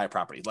to even buy a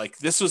property. Like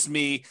this was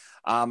me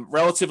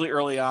relatively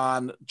early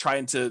on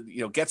trying to,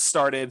 get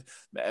started,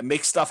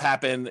 make stuff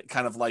happen,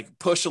 kind of like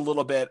push a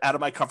little bit out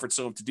of my comfort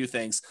zone to do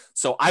things.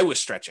 So I was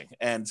stretching,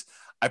 and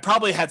I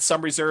probably had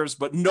some reserves,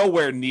 but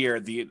nowhere near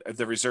the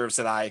reserves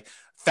that I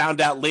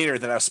found out later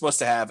that I was supposed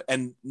to have,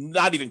 and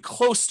not even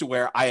close to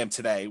where I am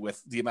today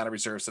with the amount of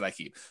reserves that I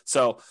keep.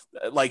 So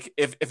like,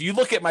 if you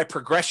look at my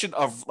progression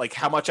of like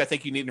how much I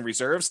think you need in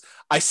reserves,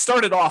 I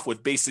started off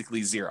with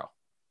basically 0.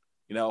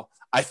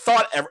 I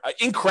thought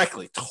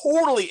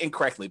totally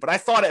incorrectly, but I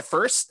thought at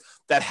first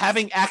that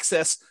having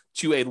access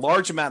to a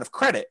large amount of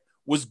credit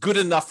was good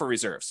enough for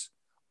reserves.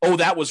 Oh,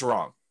 that was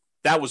wrong.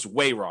 That was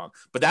way wrong.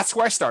 But that's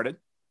where I started.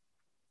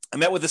 I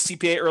met with a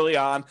CPA early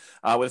on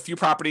with a few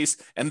properties,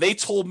 and they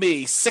told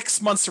me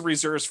 6 months of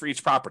reserves for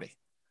each property.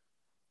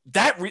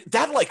 That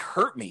like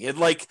hurt me. It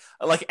like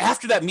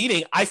after that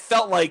meeting, I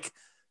felt like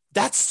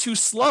that's too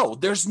slow.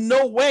 There's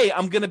no way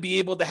I'm going to be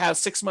able to have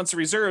 6 months of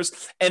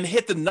reserves and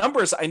hit the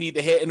numbers I need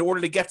to hit in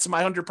order to get to my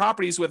 100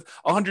 properties with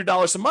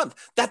 $100 a month.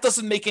 That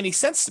doesn't make any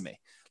sense to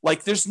me.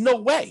 Like, there's no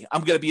way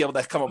I'm going to be able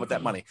to come up with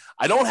that money.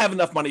 I don't have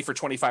enough money for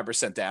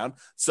 25% down.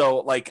 So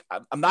like,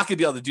 I'm not going to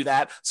be able to do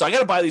that. So I got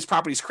to buy these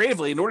properties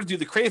creatively in order to do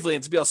the creatively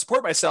and to be able to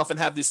support myself and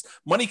have this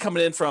money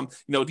coming in from,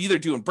 either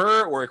doing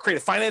BRRRR or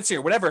creative financing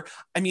or whatever.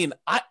 I mean,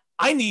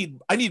 I need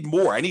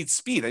more. I need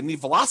speed. I need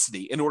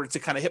velocity in order to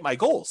kind of hit my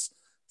goals.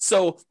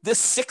 So this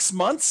 6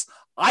 months,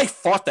 I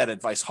fought that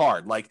advice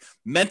hard. Like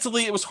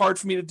mentally, it was hard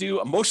for me to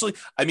do. Emotionally,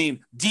 I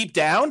mean, deep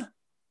down,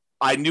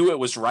 I knew it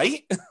was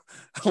right.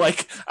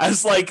 Like I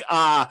was like,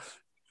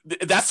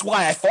 that's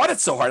why I fought it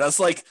so hard. I was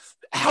like,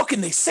 how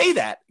can they say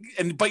that?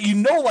 But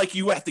like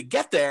you have to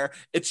get there.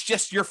 It's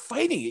just, you're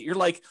fighting it. You're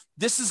like,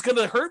 this is going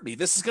to hurt me.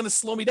 This is going to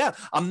slow me down.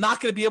 I'm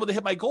not going to be able to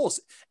hit my goals.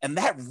 And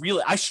that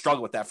really, I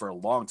struggled with that for a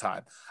long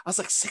time. I was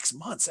like 6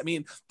 months. I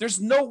mean, there's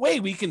no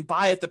way we can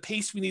buy at the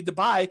pace we need to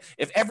buy.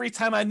 If every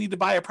time I need to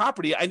buy a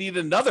property, I need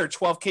another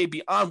 12K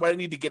beyond what I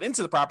need to get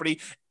into the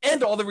property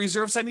and all the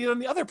reserves I need on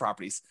the other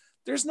properties.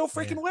 There's no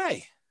freaking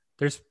way.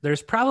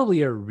 There's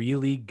probably a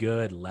really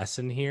good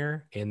lesson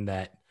here in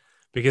that,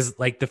 because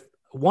like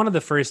one of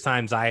the first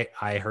times I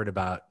heard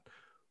about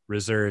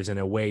reserves in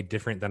a way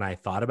different than I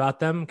thought about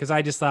them, because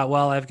I just thought,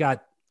 well, I've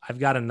got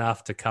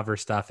enough to cover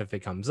stuff if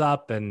it comes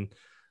up, and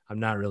I'm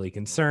not really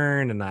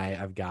concerned, and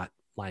I've got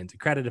lines of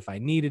credit if I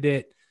needed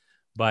it.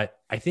 But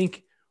I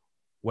think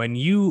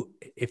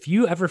if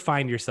you ever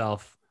find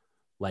yourself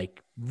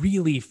like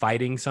really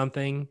fighting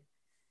something,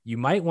 you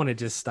might want to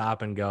just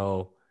stop and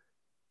go,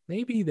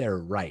 maybe they're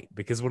right.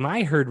 Because when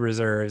I heard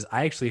reserves,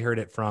 I actually heard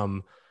it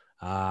from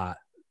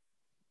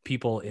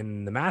people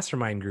in the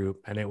mastermind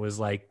group, and it was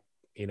like,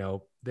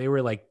 they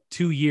were like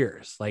 2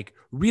 years, like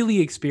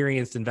really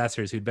experienced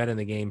investors who'd been in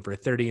the game for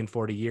 30 and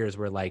 40 years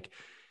were like,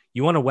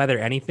 you want to weather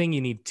anything, you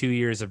need 2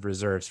 years of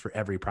reserves for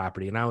every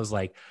property. And I was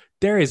like,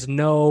 there is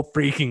no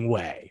freaking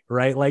way,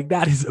 right? Like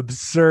that is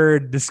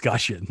absurd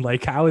discussion.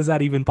 Like, how is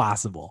that even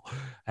possible?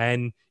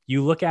 And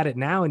you look at it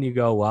now and you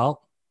go,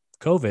 well,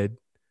 COVID,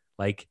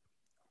 like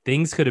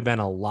things could have been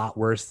a lot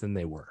worse than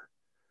they were,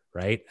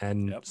 right?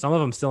 And some of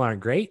them still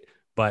aren't great,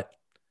 but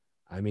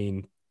I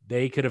mean,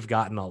 they could have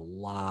gotten a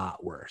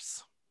lot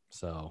worse.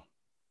 So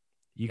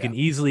you can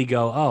easily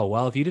go, oh,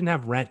 well, if you didn't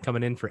have rent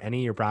coming in for any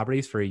of your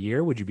properties for a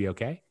year, would you be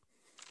okay?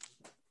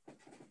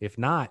 If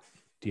not,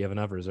 do you have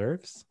enough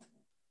reserves?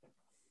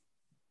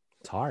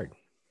 It's hard.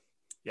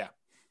 Yeah.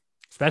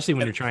 Especially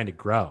when you're trying to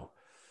grow.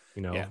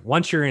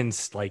 Once you're in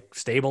like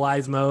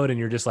stabilized mode and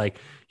you're just like,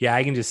 yeah,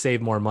 I can just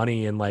save more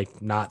money and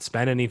like not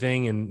spend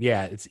anything. And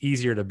yeah, it's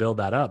easier to build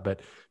that up. But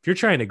if you're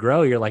trying to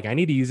grow, you're like, I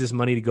need to use this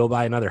money to go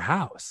buy another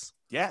house.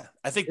 Yeah.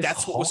 I think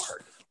It's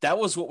that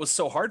was what was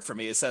so hard for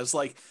me, is I was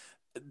like,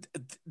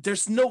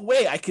 there's no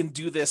way I can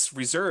do this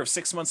reserve,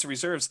 6 months of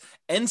reserves,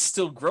 and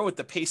still grow at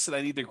the pace that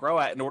I need to grow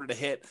at in order to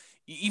hit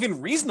even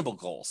reasonable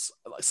goals.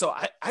 So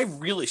I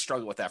really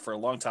struggled with that for a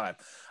long time.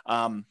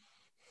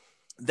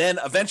 Then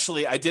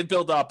eventually I did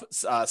build up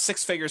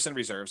 6 figures in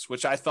reserves,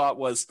 which I thought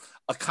was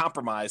a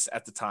compromise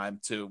at the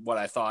time to what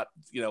I thought,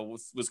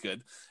 was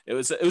good. It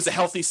was a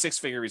healthy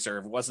 6-figure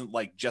reserve. It wasn't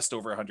like just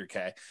over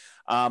 100K.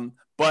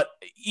 But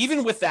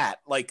even with that,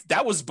 like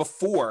that was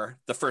before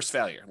the first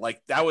failure.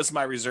 Like that was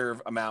my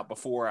reserve amount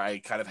before I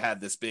kind of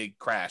had this big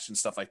crash and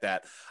stuff like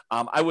that.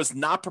 I was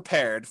not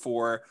prepared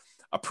for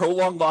a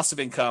prolonged loss of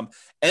income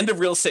and a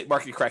real estate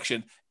market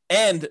correction,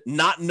 and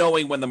not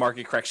knowing when the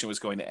market correction was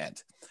going to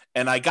end.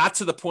 And I got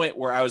to the point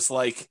where I was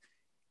like,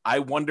 I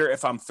wonder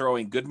if I'm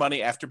throwing good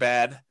money after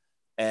bad.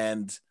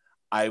 And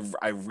I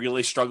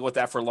really struggled with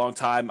that for a long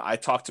time. I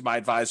talked to my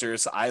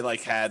advisors. I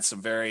like had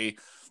some very,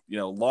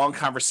 long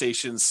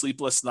conversations,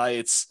 sleepless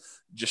nights,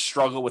 just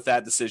struggle with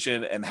that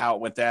decision and how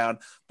it went down.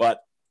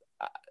 But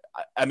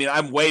I mean,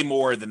 I'm way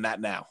more than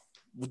that now,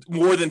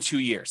 more than 2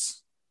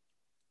 years,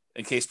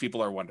 in case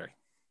people are wondering.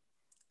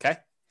 Okay.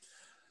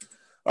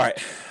 All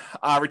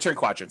right. Return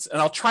quadrants.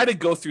 And I'll try to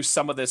go through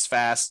some of this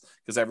fast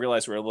because I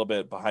realize we're a little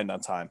bit behind on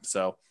time.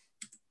 So,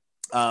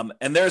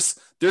 and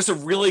there's a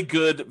really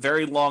good,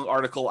 very long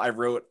article I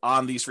wrote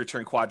on these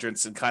return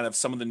quadrants and kind of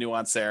some of the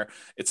nuance there.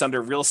 It's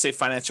under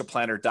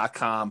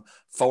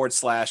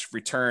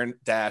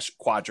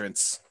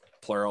realestatefinancialplanner.com/return-quadrants,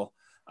 plural.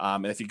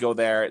 And if you go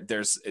there,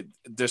 there's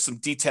some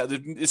detail.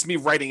 It's me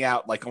writing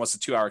out like almost a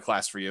 2-hour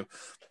class for you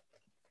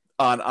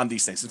on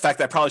these things. In fact,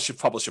 I probably should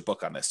publish a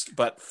book on this,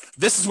 but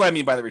this is what I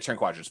mean by the return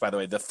quadrants, by the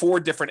way. The 4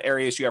 different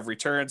areas you have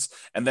returns,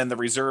 and then the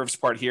reserves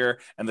part here,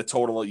 and the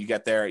total you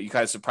get there. You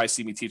guys have probably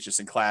seen me teach this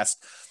in class.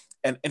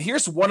 And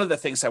here's one of the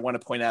things I want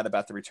to point out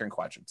about the return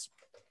quadrants.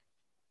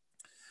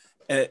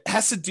 And it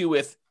has to do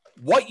with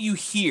what you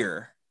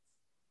hear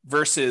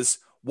versus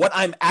what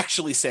I'm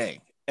actually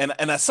saying. And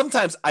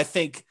sometimes I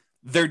think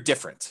they're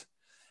different.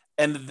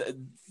 And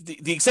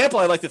the example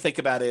I like to think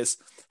about is,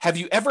 have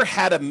you ever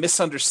had a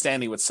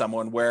misunderstanding with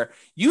someone where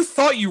you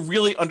thought you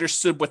really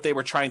understood what they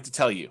were trying to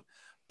tell you,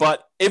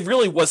 but it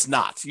really was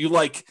not? You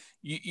thought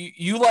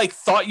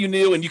you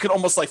knew, and you could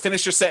almost like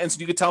finish your sentence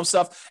and you could tell them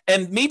stuff,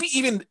 and maybe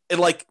even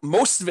like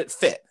most of it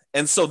fit.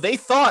 And so they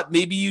thought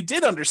maybe you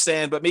did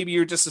understand, but maybe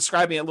you're just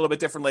describing it a little bit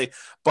differently.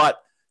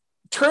 But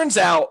turns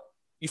out,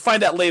 you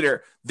find out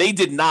later, they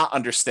did not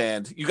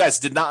understand. You guys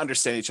did not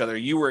understand each other.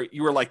 You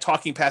were like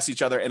talking past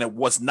each other, and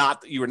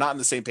you were not on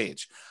the same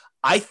page.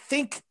 I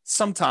think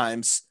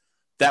sometimes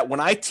that when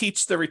I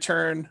teach the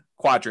return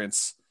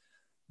quadrants,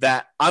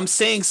 that I'm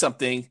saying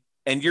something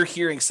and you're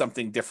hearing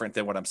something different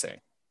than what I'm saying.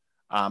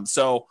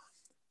 So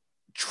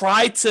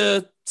try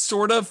to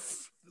sort of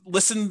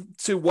listen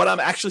to what I'm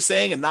actually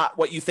saying and not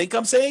what you think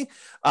I'm saying,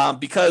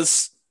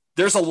 because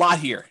there's a lot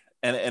here,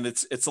 and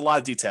it's a lot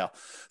of detail.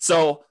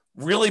 So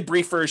really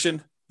brief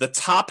version, the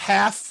top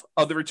half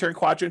of the return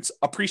quadrants,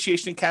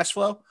 appreciation and cash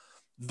flow,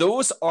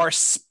 those are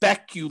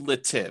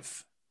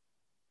speculative.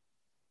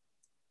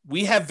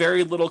 We have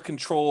very little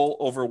control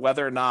over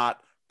whether or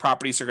not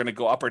properties are going to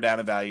go up or down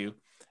in value.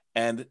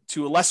 And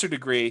to a lesser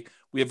degree,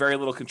 we have very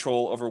little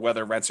control over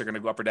whether rents are going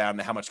to go up or down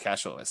and how much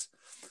cash flow is.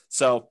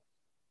 So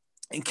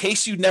in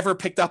case you never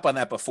picked up on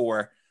that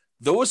before,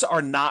 those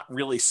are not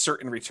really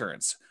certain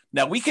returns.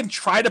 Now, we can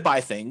try to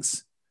buy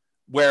things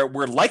where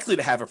we're likely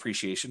to have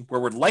appreciation,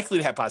 where we're likely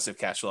to have positive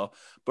cash flow,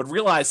 but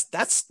realize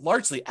that's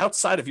largely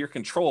outside of your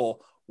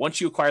control once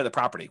you acquire the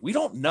property. We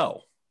don't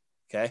know,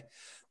 okay?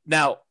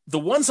 Now, the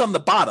ones on the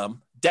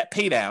bottom, debt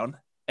pay down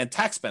and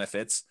tax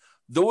benefits,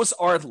 those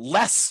are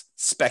less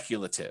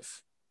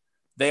speculative.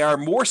 They are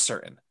more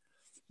certain.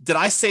 Did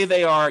I say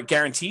they are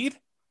guaranteed?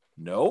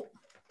 No.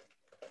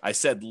 I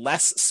said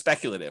less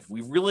speculative.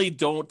 We really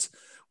don't,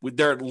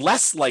 they're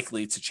less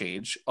likely to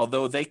change,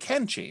 although they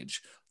can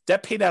change.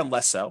 Debt pay down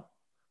less so,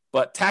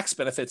 but tax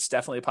benefits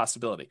definitely a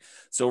possibility.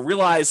 So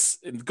realize,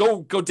 and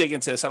go dig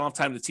into this. I don't have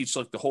time to teach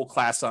like the whole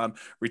class on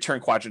return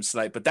quadrants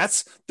tonight, but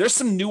there's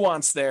some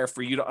nuance there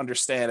for you to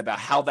understand about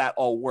how that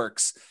all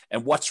works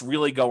and what's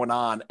really going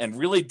on, and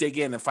really dig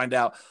in and find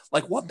out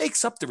like what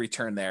makes up the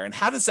return there and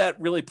how does that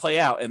really play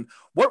out and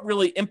what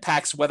really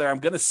impacts whether I'm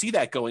going to see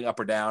that going up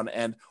or down,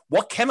 and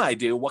what can I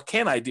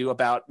do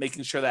about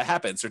making sure that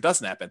happens or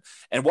doesn't happen,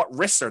 and what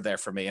risks are there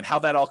for me and how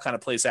that all kind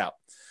of plays out.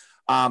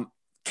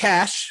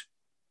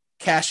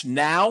 Cash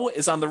now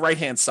is on the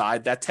right-hand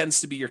side. That tends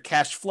to be your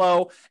cash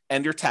flow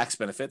and your tax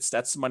benefits.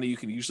 That's the money you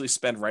can usually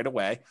spend right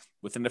away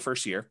within the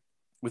first year,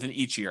 within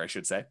each year, I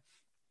should say.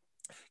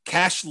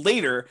 Cash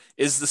later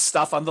is the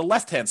stuff on the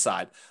left-hand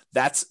side.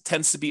 That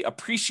tends to be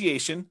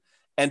appreciation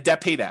and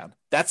debt pay down.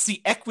 That's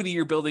the equity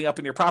you're building up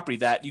in your property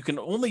that you can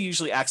only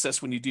usually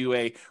access when you do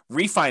a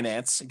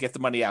refinance and get the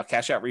money out,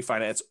 cash out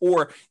refinance,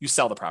 or you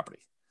sell the property.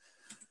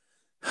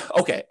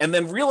 Okay, and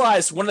then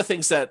realize one of the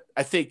things that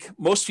I think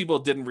most people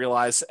didn't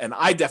realize, and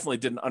I definitely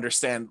didn't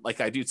understand like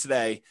I do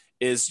today,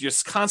 is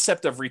this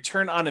concept of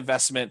return on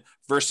investment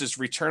versus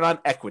return on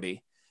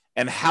equity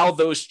and how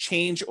those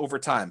change over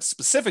time.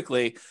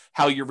 Specifically,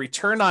 how your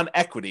return on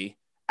equity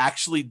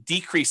actually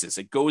decreases.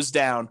 It goes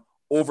down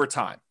over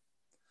time.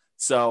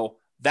 So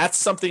that's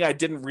something I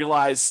didn't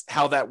realize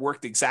how that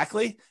worked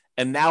exactly,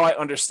 and now I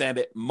understand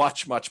it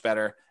much, much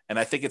better, and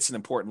I think it's an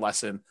important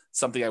lesson,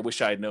 something I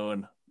wish I had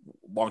known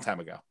long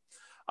time ago.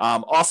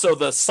 Also,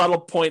 the subtle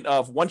point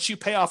of once you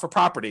pay off a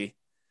property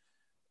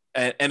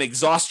and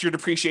exhaust your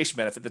depreciation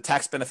benefit, the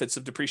tax benefits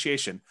of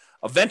depreciation,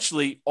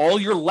 eventually all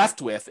you're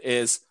left with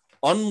is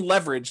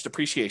unleveraged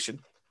depreciation,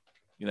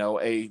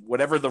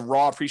 whatever the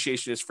raw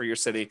appreciation is for your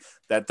city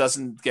that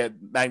doesn't get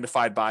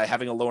magnified by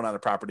having a loan on a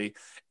property,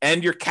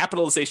 and your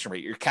capitalization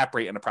rate, your cap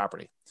rate in a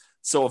property.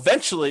 So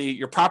eventually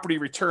your property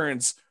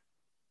returns,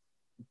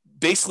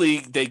 basically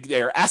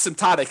they are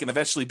asymptotic and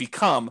eventually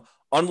become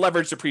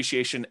unleveraged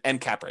depreciation and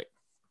cap rate.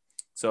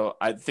 So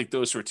I think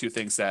those were two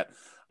things that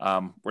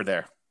were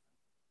there.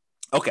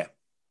 Okay.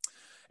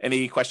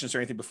 Any questions or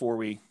anything before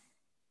we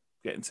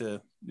get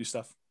into new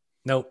stuff?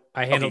 Nope.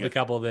 I handled a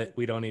couple that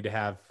we don't need to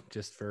have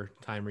just for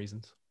time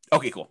reasons.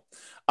 Okay, cool.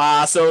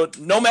 So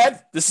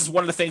Nomad, this is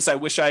one of the things I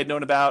wish I had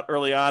known about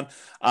early on.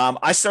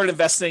 I started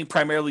investing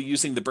primarily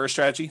using the BRRRR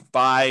strategy,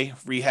 buy,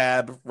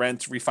 rehab,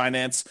 rent,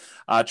 refinance,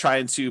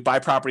 trying to buy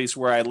properties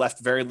where I left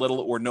very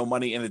little or no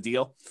money in a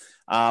deal.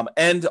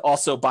 And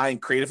also buying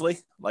creatively,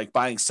 like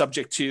buying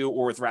subject to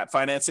or with wrap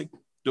financing.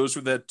 Those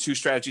were the two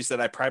strategies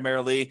that I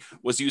primarily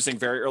was using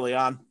very early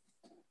on.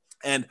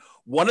 And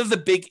one of the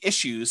big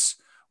issues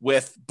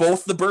with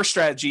both the BRRRR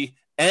strategy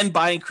and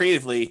buying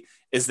creatively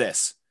is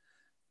this: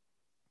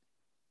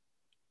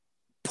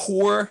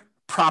 poor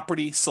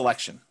property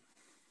selection.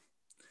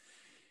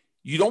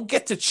 You don't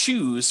get to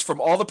choose from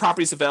all the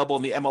properties available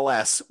in the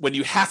MLS when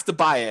you have to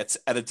buy it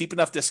at a deep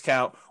enough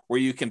discount where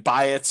you can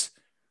buy it,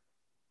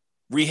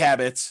 rehab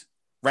it,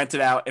 rent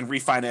it out, and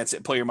refinance it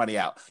and pull your money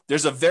out.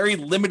 There's a very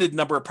limited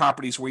number of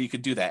properties where you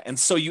could do that. And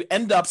so you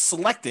end up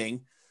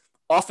selecting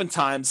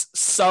oftentimes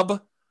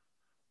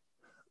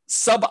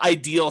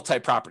sub-ideal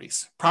type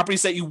properties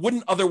that you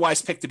wouldn't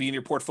otherwise pick to be in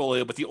your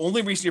portfolio. But the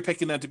only reason you're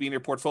picking them to be in your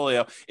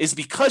portfolio is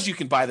because you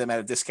can buy them at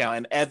a discount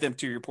and add them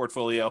to your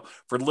portfolio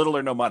for little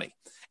or no money.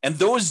 And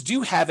those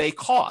do have a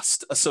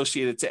cost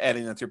associated to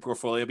adding them to your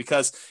portfolio,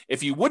 because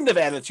if you wouldn't have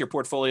added to your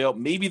portfolio,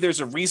 maybe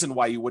there's a reason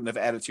why you wouldn't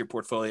have added to your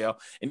portfolio.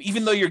 And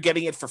even though you're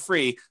getting it for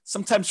free,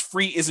 sometimes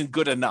free isn't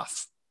good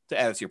enough to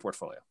add it to your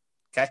portfolio.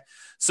 Okay.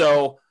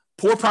 So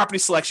poor property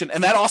selection.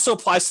 And that also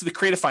applies to the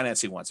creative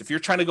financing ones. If you're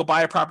trying to go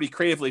buy a property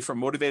creatively from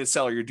a motivated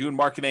seller, you're doing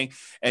marketing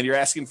and you're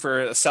asking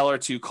for a seller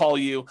to call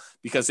you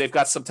because they've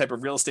got some type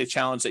of real estate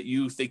challenge that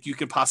you think you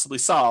can possibly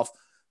solve.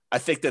 I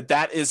think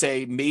that is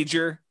a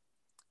major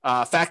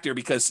factor,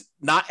 because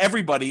not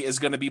everybody is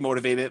going to be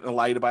motivated and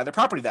allow you to buy their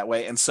property that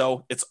way. And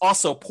so it's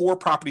also poor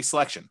property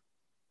selection.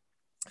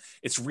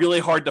 It's really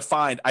hard to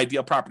find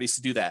ideal properties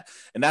to do that.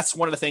 And that's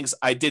one of the things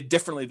I did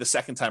differently the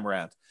second time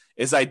around,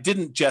 is I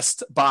didn't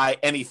just buy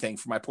anything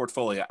for my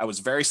portfolio. I was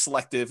very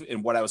selective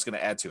in what I was going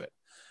to add to it.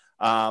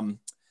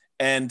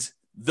 And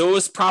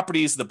those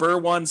properties, the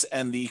BRRRR ones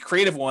and the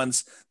creative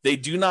ones, they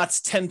do not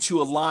tend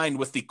to align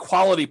with the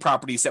quality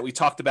properties that we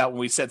talked about when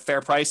we said fair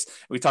price.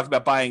 We talked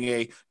about buying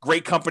a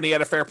great company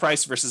at a fair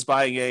price versus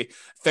buying a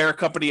fair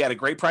company at a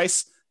great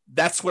price.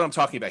 That's what I'm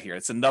talking about here.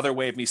 It's another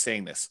way of me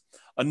saying this.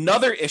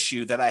 Another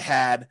issue that I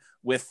had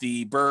with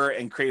the BRRRR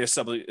and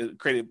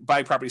creative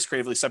buying properties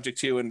creatively subject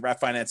to and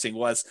wrap financing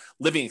was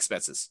living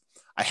expenses.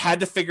 I had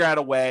to figure out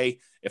a way,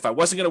 if I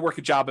wasn't going to work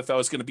a job, if I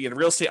was going to be a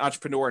real estate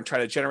entrepreneur and try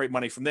to generate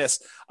money from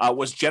this,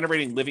 was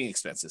generating living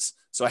expenses.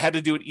 So I had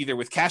to do it either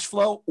with cash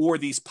flow or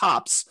these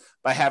pops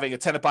by having a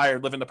tenant buyer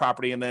live in the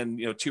property. And then,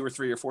 2 or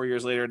 3 or 4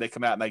 years later, they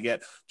come out and I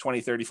get 20,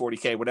 30,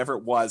 40K, whatever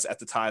it was at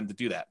the time to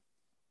do that.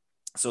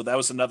 So that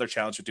was another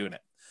challenge of doing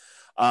it.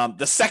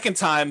 The second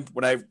time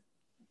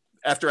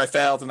after I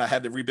failed and I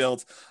had to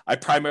rebuild, I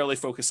primarily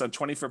focused on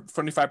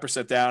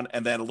 25% down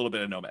and then a little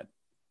bit of Nomad.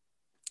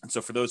 And so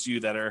for those of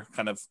you that are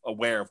kind of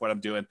aware of what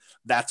I'm doing,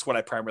 that's what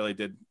I primarily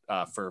did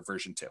for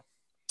version 2.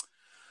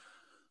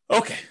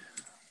 Okay.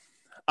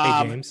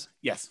 Hey, James.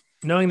 Yes.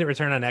 Knowing that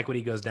return on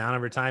equity goes down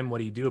over time, what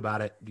do you do about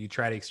it? Do you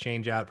try to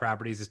exchange out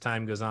properties as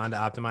time goes on to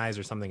optimize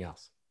or something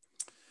else?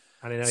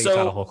 I didn't know you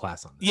taught a whole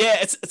class on this. Yeah,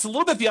 it's a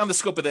little bit beyond the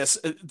scope of this.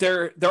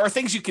 There are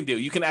things you can do.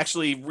 You can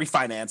actually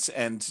refinance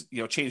and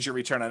change your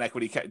return on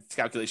equity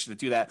calculation to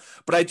do that.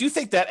 But I do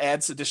think that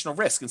adds additional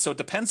risk, and so it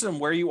depends on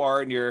where you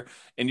are in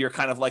your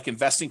kind of like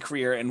investing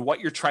career and what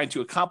you're trying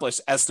to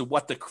accomplish as to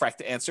what the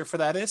correct answer for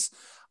that is.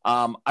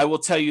 I will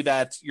tell you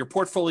that your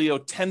portfolio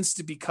tends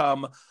to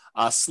become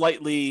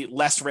slightly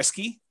less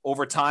risky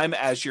over time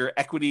as your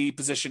equity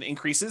position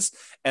increases.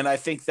 And I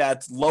think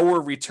that lower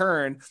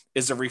return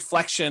is a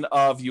reflection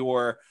of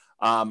your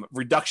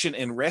reduction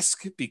in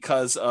risk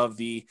because of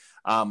the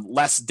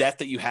less debt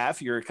that you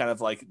have. Your kind of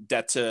like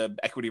debt to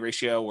equity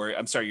ratio, or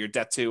I'm sorry, your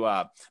debt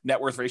to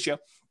net worth ratio.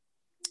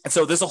 And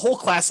so there's a whole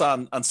class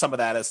on some of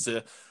that as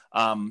to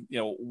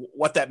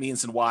what that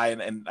means and why.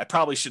 And I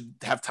probably should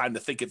have time to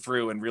think it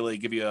through and really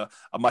give you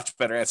a much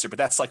better answer. But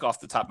that's like off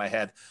the top of my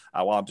head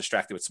while I'm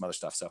distracted with some other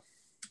stuff. So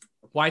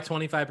why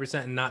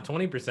 25% and not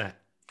 20%?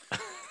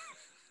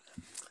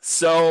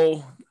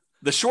 So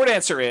the short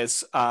answer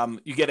is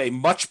you get a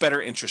much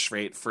better interest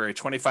rate for a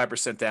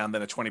 25% down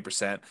than a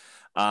 20%.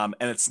 And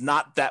it's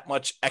not that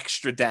much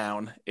extra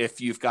down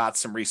if you've got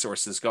some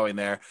resources going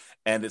there,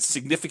 and it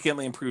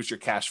significantly improves your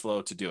cash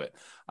flow to do it.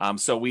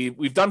 So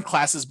we've done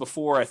classes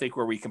before, I think,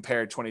 where we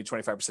compared 20 to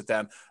 25%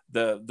 down.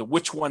 The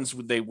which ones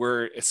they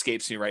were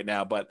escapes me right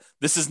now, but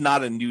this is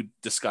not a new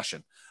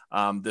discussion.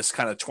 This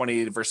kind of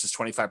 20 versus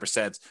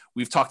 25%,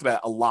 we've talked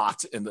about a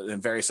lot in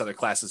various other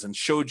classes and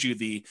showed you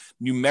the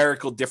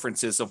numerical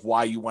differences of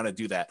why you want to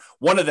do that.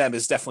 One of them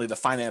is definitely the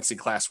financing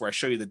class, where I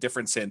show you the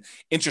difference in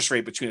interest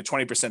rate between a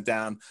 20%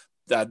 down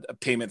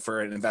payment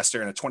for an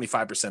investor and a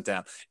 25%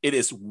 down. It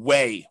is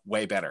way,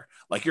 way better.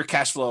 Like your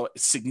cash flow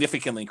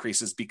significantly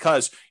increases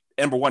because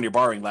number one, you're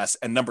borrowing less.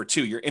 And number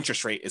two, your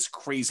interest rate is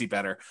crazy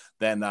better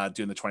than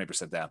doing the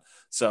 20% down.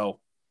 So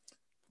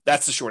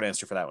that's the short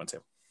answer for that one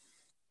too.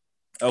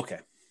 Okay.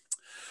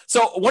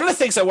 So one of the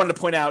things I wanted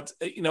to point out,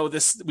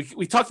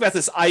 we talked about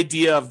this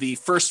idea of the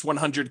first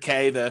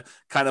 100K, the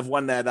kind of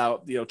one that,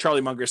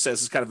 Charlie Munger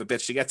says is kind of a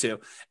bitch to get to.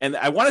 And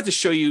I wanted to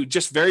show you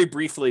just very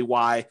briefly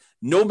why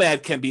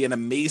Nomad can be an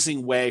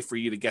amazing way for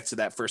you to get to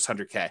that first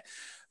 100K.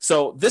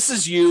 So this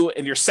is you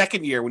in your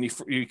second year when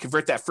you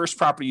convert that first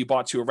property you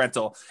bought to a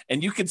rental.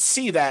 And you can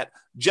see that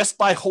just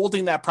by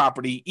holding that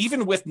property,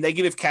 even with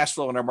negative cash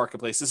flow in our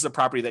marketplace, this is a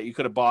property that you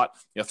could have bought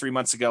 3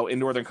 months ago in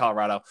Northern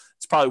Colorado.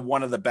 It's probably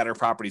one of the better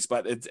properties,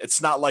 but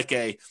it's not like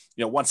a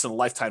once in a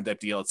lifetime type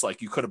deal. It's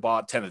like you could have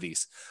bought 10 of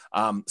these.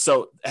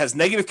 So it has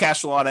negative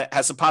cash flow on it,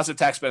 has some positive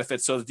tax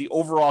benefits so that the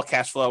overall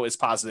cash flow is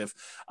positive.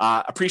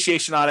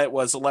 Appreciation on it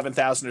was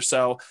 11,000 or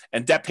so,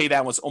 and debt pay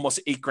down was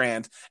almost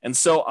 $8,000. And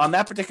so on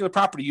that particular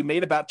property, you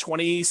made about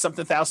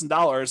 $20-something thousand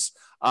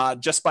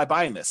just by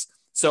buying this.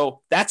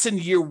 So that's in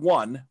year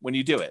one when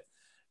you do it.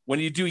 When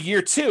you do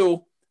year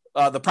two,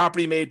 the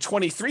property made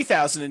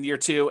 $23,000 in year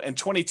two and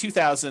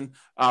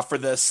 $22,000 for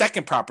the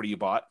second property you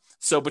bought.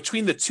 So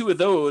between the two of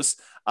those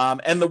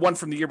and the one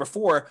from the year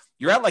before,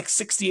 you're at like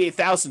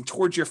 $68,000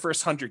 towards your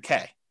first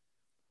 100K,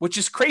 which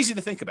is crazy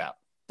to think about.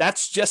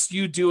 That's just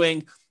you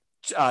doing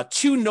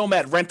 2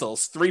 Nomad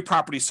rentals, 3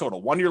 properties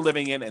total, 1 you're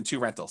living in and 2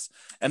 rentals.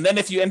 And then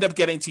if you end up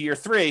getting to year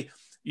 3,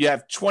 you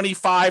have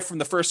 25 from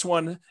the first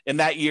one in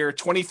that year,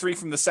 23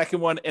 from the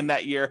second one in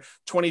that year,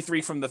 23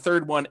 from the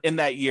third one in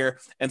that year.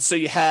 And so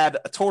you had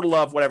a total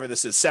of whatever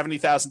this is,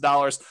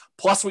 $70,000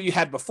 plus what you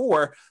had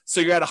before.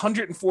 So you're at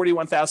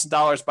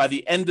 $141,000 by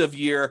the end of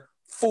year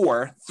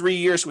 4, 3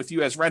 years with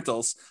you as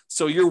rentals.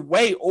 So you're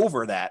way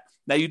over that.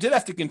 Now you did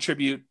have to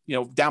contribute,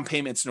 down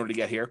payments in order to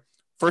get here.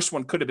 First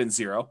one could have been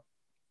 0,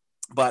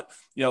 but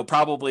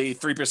probably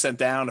 3%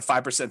 down,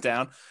 5%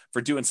 down for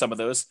doing some of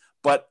those.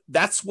 But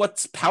that's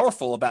what's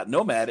powerful about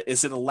Nomad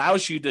is it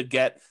allows you to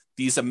get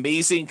these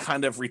amazing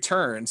kind of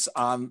returns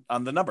on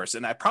the numbers.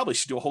 And I probably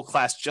should do a whole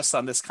class just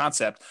on this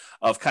concept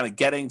of kind of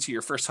getting to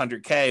your first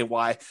 100K,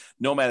 why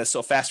Nomad is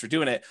so fast for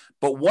doing it.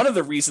 But one of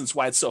the reasons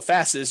why it's so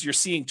fast is you're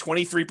seeing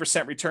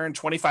 23% return,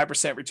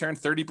 25% return,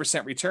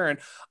 30% return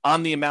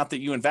on the amount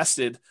that you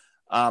invested,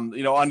 on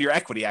your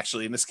equity,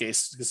 actually, in this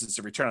case, because it's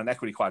a return on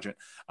equity quadrant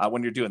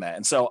when you're doing that.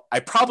 And so I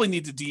probably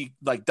need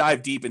to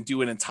dive deep and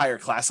do an entire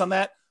class on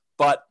that.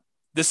 But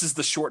this is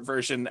the short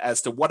version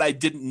as to what I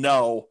didn't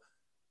know,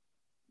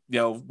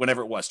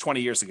 whenever it was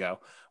 20 years ago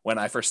when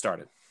I first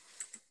started.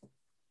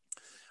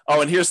 Oh,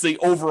 and here's the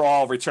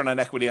overall return on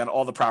equity on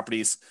all the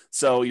properties.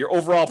 So your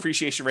overall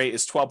appreciation rate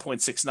is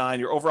 12.69.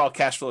 Your overall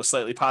cash flow is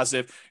slightly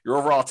positive. Your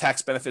overall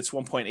tax benefits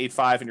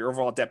 1.85, and your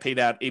overall debt paid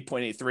out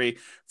 8.83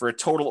 for a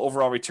total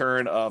overall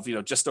return of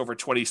just over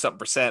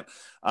 20-something%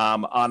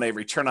 on a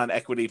return on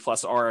equity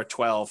plus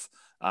R12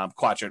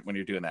 quadrant when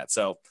you're doing that.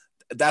 So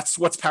that's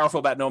what's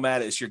powerful about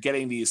Nomad is you're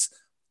getting these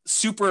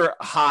super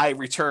high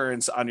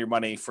returns on your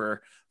money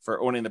for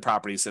owning the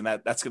properties, and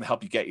that's going to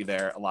help you get you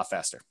there a lot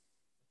faster.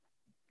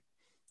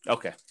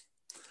 Okay.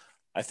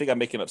 I think I'm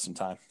making up some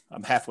time.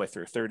 I'm halfway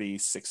through,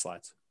 36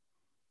 slides.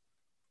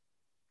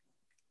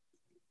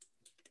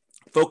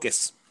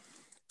 Focus.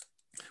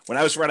 When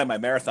I was running my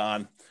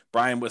marathon,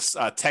 Brian was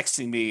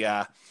texting me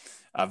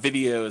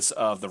videos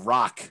of The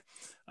Rock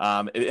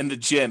in the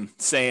gym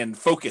saying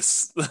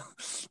focus.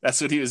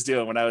 That's what he was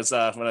doing when I was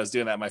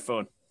doing that on my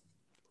phone.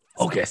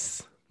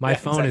 Focus. My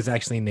phone is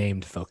actually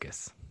named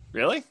Focus.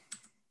 Really?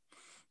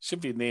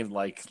 Should be named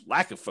like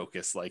lack of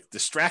focus, like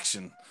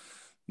distraction.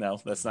 No,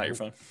 that's not your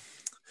phone.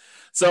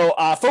 So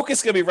focus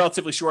is going to be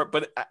relatively short,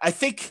 but I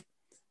think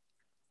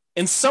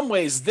in some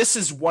ways, this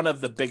is one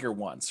of the bigger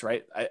ones,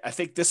 right? I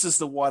think this is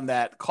the one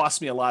that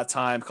cost me a lot of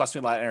time, cost me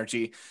a lot of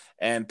energy,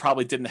 and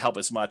probably didn't help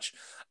as much.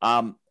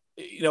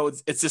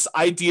 It's this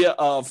idea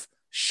of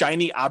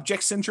shiny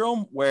object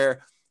syndrome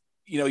where,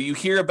 you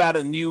hear about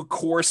a new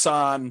course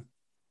on,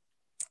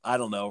 I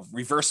don't know,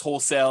 reverse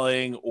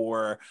wholesaling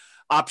or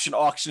option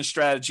auction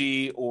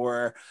strategy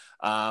or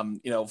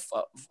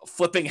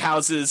flipping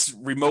houses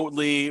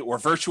remotely or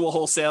virtual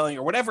wholesaling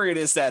or whatever it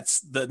is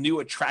that's the new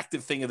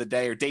attractive thing of the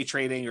day, or day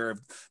trading or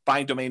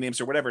buying domain names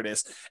or whatever it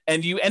is.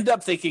 And you end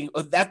up thinking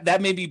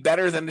that may be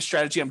better than the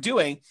strategy I'm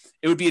doing.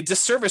 It would be a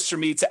disservice for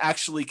me to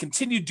actually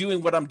continue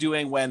doing what I'm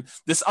doing when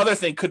this other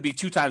thing could be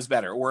 2 times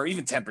better or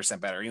even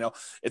 10% better.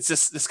 It's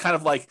just this kind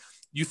of like,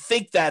 you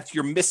think that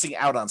you're missing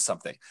out on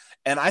something.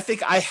 And I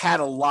think I had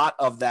a lot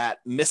of that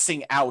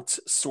missing out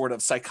sort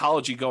of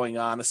psychology going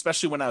on,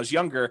 especially when I was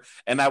younger,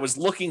 and I was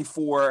looking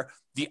for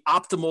the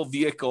optimal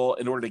vehicle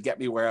in order to get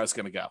me where I was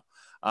going to go.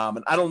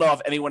 And I don't know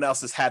if anyone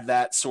else has had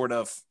that sort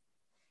of,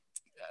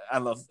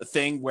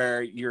 thing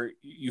where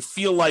you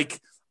feel like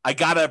I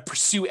got to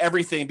pursue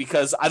everything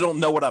because I don't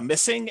know what I'm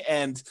missing.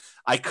 And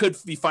I could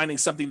be finding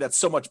something that's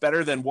so much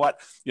better than what,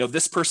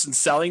 this person's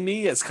selling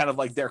me as kind of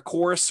like their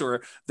course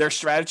or their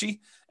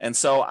strategy. And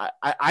so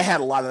I had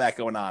a lot of that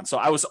going on. So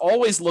I was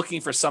always looking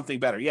for something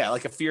better. Yeah.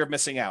 Like a fear of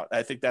missing out.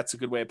 I think that's a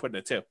good way of putting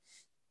it too.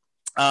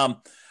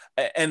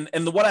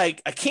 What I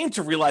came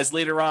to realize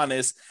later on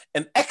is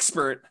an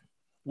expert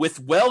with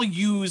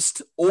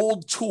well-used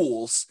old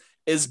tools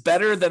is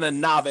better than a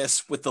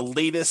novice with the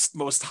latest,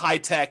 most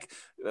high-tech,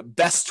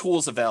 best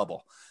tools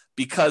available,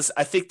 because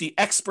I think the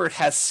expert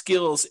has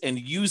skills in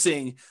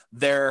using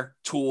their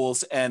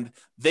tools and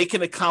they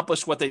can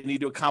accomplish what they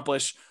need to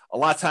accomplish a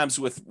lot of times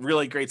with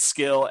really great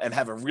skill and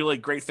have a really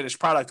great finished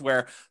product,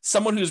 where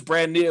someone who's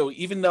brand new,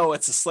 even though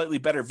it's a slightly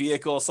better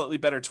vehicle, slightly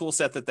better tool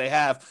set that they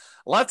have,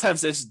 a lot of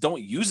times they just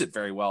don't use it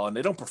very well and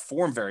they don't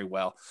perform very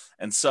well.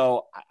 And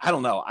so I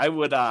don't know, I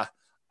would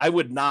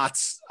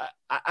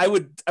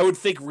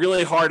think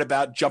really hard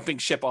about jumping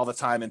ship all the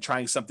time and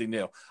trying something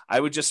new. I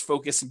would just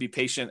focus and be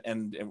patient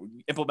and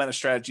implement a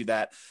strategy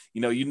that,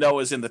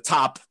 is in the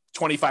top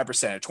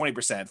 25% or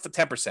 20%,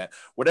 10%,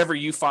 whatever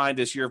you find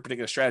is your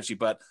particular strategy.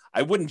 But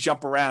I wouldn't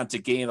jump around to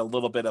gain a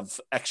little bit of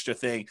extra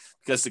thing,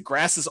 because the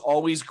grass is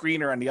always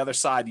greener on the other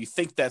side. You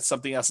think that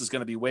something else is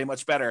going to be way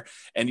much better,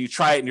 and you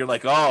try it and you're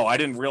like, oh, I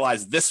didn't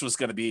realize this was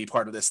going to be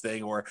part of this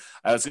thing, or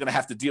I was going to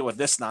have to deal with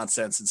this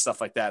nonsense and stuff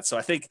like that. So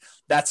I think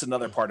that's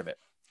another part of it.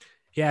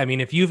 Yeah. I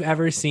mean, if you've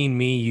ever seen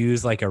me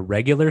use like a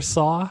regular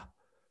saw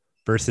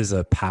versus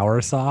a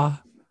power saw,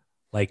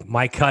 like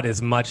my cut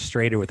is much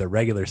straighter with a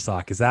regular saw,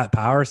 because that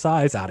power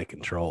saw is out of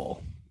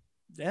control.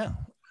 Yeah.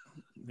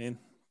 I mean,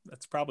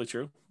 that's probably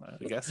true,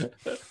 I guess.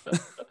 Yeah.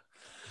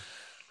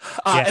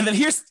 And then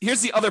here's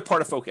the other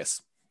part of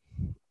focus.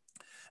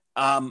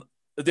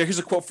 Here's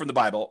a quote from the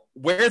Bible: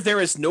 "Where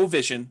there is no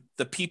vision,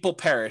 the people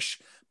perish,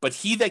 but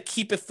he that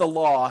keepeth the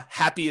law,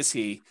 happy is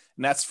he."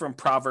 And that's from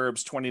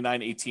Proverbs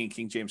 29:18,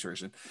 King James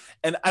Version.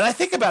 And I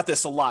think about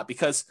this a lot,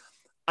 because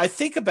I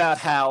think about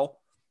how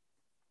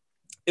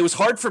it was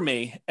hard for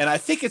me, and I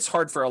think it's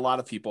hard for a lot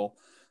of people,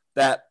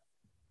 that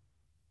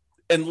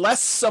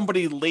unless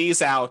somebody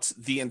lays out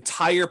the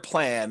entire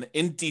plan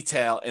in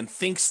detail and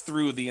thinks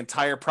through the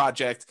entire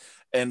project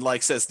and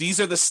like says,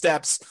 these are the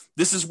steps,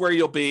 this is where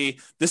you'll be,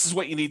 this is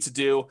what you need to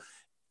do,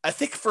 I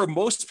think for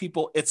most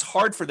people, it's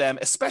hard for them,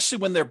 especially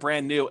when they're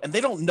brand new and they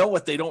don't know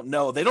what they don't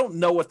know. They don't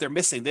know what they're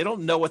missing. They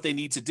don't know what they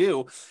need to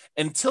do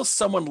until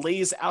someone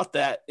lays out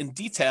that in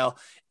detail.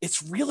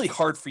 It's really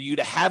hard for you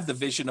to have the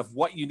vision of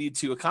what you need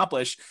to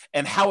accomplish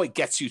and how it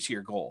gets you to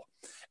your goal.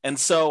 And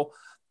so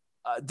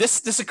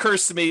this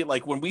occurs to me,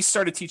 like when we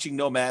started teaching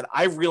Nomad,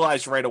 I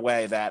realized right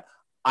away that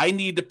I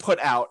need to put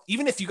out,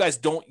 even if you guys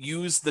don't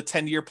use the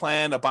 10-year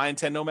plan of buying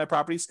 10 Nomad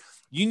properties,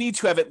 you need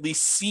to have at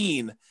least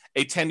seen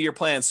a 10-year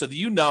plan so that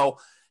you know,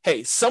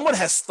 hey, someone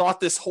has thought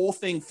this whole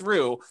thing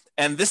through,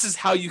 and this is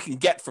how you can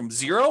get from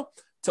 0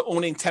 to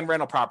owning 10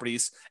 rental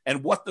properties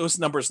and what those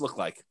numbers look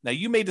like. Now,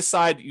 you may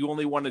decide you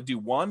only want to do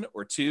 1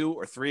 or 2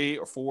 or 3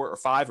 or 4 or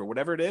 5 or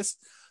whatever it is,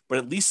 but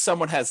at least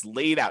someone has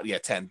laid out,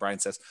 10, Brian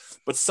says,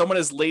 but someone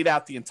has laid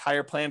out the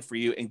entire plan for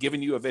you and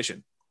given you a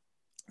vision.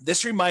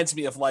 This reminds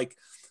me of like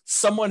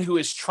someone who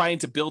is trying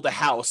to build a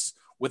house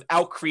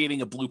without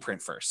creating a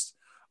blueprint first,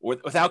 or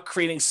without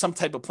creating some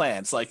type of plan.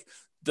 It's like,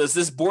 does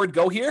this board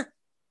go here?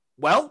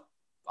 Well,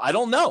 I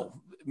don't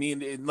know. I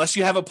mean, unless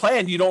you have a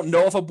plan, you don't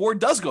know if a board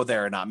does go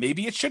there or not.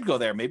 Maybe it should go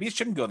there. Maybe it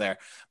shouldn't go there.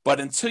 But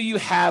until you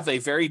have a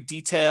very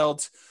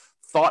detailed,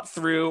 thought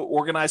through,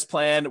 organized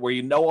plan where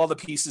you know all the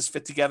pieces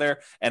fit together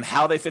and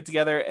how they fit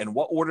together and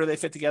what order they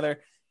fit together,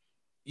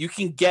 you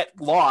can get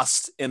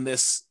lost in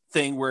this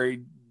thing where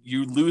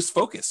you lose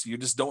focus. You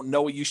just don't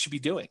know what you should be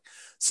doing.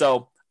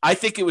 So I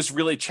think it was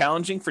really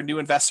challenging for new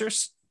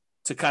investors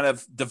to kind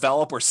of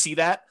develop or see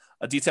that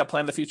a detailed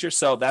plan of the future.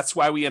 So that's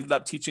why we ended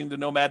up teaching the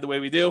Nomad the way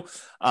we do.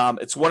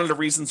 It's one of the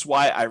reasons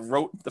why I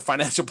wrote the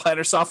financial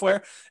planner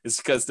software, is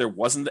because there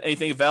wasn't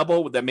anything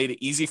available that made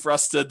it easy for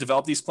us to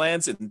develop these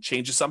plans and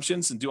change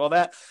assumptions and do all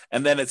that.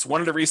 And then it's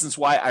one of the reasons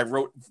why I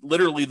wrote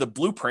literally the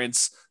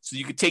blueprints so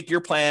you could take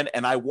your plan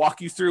and I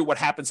walk you through what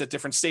happens at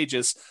different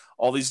stages,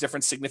 all these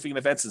different significant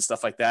events and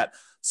stuff like that.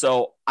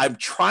 So I'm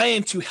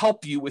trying to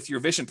help you with your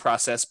vision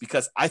process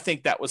because I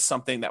think that was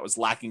something that was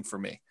lacking for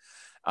me.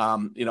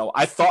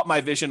 I thought my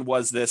vision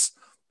was this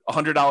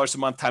 $100 a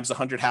month times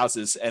 100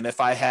 houses. And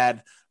if I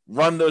had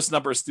run those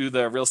numbers through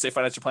the real estate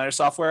financial planner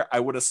software,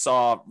 I would have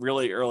saw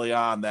really early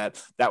on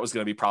that was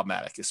going to be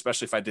problematic,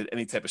 especially if I did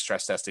any type of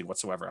stress testing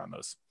whatsoever on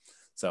those.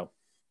 So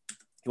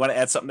you want to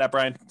add something to that,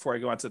 Brian, before I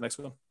go on to the next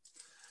one?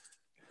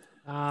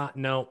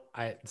 No,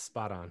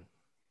 spot on.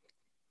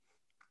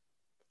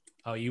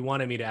 Oh, you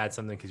wanted me to add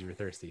something because you were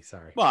thirsty.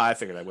 Sorry. Well, I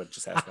figured I would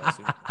just ask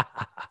that.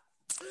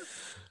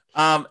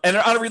 And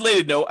on a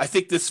related note, I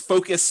think this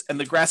focus and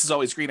the grass is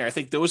always greener, I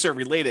think those are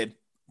related.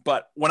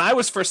 But when I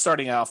was first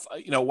starting off,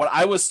 what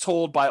I was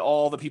told by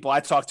all the people I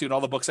talked to and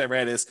all the books I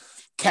read is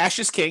cash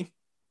is king.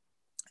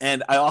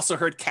 And I also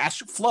heard cash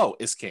flow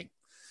is king.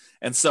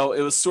 And so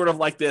it was sort of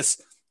like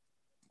this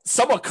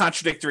somewhat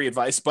contradictory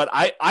advice, but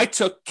I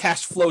took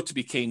cash flow to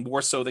be king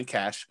more so than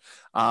cash.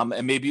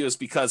 And maybe it was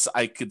because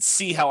I could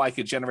see how I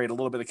could generate a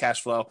little bit of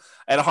cash flow.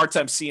 I had a hard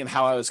time seeing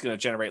how I was going to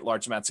generate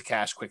large amounts of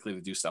cash quickly to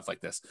do stuff like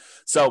this.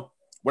 So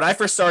when I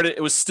first started,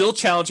 it was still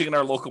challenging in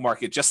our local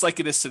market, just like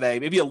it is today,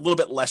 maybe a little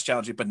bit less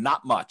challenging, but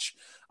not much,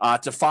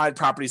 to find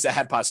properties that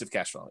had positive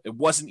cash flow. It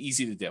wasn't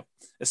easy to do,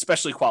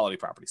 especially quality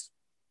properties.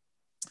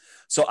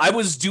 So I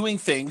was doing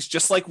things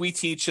just like we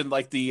teach in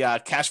like the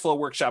cash flow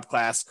workshop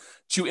class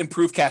to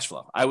improve cash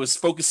flow. I was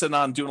focusing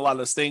on doing a lot of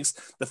those things.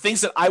 The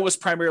things that I was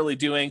primarily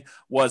doing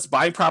was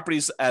buying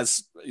properties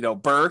as,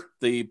 BRRRR,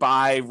 the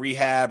buy,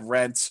 rehab,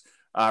 rent,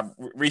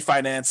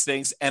 refinance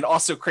things, and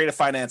also creative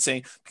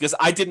financing, because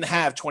I didn't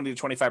have 20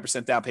 to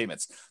 25% down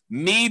payments.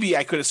 Maybe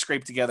I could have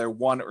scraped together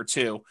 1 or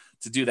 2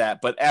 to do that.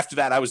 But after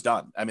that, I was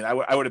done. I mean, I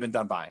would have been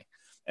done buying.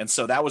 And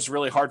so that was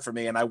really hard for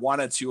me. And I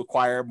wanted to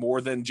acquire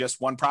more than just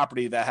one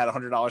property that had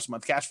 $100 a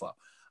month cash flow.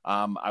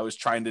 I was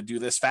trying to do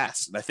this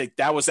fast. And I think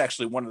that was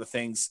actually one of the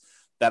things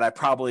that I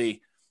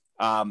probably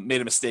made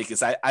a mistake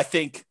is I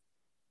think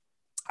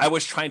I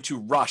was trying to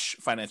rush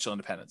financial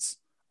independence.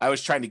 I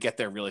was trying to get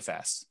there really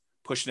fast,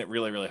 pushing it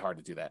really, really hard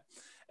to do that.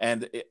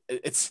 And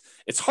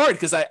it's hard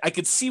because I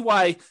could see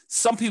why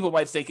some people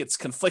might think it's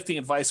conflicting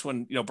advice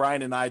when,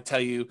 Brian and I tell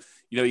you,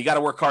 you got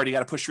to work hard, you got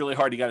to push really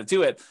hard, you got to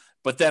do it.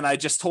 But then I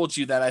just told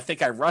you that I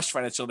think I rushed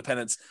financial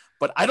independence,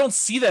 but I don't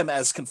see them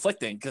as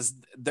conflicting because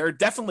they're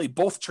definitely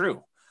both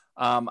true.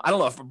 I don't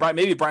know if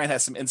maybe Brian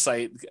has some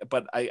insight,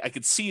 but I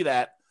could see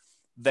that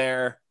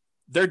they're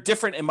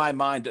different in my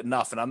mind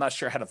enough, and I'm not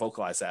sure how to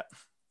vocalize that.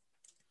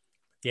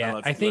 Yeah,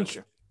 I think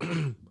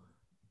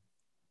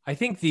I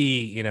think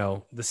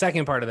the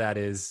second part of that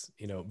is,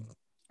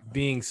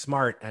 being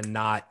smart and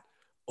not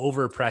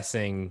over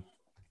pressing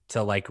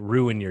to like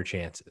ruin your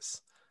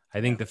chances.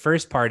 I think the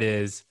first part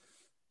is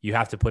you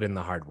have to put in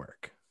the hard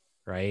work,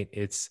 right?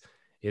 It's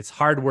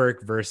hard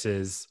work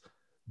versus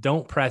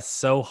don't press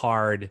so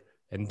hard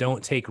and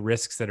don't take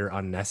risks that are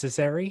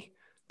unnecessary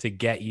to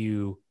get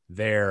you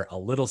there a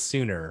little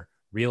sooner.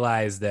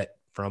 Realize that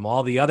from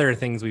all the other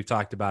things we've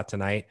talked about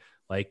tonight,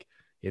 like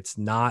it's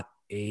not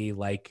a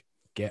like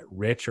get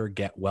rich or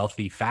get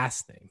wealthy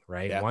fast thing,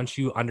 right? Yeah. Once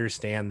you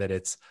understand that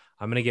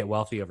I'm going to get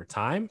wealthy over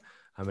time,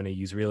 I'm going to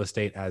use real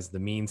estate as the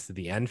means to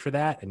the end for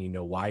that,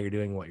 and why you're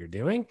doing what you're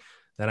doing,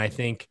 then I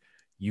think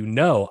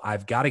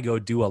I've got to go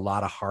do a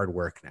lot of hard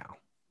work now.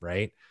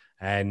 Right.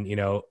 And,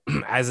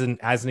 as an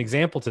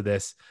example to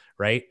this,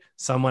 right,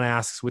 someone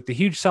asks, with the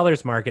huge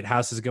seller's market,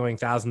 houses going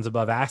thousands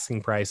above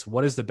asking price,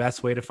 what is the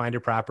best way to find a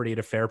property at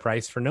a fair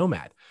price for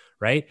Nomad?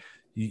 Right.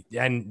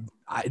 And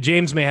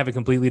James may have a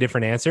completely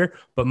different answer,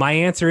 but my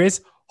answer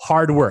is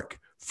hard work.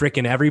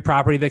 Frickin' every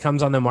property that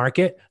comes on the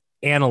market,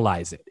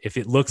 analyze it. If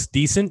it looks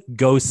decent,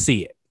 go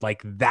see it.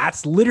 Like,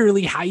 that's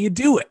literally how you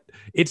do it.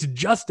 It's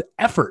just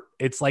effort.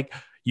 It's like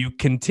you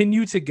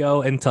continue to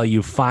go until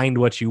you find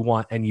what you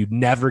want and you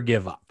never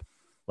give up.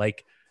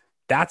 Like,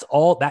 that's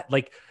all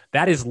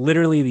that is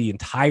literally the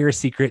entire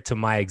secret to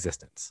my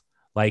existence.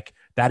 Like,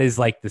 that is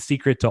like the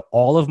secret to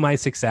all of my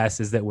success,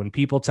 is that when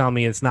people tell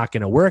me it's not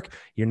going to work,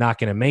 you're not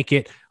going to make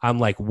it, I'm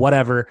like,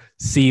 whatever,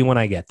 see you when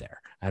I get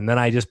there. And then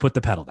I just put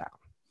the pedal down.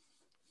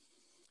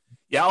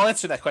 Yeah, I'll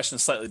answer that question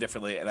slightly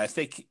differently. And I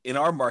think in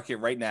our market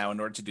right now, in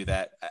order to do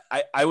that,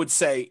 I would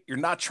say you're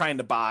not trying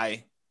to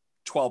buy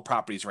 12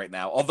 properties right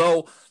now.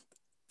 Although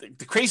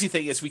the crazy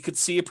thing is we could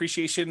see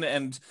appreciation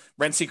and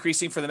rents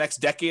increasing for the next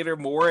decade or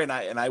more. And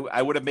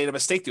I would have made a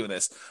mistake doing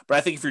this. But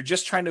I think if you're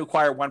just trying to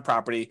acquire one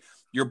property,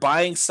 you're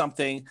buying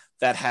something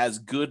that has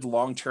good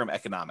long-term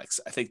economics.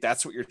 I think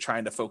that's what you're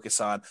trying to focus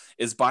on,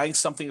 is buying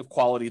something of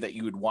quality that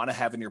you would want to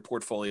have in your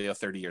portfolio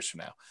 30 years from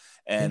now.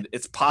 And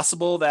it's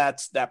possible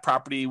that that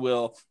property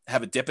will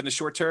have a dip in the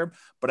short term,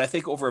 but I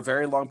think over a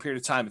very long period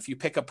of time, if you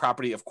pick a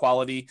property of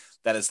quality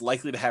that is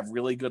likely to have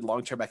really good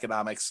long-term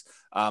economics,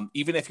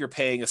 even if you're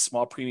paying a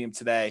small premium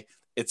today,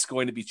 it's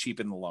going to be cheap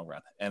in the long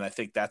run. And I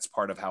think that's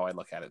part of how I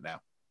look at it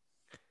now.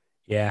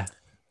 Yeah.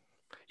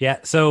 Yeah.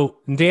 So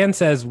Dan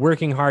says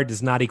working hard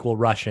does not equal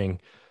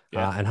rushing.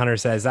 Yeah. And Hunter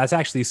says that's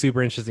actually a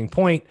super interesting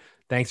point.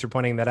 Thanks for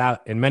pointing that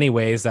out. In many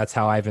ways, that's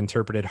how I've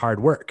interpreted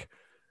hard work.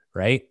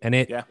 Right. And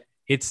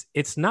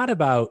it's not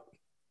about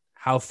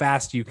how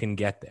fast you can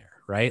get there.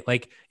 Right.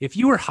 Like, if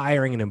you were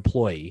hiring an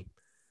employee,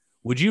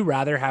 would you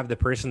rather have the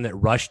person that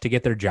rushed to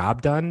get their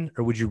job done,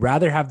 or would you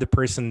rather have the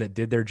person that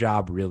did their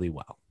job really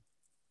well,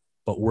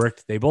 but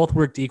they both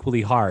worked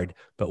equally hard,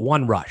 but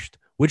one rushed?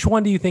 Which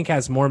one do you think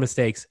has more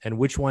mistakes, and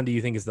which one do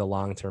you think is the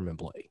long-term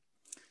employee?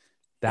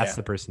 That's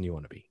the person you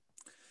want to be.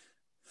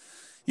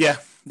 Yeah.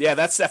 Yeah.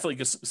 That's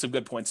definitely some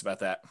good points about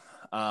that.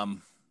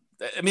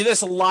 I mean,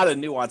 there's a lot of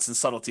nuance and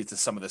subtlety to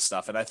some of this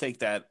stuff. And I think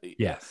that,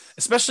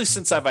 especially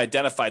since I've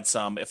identified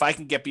some, if I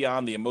can get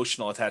beyond the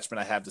emotional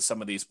attachment I have to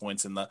some of these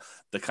points and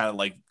the kind of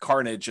like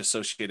carnage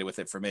associated with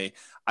it for me,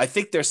 I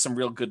think there's some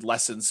real good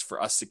lessons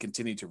for us to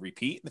continue to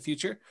repeat in the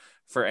future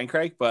for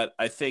NCRAG. But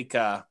I think,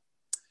 I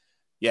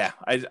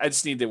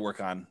just need to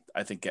work on,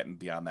 I think, getting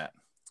beyond that.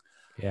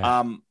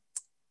 Yeah.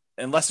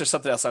 Unless there's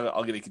something else, I'm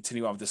going to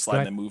continue on with this slide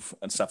and then move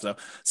and stuff.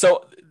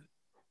 So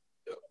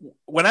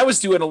when I was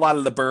doing a lot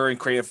of the BRRRR and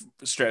creative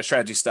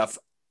strategy stuff,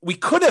 we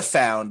could have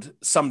found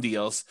some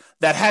deals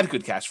that had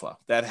good cash flow,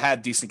 that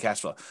had decent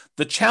cash flow.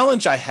 The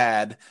challenge I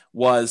had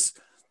was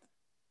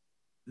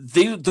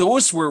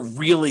those were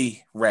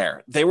really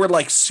rare. They were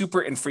like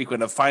super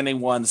infrequent of finding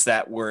ones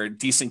that were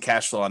decent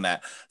cash flow on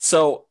that.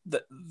 So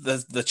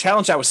the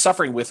challenge I was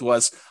suffering with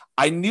was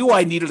I knew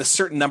I needed a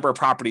certain number of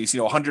properties,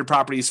 100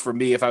 properties for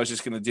me if I was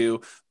just going to do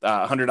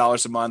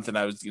 $100 a month, and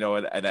I was,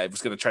 and I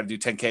was going to try to do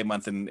 10K a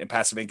month in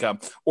passive income,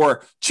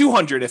 or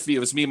 200 if it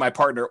was me and my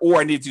partner,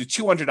 or I need to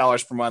do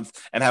 $200 per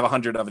month and have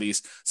 100 of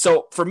these.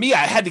 So for me,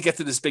 I had to get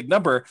to this big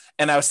number,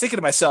 and I was thinking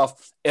to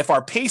myself, if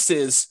our pace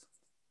is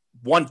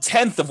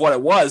 1/10 of what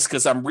it was,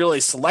 because I'm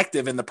really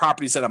selective in the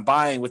properties that I'm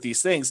buying with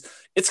these things,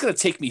 it's going to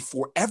take me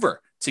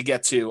forever to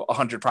get to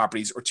 100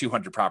 properties or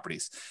 200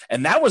 properties.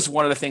 And that was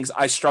one of the things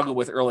I struggled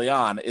with early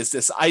on, is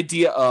this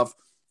idea of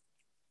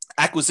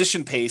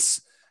acquisition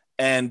pace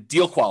and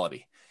deal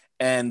quality.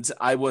 And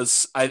I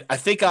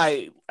think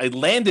I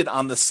landed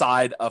on the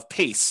side of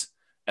pace,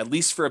 at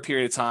least for a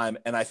period of time.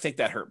 And I think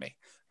that hurt me.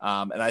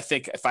 And I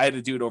think if I had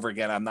to do it over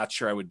again, I'm not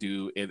sure I would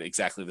do it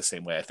exactly the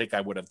same way. I think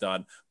I would have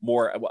done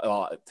more,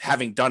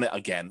 having done it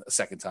again a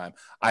second time.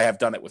 I have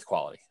done it with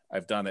quality.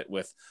 I've done it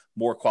with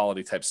more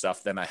quality type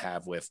stuff than I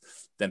have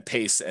than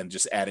pace and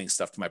just adding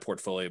stuff to my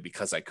portfolio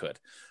because I could.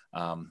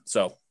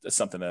 So that's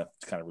something to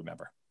kind of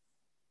remember.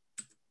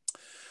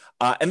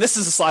 And this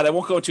is a slide. I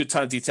won't go into a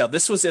ton of detail.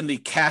 This was in the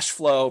cash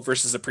flow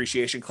versus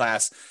appreciation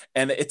class.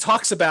 And it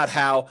talks about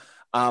how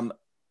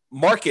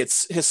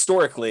markets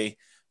historically,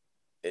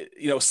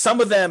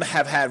 some of them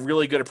have had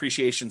really good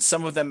appreciation.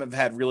 Some of them have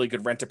had really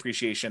good rent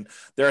appreciation.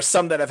 There are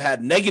some that have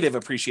had negative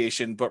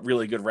appreciation, but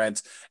really good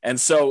rent. And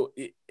so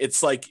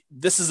it's like,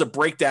 this is a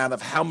breakdown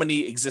of how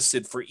many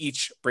existed for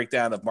each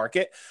breakdown of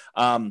market.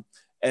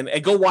 And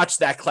go watch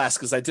that class,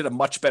 because I did a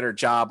much better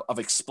job of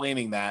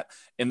explaining that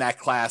in that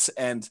class.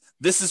 And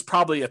this is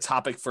probably a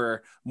topic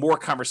for more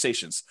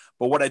conversations.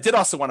 But what I did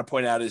also want to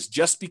point out is,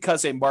 just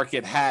because a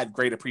market had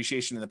great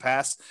appreciation in the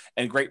past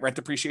and great rent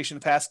appreciation in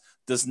the past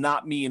does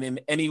not mean in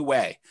any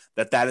way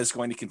that that is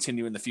going to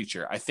continue in the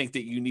future. I think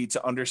that you need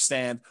to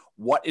understand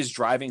what is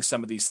driving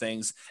some of these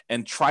things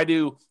and try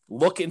to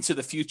look into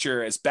the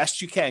future as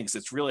best you can, because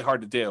it's really hard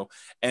to do,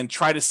 and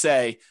try to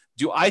say,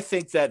 Do I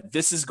think that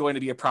this is going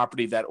to be a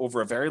property that over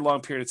a very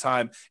long period of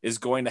time is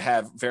going to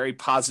have very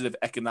positive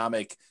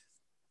economic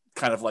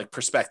kind of like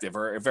perspective,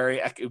 or a very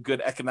good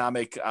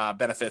economic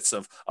benefits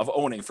of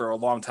owning for a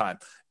long time?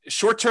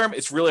 Short term,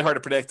 it's really hard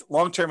to predict.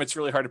 Long term, it's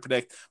really hard to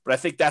predict. But I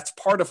think that's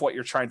part of what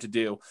you're trying to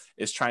do,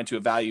 is trying to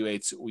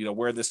evaluate,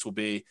 where this will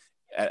be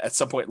at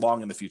some point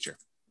long in the future.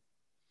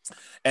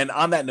 And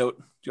on that note,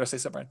 do you want to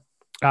say something,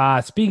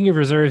 Brian? Speaking of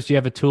reserves, do you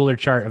have a tool or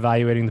chart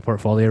evaluating the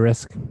portfolio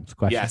risk? That's a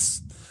question.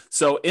 Yes.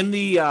 So in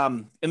the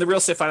Real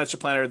Estate Financial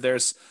Planner,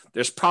 there's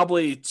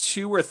probably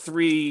 2 or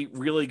 3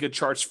 really good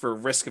charts for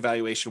risk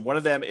evaluation. One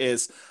of them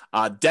is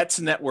debt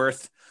to net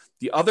worth.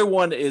 The other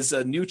one is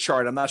a new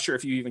chart. I'm not sure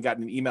if you even got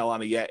an email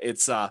on it yet.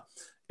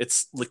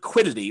 It's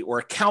liquidity, or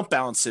account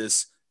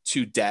balances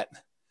to debt.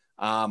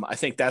 I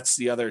think that's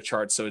the other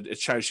chart. So it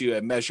shows you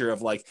a measure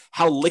of like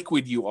how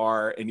liquid you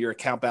are in your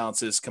account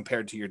balances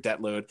compared to your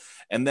debt load.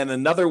 And then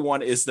another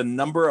one is the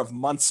number of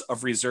months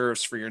of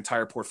reserves for your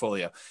entire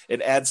portfolio.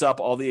 It adds up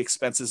all the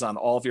expenses on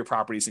all of your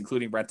properties,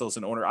 including rentals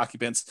and owner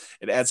occupants.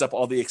 It adds up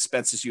all the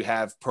expenses you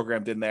have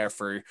programmed in there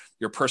for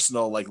your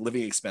personal like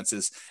living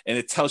expenses. And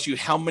it tells you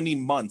how many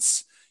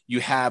months you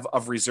have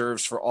of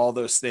reserves for all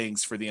those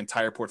things for the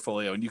entire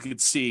portfolio. And you can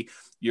see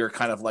your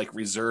kind of like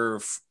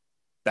reserve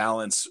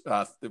balance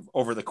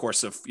over the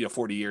course of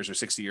 40 years or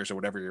 60 years or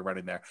whatever you're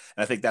running there.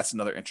 And I think that's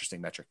another interesting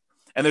metric.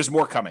 And there's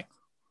more coming.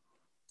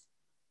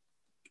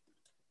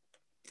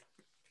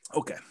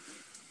 Okay.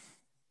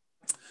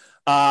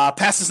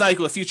 Past is not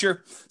equal to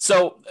future.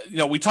 So,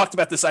 we talked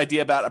about this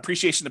idea about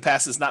appreciation to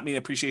past does not mean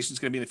appreciation is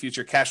going to be in the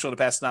future. Cash flow to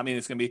past does not mean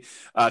it's going to be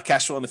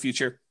cash flow in the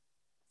future.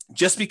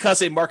 Just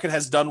because a market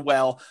has done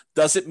well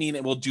doesn't mean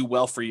it will do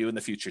well for you in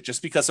the future.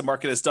 Just because a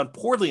market has done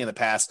poorly in the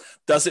past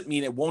doesn't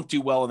mean it won't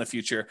do well in the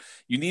future.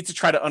 You need to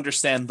try to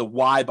understand the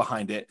why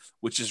behind it,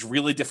 which is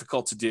really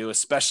difficult to do,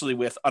 especially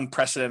with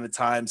unprecedented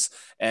times.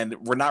 And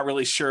we're not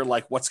really sure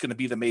like what's going to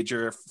be the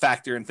major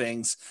factor in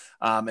things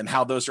and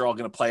how those are all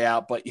going to play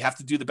out, but you have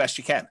to do the best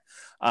you can.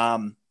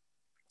 And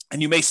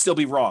you may still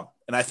be wrong.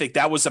 And I think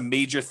that was a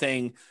major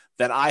thing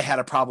that I had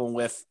a problem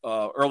with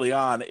early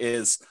on,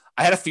 is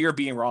I had a fear of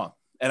being wrong.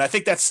 And I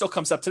think that still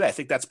comes up today. I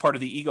think that's part of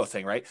the ego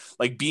thing, right?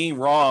 Like being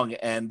wrong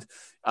and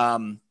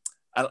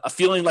a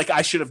feeling like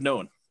I should have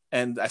known.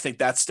 And I think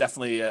that's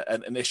definitely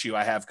an issue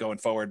I have going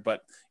forward.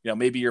 But,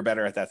 maybe you're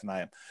better at that than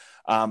I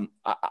am.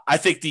 I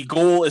think the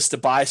goal is to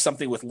buy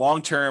something with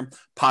long-term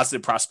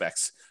positive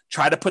prospects.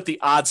 Try to put the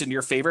odds in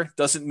your favor.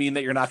 Doesn't mean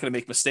that you're not going to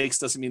make mistakes.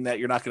 Doesn't mean that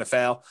you're not going to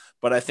fail.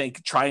 But I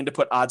think trying to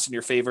put odds in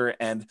your favor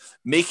and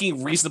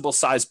making reasonable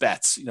size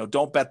bets.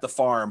 Don't bet the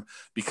farm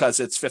because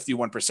it's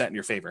 51% in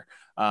your favor.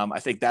 I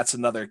think that's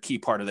another key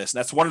part of this. And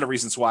that's one of the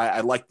reasons why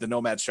I like the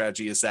nomad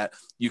strategy, is that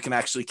you can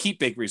actually keep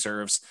big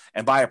reserves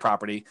and buy a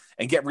property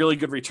and get really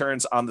good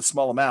returns on the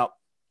small amount.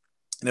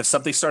 And if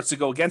something starts to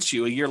go against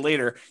you a year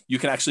later, you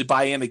can actually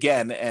buy in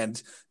again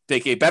and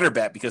take a better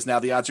bet, because now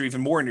the odds are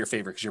even more in your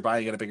favor because you're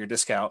buying at a bigger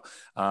discount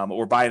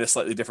or buying a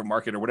slightly different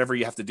market or whatever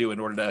you have to do in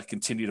order to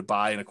continue to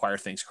buy and acquire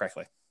things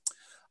correctly.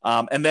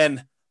 And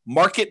then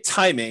market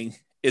timing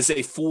is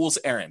a fool's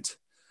errand.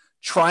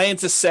 Trying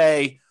to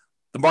say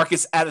the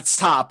market's at its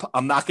top,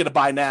 I'm not going to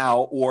buy now,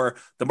 or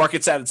the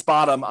market's at its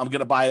bottom, I'm going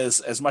to buy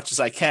as much as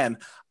I can.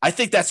 I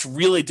think that's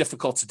really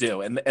difficult to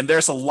do. And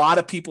there's a lot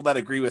of people that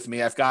agree with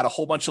me. I've got a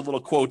whole bunch of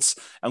little quotes.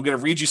 I'm going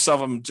to read you some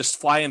of them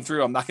just flying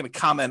through. I'm not going to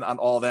comment on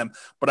all of them,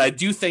 but I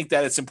do think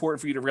that it's important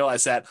for you to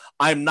realize that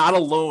I'm not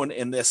alone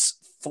in this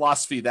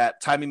philosophy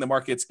that timing the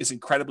markets is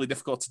incredibly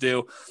difficult to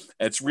do.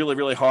 It's really,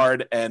 really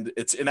hard, and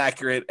it's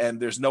inaccurate,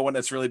 and there's no one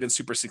that's really been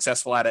super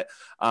successful at it.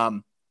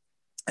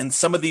 And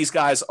some of these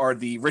guys are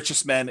the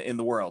richest men in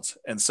the world.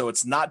 And so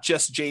it's not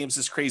just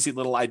James's crazy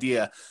little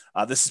idea.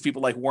 This is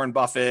people like Warren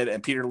Buffett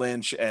and Peter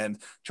Lynch and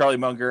Charlie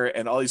Munger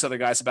and all these other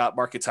guys about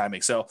market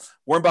timing. So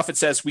Warren Buffett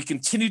says, we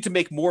continue to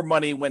make more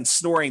money when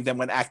snoring than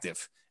when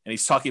active. And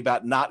he's talking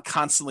about not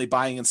constantly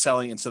buying and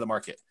selling into the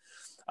market.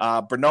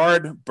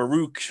 Bernard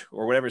Baruch,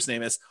 or whatever his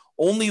name is,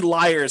 only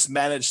liars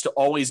manage to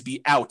always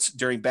be out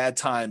during bad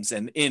times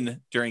and in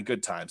during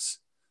good times.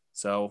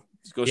 So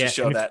it goes to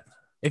show that.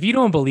 If you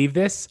don't believe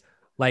this,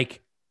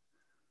 like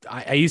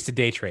I used to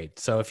day trade.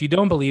 So if you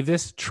don't believe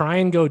this, try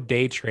and go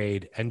day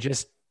trade and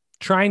just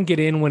try and get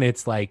in when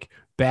it's like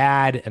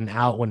bad and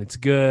out when it's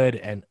good,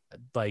 and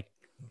like,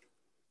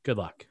 good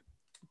luck.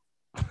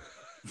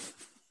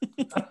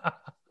 I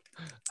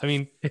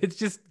mean, it's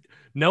just,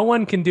 no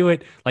one can do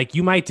it. Like,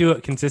 you might do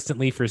it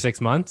consistently for 6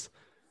 months,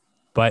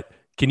 but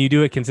can you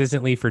do it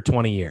consistently for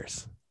 20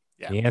 years?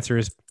 Yeah. The answer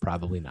is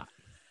probably not.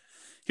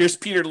 Here's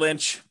Peter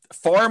Lynch.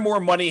 Far more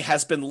money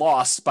has been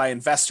lost by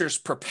investors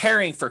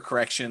preparing for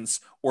corrections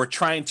or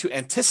trying to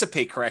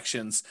anticipate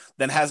corrections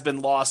than has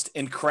been lost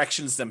in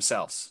corrections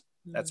themselves.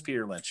 That's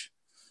Peter Lynch.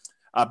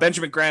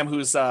 Benjamin Graham,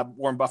 who's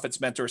Warren Buffett's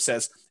mentor,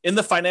 says, in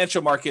the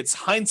financial markets,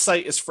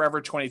 hindsight is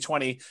forever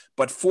 20/20,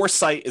 but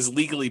foresight is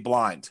legally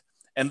blind.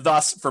 And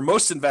thus, for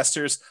most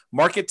investors,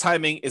 market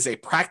timing is a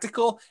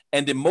practical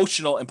and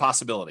emotional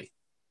impossibility.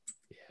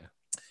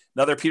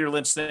 Another Peter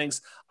Lynch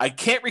things. I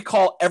can't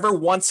recall ever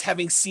once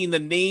having seen the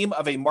name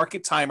of a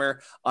market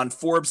timer on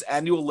Forbes'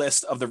 annual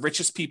list of the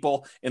richest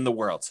people in the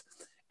world.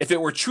 If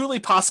it were truly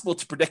possible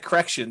to predict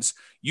corrections,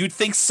 you'd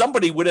think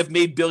somebody would have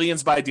made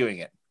billions by doing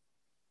it.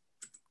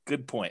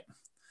 Good point.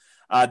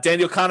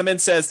 Daniel Kahneman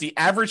says the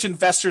average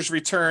investor's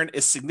return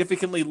is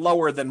significantly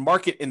lower than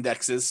market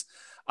indices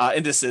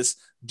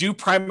due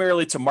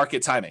primarily to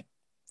market timing,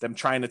 them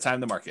trying to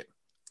time the market.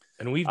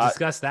 And we've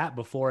discussed that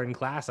before in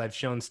class. I've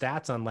shown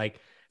stats on like,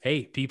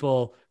 hey,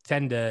 people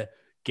tend to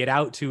get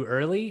out too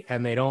early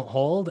and they don't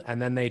hold,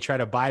 and then they try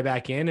to buy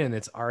back in and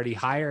it's already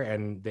higher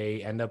and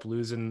they end up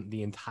losing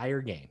the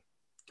entire gain.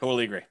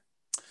 Totally agree.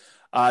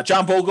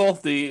 John Bogle,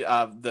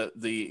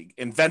 the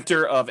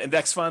inventor of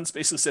index funds,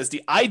 basically says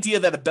the idea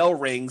that a bell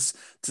rings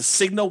to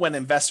signal when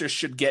investors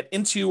should get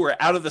into or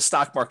out of the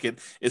stock market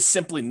is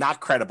simply not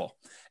credible.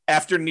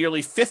 After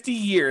nearly 50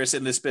 years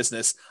in this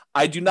business,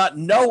 I do not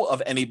know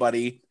of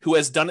anybody who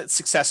has done it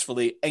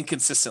successfully and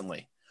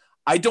consistently.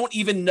 I don't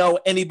even know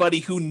anybody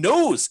who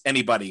knows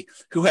anybody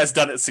who has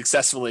done it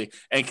successfully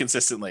and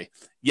consistently.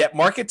 Yet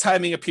market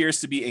timing appears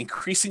to be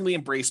increasingly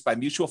embraced by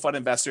mutual fund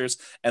investors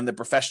and the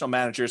professional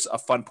managers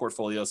of fund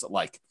portfolios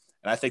alike.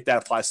 And I think that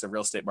applies to the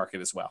real estate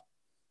market as well.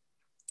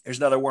 Here's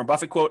another Warren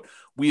Buffett quote.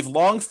 We've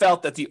long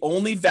felt that the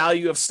only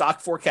value of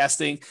stock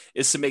forecasting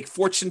is to make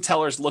fortune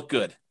tellers look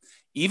good.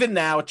 Even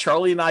now,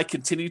 Charlie and I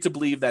continue to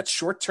believe that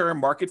short-term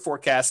market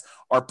forecasts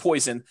are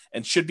poison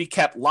and should be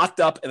kept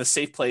locked up in a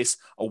safe place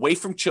away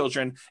from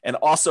children and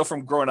also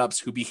from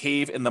grown-ups who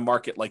behave in the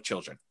market like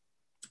children.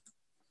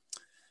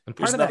 And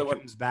part of that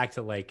comes back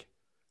to like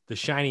the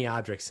shiny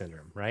object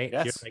syndrome, right?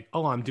 Yes. You're like,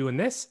 oh, I'm doing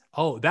this.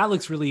 Oh, that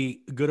looks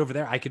really good over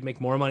there. I could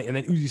make more money. And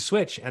then you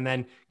switch. And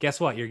then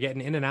guess what? You're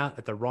getting in and out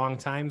at the wrong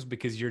times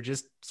because you're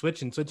just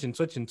switching. Right?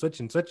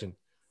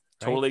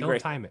 Totally agree. Don't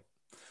time it.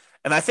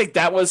 And I think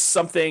that was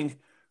something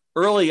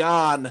early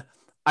on.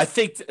 I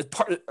think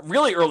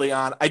really early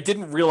on, I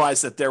didn't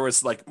realize that there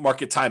was like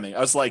market timing.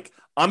 I was like,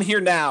 I'm here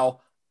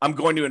now. I'm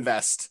going to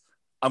invest.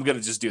 I'm going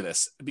to just do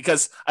this,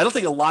 because I don't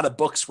think a lot of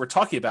books were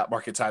talking about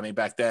market timing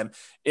back then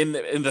in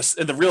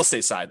the real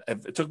estate side.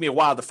 It took me a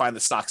while to find the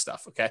stock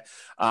stuff. Okay.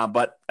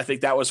 But I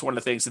think that was one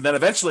of the things. And then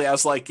eventually I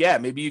was like, yeah,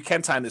 maybe you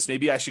can time this.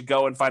 Maybe I should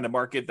go and find a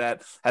market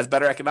that has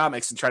better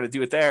economics and try to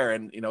do it there.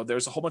 And,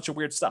 there's a whole bunch of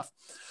weird stuff.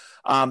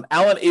 Alan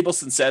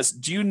Abelson says,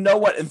 do you know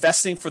what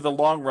investing for the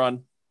long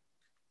run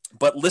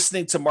but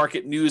listening to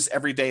market news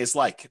every day is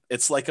like?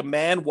 It's like a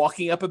man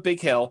walking up a big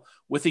hill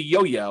with a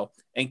yo-yo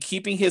and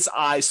keeping his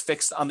eyes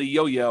fixed on the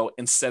yo-yo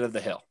instead of the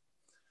hill.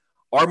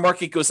 Our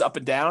market goes up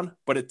and down,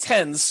 but it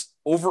tends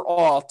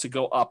overall to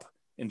go up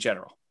in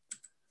general.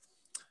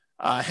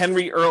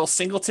 Henry Earl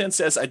Singleton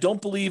says, I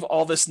don't believe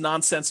all this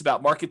nonsense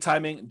about market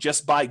timing.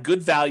 Just buy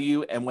good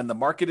value, and when the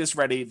market is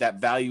ready, that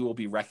value will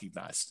be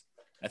recognized.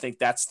 I think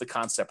that's the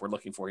concept we're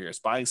looking for here, is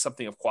buying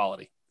something of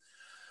quality.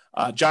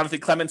 Jonathan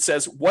Clemens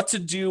says, what to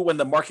do when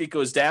the market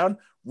goes down?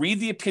 Read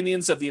the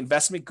opinions of the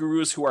investment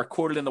gurus who are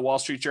quoted in the Wall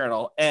Street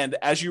Journal. And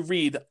as you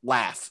read,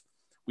 laugh.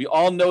 We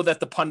all know that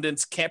the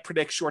pundits can't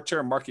predict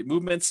short-term market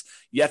movements,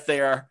 yet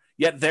there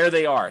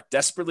they are,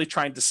 desperately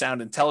trying to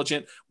sound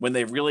intelligent when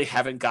they really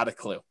haven't got a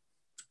clue.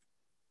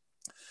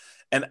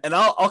 And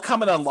I'll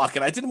comment on luck.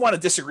 And I didn't want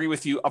to disagree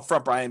with you up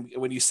front, Brian,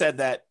 when you said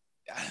that.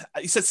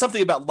 You said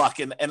something about luck,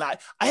 and I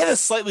had a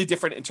slightly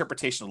different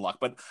interpretation of luck,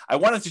 but I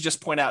wanted to just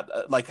point out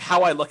like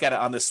how I look at it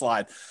on this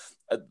slide.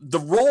 The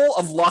role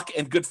of luck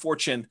and good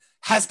fortune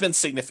has been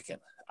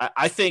significant.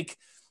 I think,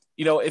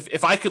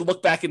 if I could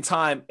look back in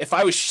time, if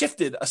I was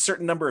shifted a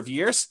certain number of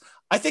years,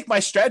 I think my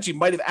strategy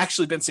might have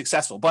actually been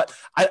successful. But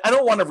I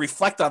don't want to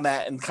reflect on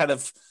that and kind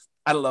of,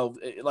 I don't know,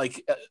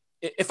 like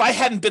if I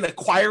hadn't been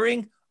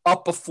acquiring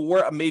up before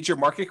a major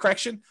market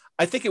correction,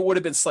 I think it would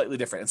have been slightly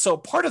different. And so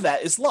part of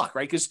that is luck,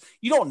 right? Because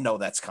you don't know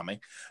that's coming.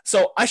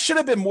 So I should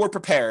have been more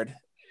prepared,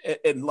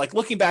 and like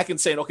looking back and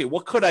saying, okay,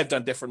 what could I have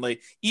done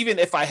differently? Even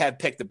if I had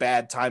picked a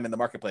bad time in the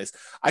marketplace,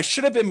 I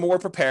should have been more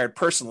prepared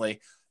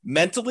personally,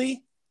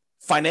 mentally,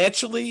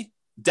 financially,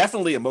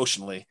 definitely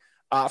emotionally,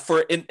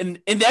 for an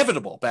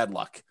inevitable bad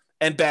luck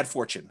and bad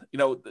fortune,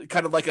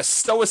 kind of like a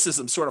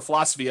stoicism sort of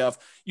philosophy of,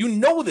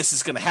 this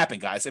is going to happen,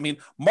 guys. I mean,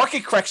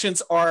 market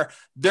corrections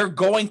they're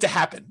going to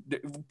happen.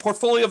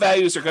 Portfolio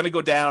values are going to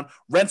go down.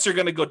 Rents are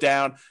going to go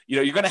down.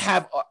 You're going to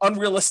have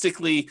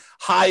unrealistically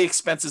high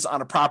expenses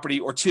on a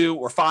property or 2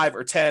 or 5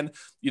 or 10.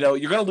 You're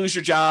going to lose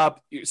your job.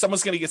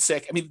 Someone's going to get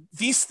sick. I mean,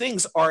 these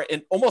things are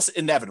almost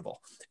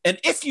inevitable. And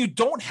if you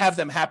don't have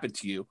them happen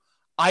to you,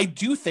 I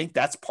do think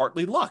that's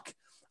partly luck.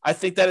 I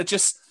think that it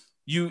just,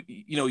 you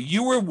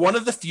were one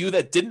of the few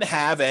that didn't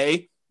have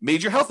a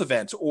major health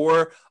event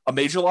or a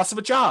major loss of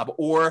a job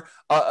or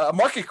a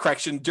market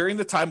correction during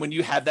the time when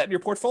you had that in your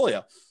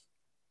portfolio.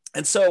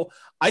 And so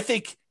I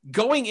think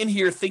going in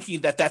here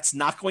thinking that that's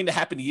not going to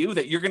happen to you,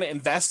 that you're going to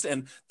invest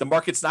and the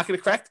market's not going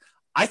to correct,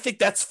 I think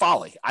that's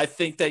folly. I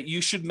think that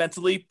you should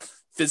mentally,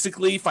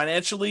 physically,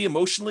 financially,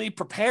 emotionally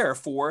prepare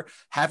for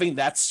having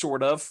that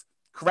sort of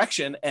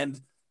correction and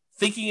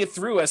thinking it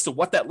through as to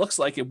what that looks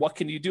like and what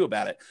can you do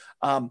about it.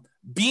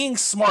 Being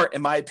smart,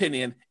 in my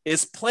opinion,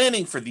 is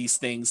planning for these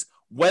things,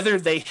 whether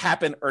they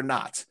happen or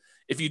not.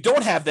 If you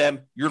don't have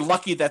them, you're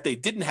lucky that they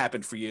didn't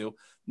happen for you,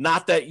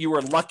 not that you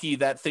were lucky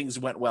that things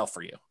went well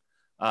for you.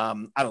 I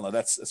don't know.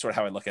 That's sort of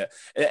how I look at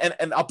it.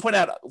 And I'll point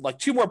out like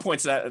 2 more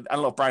points. That I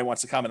don't know if Brian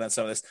wants to comment on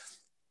some of this.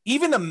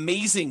 Even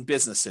amazing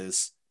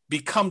businesses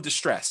become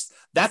distressed.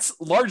 That's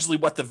largely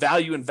what the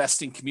value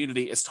investing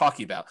community is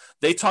talking about.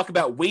 They talk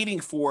about waiting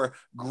for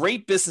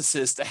great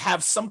businesses to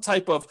have some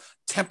type of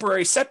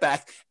temporary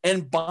setback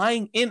and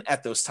buying in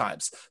at those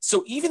times.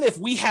 So even if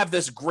we have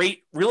this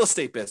great real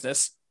estate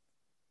business,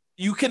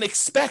 you can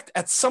expect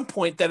at some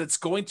point that it's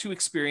going to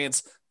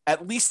experience,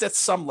 at least at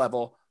some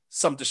level,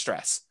 some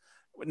distress.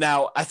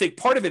 Now, I think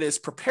part of it is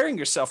preparing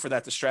yourself for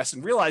that distress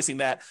and realizing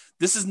that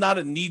this is not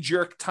a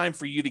knee-jerk time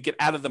for you to get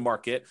out of the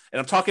market. And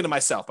I'm talking to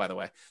myself, by the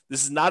way.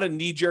 This is not a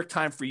knee-jerk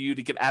time for you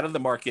to get out of the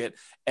market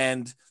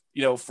and,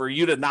 you know, for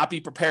you to not be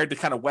prepared to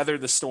kind of weather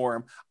the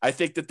storm. I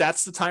think that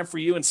that's the time for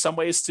you in some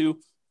ways to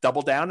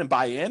double down and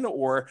buy in,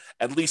 or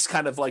at least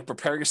kind of like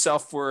prepare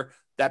yourself for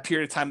that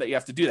period of time that you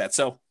have to do that.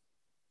 So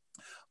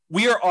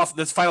we are off.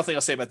 The final thing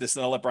I'll say about this,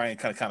 and I'll let Brian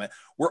kind of comment.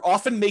 We're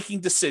often making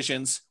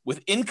decisions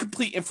with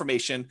incomplete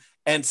information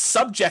and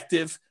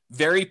subjective,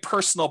 very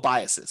personal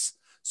biases.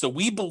 So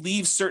we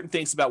believe certain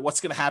things about what's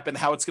going to happen,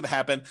 how it's going to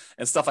happen,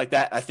 and stuff like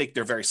that. I think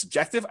they're very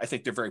subjective. I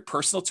think they're very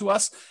personal to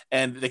us,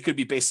 and they could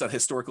be based on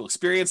historical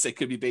experience. They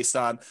could be based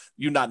on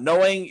you not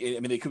knowing. I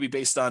mean, they could be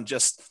based on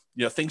just,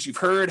 you know, things you've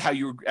heard, how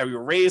you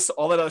were raised,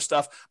 all that other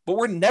stuff. But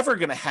we're never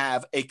going to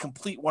have a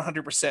complete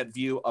 100%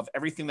 view of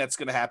everything that's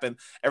going to happen,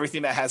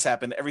 everything that has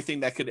happened, everything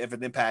that could have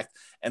an impact.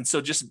 And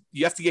so just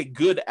you have to get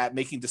good at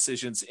making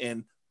decisions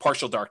in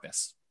partial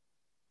darkness.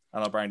 I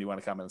don't know, Brian, do you want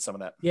to comment on some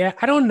of that? Yeah,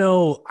 I don't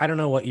know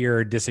what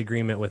your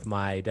disagreement with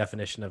my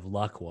definition of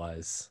luck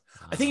was.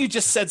 I think you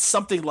just said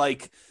something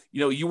like, you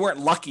know, you weren't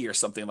lucky or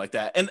something like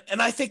that. And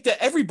I think that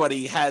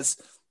everybody has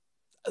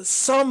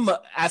some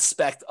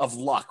aspect of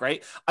luck,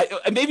 right?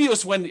 Maybe it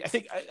was when we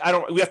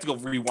have to go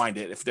rewind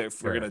it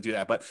if we're going to do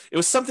that, but it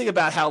was something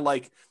about how,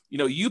 like, you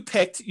know, you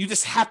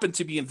just happened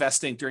to be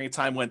investing during a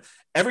time when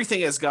everything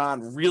has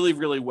gone really,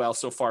 really well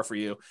so far for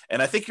you. And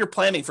I think you're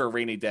planning for a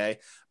rainy day,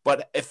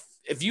 but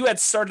if you had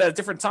started at a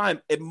different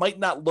time, it might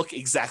not look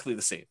exactly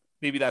the same.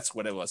 Maybe that's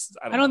what it was.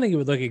 I don't think it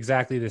would look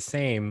exactly the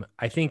same.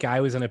 I think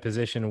I was in a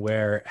position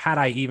where, had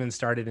I even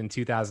started in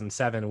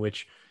 2007,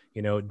 which,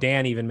 you know,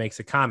 Dan even makes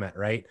a comment,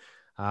 right?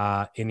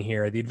 In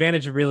here, the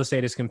advantage of real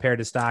estate as compared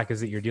to stock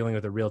is that you're dealing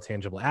with a real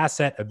tangible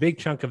asset. A big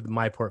chunk of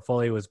my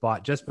portfolio was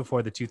bought just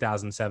before the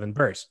 2007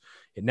 burst.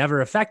 It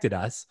never affected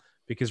us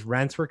because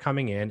rents were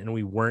coming in and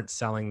we weren't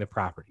selling the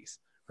properties,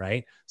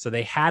 right? So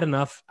they had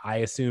enough, I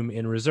assume,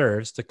 in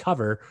reserves to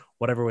cover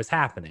whatever was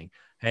happening.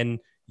 And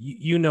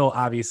you know,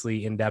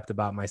 obviously in depth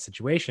about my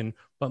situation,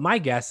 but my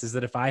guess is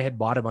that if I had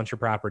bought a bunch of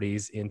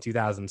properties in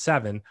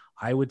 2007,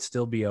 I would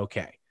still be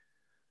okay,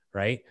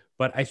 right?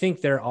 But I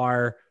think there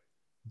are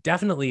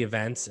definitely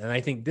events. And I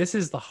think this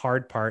is the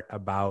hard part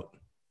about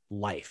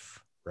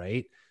life,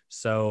 right?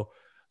 So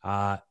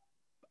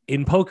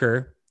in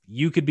poker,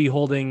 you could be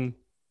holding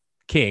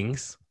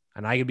kings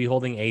and I could be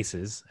holding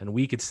aces, and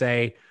we could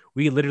say,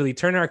 we could literally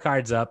turn our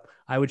cards up.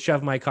 I would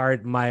shove my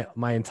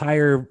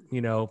entire, you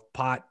know,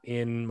 pot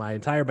in, my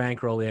entire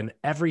bankroll in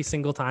every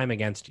single time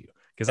against you.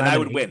 Because I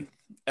would win.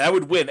 I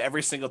would win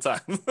every single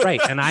time.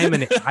 Right. And I'm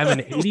an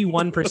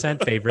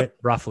 81% favorite,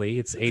 roughly.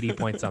 It's 80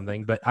 point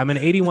something, but I'm an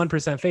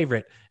 81%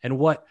 favorite. And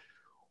what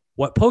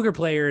poker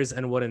players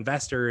and what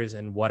investors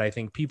and what I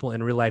think people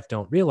in real life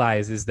don't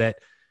realize is that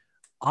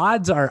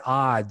odds are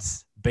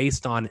odds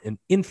based on an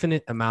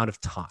infinite amount of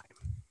time.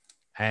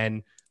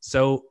 And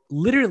so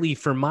literally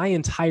for my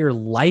entire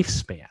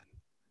lifespan,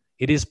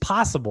 it is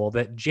possible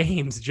that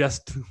James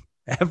just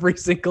every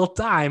single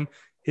time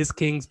his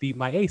kings beat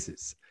my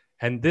aces.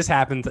 And this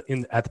happened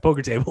at the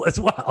poker table as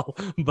well.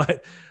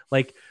 But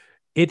like,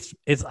 it's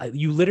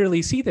you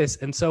literally see this.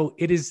 And so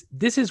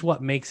this is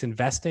what makes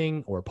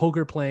investing or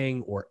poker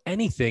playing or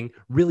anything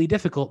really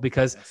difficult,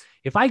 because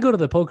if I go to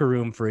the poker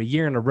room for a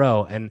year in a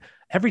row and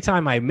every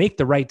time I make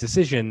the right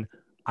decision,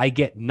 I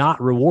get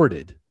not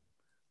rewarded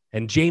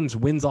and James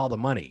wins all the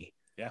money.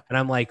 Yeah. And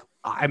I'm like,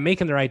 I'm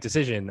making the right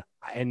decision.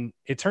 And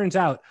it turns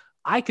out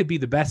I could be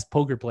the best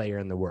poker player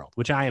in the world,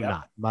 which I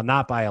am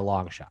not by a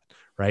long shot.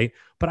 Right.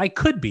 But I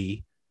could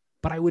be,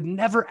 but I would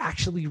never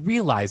actually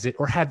realize it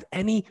or have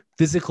any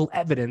physical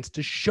evidence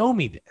to show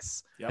me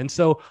this. Yep. And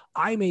so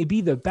I may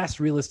be the best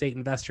real estate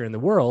investor in the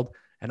world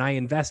and I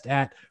invest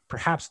at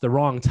perhaps the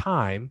wrong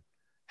time.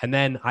 And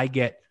then I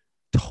get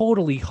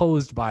totally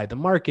hosed by the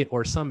market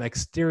or some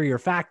exterior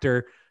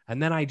factor.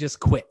 And then I just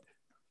quit.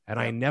 And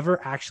I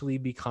never actually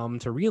become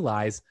to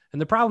realize.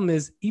 And the problem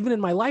is, even in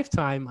my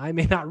lifetime, I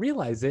may not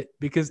realize it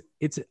because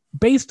it's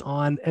based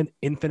on an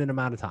infinite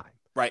amount of time.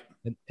 Right.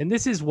 And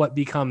this is what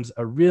becomes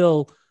a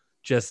real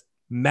just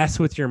mess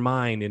with your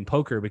mind in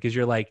poker, because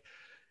you're like,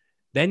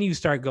 then you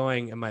start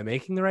going, am I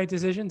making the right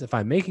decisions? If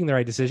I'm making the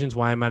right decisions,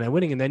 why am I not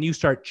winning? And then you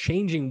start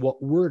changing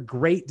what were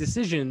great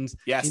decisions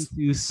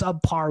into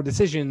subpar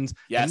decisions.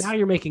 And now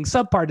you're making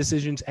subpar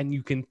decisions and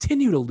you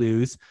continue to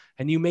lose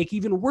and you make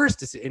even worse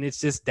decisions. And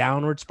it's just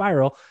downward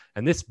spiral.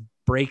 And this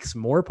breaks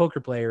more poker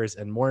players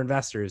and more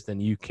investors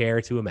than you care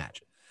to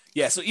imagine.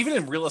 Yeah. So even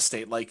in real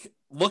estate, like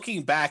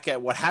looking back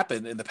at what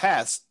happened in the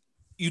past,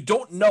 you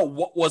don't know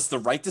what was the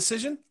right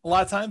decision a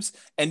lot of times.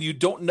 And you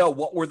don't know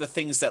what were the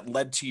things that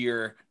led to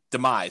your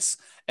demise.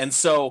 And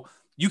so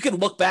you can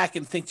look back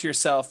and think to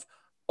yourself,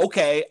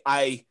 okay,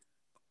 I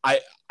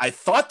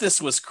thought this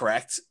was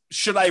correct.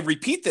 Should I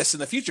repeat this in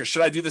the future?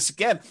 Should I do this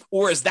again?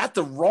 Or is that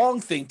the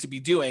wrong thing to be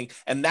doing?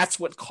 And that's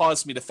what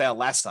caused me to fail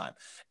last time.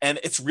 And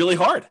it's really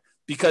hard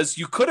because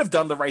you could have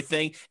done the right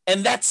thing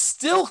and that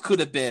still could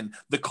have been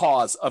the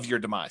cause of your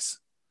demise.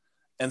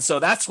 And so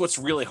that's what's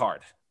really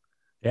hard.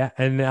 Yeah.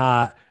 And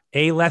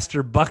A.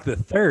 Lester Buck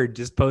III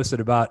just posted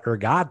about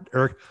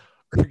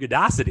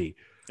ergodicity.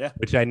 Yeah.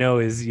 Which I know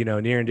is, near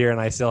and dear. And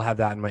I still have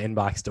that in my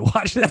inbox to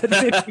watch that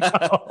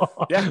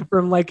video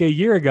from like a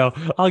year ago.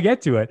 I'll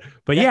get to it.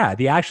 But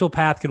the actual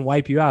path can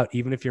wipe you out,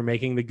 even if you're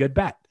making the good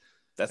bet.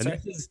 That's right.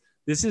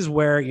 This is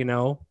where,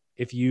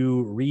 if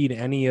you read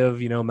any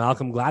of,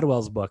 Malcolm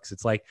Gladwell's books,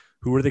 it's like,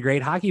 who are the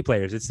great hockey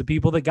players? It's the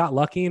people that got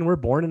lucky and were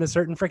born in a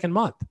certain freaking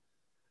month.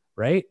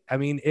 Right. I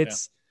mean,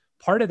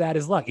 part of that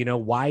is luck.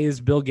 Why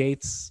is Bill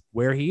Gates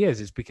where he is?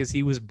 It's because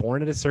he was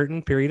born at a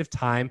certain period of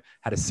time,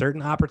 had a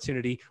certain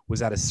opportunity,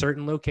 was at a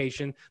certain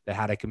location that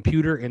had a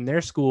computer in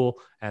their school,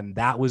 and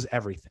that was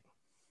everything.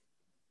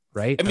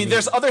 Right? I mean,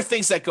 there's other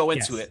things that go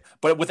into it,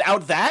 but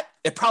without that,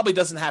 it probably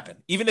doesn't happen,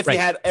 even if he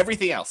had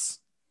everything else.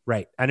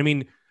 Right. And I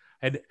mean,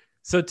 and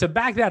so to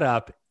back that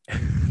up,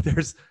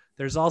 there's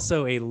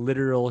also a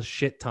literal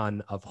shit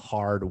ton of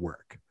hard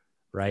work,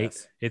 right?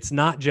 Yes. It's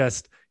not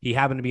just he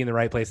happened to be in the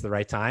right place at the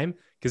right time,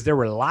 because there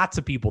were lots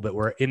of people that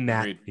were in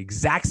that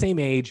exact same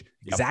age,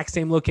 exact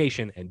same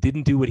location, and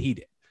didn't do what he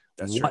did.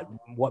 That's true.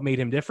 What made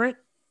him different?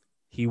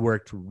 He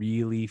worked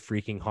really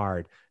freaking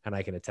hard, and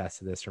I can attest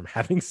to this from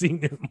having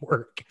seen him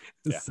work.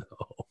 Yeah. So,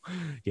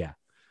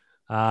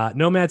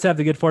 nomads have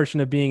the good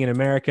fortune of being in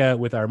America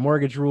with our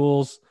mortgage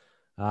rules.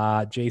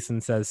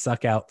 Jason says,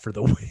 "Suck out for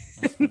the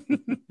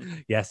win."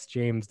 Yes,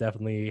 James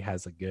definitely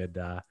has a good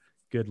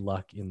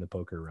luck in the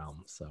poker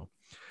realm. So.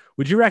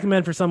 Would you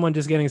recommend for someone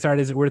just getting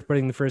started, is it worth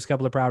putting the first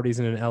couple of properties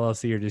in an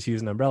LLC or just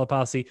use an umbrella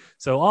policy?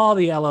 So all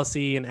the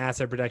LLC and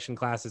asset protection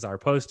classes are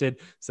posted.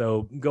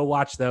 So go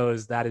watch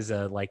those. That is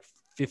a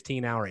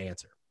 15-hour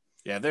answer.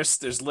 Yeah,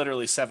 there's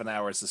literally 7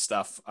 hours of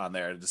stuff on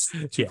there. Just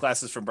two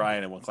classes from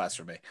Brian and one class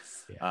from me.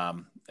 Yeah.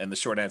 And the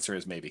short answer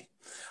is maybe.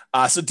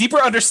 So deeper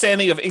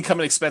understanding of income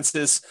and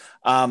expenses,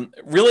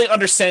 really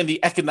understand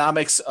the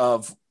economics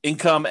of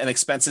income and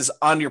expenses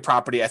on your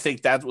property. I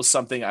think that was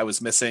something I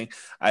was missing.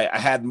 I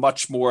had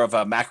much more of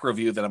a macro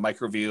view than a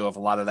micro view of a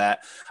lot of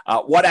that.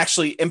 What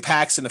actually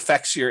impacts and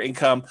affects your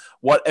income?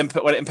 What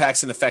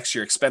impacts and affects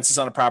your expenses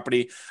on a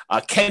property?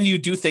 Can you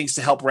do things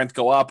to help rent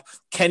go up?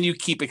 Can you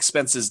keep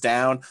expenses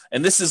down?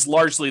 And this is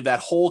largely that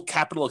whole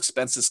capital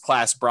expenses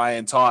class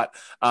Brian taught.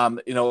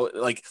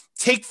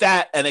 Take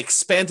that and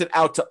expand it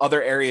out to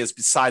other areas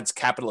besides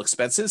capital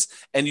expenses.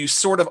 And you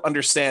sort of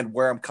understand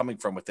where I'm coming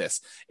from with this.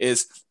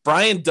 Is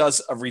Brian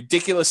does a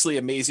ridiculously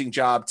amazing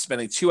job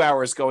spending 2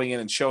 hours going in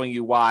and showing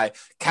you why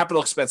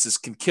capital expenses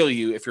can kill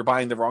you if you're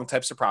buying the wrong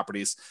types of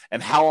properties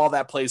and how all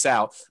that plays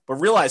out. But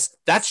realize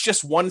that's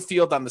just one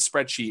field on the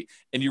spreadsheet.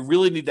 And you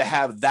really need to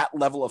have that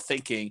level of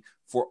thinking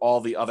for all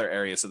the other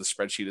areas of the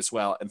spreadsheet as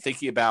well. And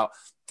thinking about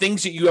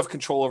things that you have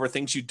control over,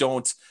 things you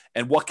don't,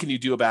 and what can you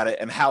do about it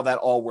and how that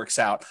all works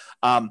out.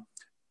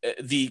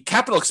 The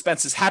capital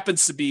expenses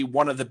happens to be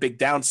one of the big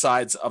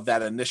downsides of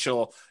that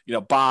initial,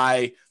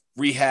 buy,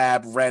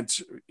 rehab, rent,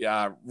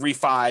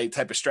 refi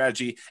type of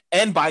strategy,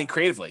 and buying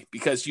creatively,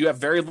 because you have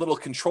very little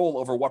control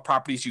over what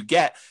properties you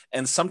get.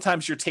 And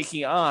sometimes you're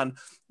taking on,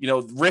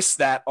 risks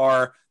that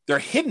they're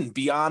hidden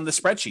beyond the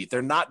spreadsheet.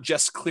 They're not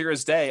just clear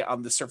as day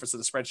on the surface of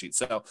the spreadsheet.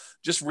 So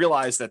just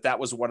realize that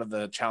was one of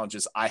the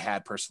challenges I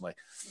had personally.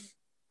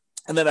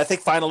 And then I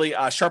think finally,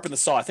 sharpen the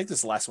saw. I think this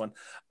is the last one.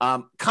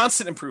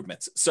 Constant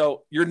improvements.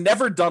 So you're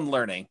never done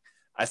learning.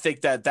 I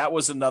think that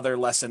was another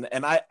lesson.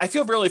 And I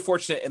feel really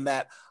fortunate in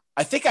that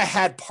I think I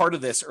had part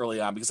of this early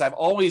on because I've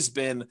always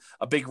been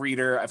a big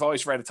reader. I've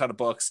always read a ton of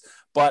books,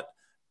 but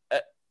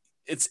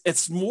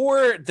it's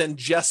more than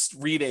just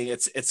reading.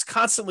 It's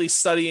constantly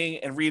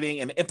studying and reading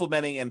and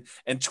implementing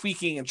and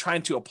tweaking and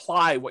trying to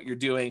apply what you're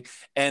doing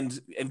and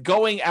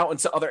going out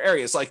into other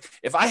areas. Like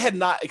if I had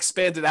not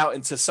expanded out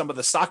into some of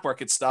the stock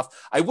market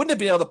stuff, I wouldn't have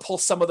been able to pull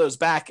some of those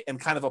back and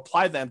kind of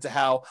apply them to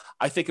how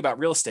I think about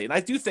real estate. And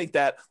I do think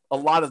that a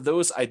lot of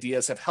those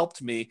ideas have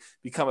helped me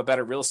become a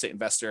better real estate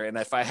investor. And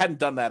if I hadn't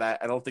done that,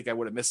 I don't think I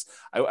would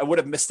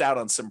have missed out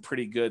on some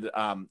pretty good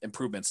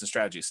improvements and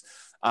strategies.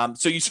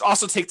 So you should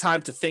also take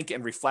time to think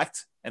and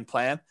reflect and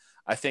plan.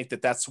 I think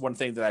that's one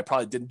thing that I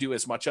probably didn't do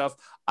as much of.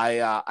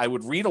 I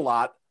would read a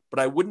lot, but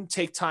I wouldn't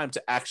take time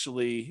to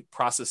actually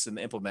process and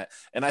implement.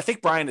 And I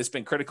think Brian has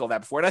been critical of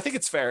that before. And I think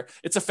it's fair.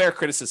 It's a fair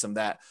criticism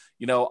that,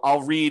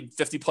 I'll read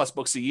 50 plus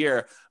books a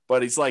year,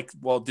 but he's like,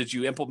 well, did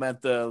you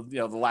implement the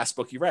last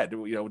book you read?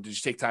 Did you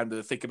take time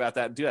to think about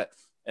that and do it?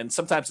 And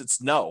sometimes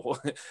it's no,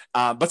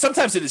 but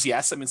sometimes it is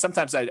yes. I mean,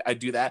 sometimes I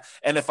do that.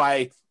 And if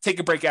I take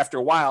a break after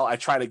a while, I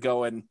try to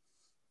go and,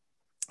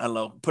 I don't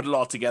know, put it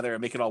all together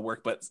and make it all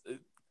work. But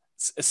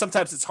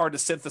sometimes it's hard to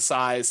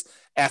synthesize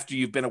after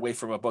you've been away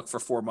from a book for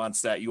 4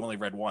 months that you only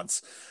read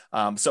once.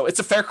 So it's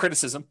a fair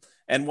criticism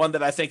and one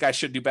that I think I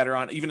should do better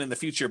on even in the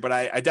future, but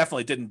I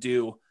definitely didn't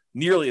do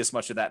nearly as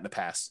much of that in the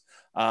past.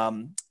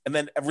 And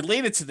then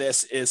related to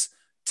this is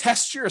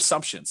test your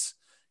assumptions.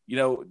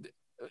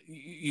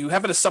 You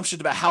have an assumption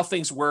about how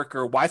things work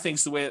or why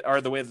things are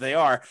the way that they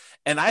are.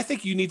 And I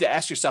think you need to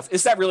ask yourself,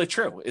 is that really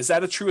true? Is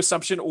that a true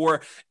assumption?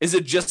 Or is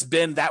it just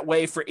been that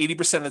way for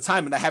 80% of the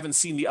time and I haven't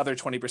seen the other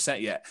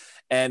 20% yet?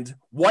 And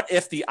what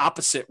if the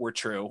opposite were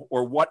true?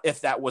 Or what if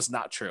that was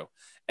not true?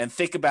 And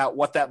think about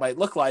what that might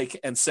look like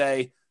and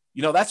say,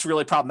 that's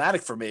really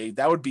problematic for me.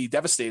 That would be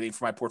devastating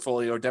for my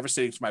portfolio or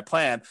devastating for my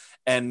plan,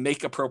 and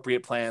make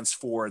appropriate plans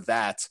for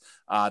that,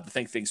 to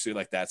think things through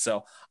like that.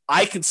 So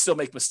I can still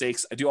make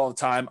mistakes. I do all the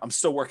time. I'm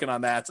still working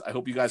on that. I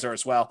hope you guys are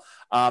as well.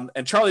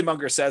 And Charlie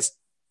Munger says,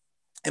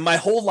 in my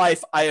whole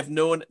life, I have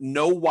known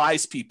no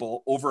wise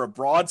people over a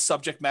broad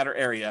subject matter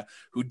area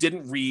who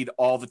didn't read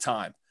all the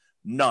time.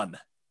 None.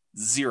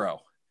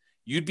 Zero.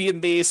 You'd be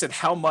amazed at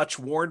how much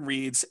Warren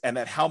reads and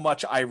at how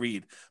much I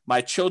read.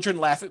 My children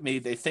laugh at me.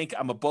 They think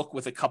I'm a book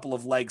with a couple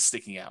of legs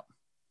sticking out.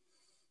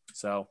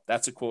 So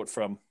that's a quote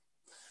from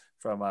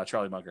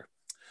Charlie Munger.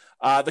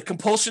 The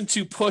compulsion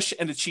to push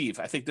and achieve.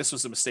 I think this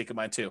was a mistake of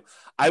mine too.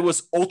 I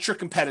was ultra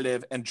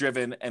competitive and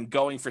driven and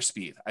going for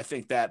speed. I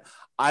think that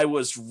I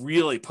was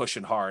really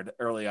pushing hard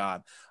early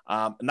on.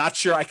 Not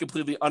sure I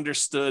completely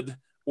understood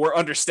or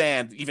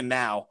understand even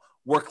now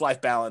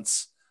work-life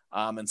balance.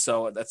 And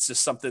so that's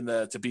just something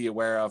to be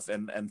aware of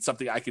and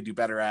something I could do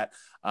better at.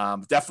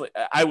 Definitely,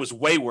 I was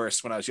way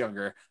worse when I was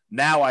younger.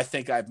 Now I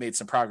think I've made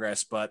some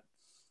progress, but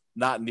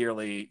not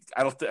nearly.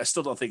 I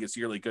still don't think it's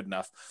nearly good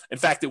enough. In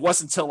fact, it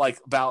wasn't until like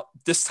about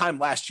this time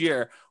last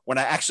year when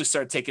I actually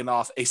started taking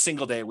off a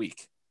single day a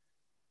week,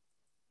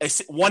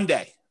 one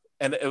day,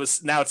 and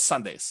now it's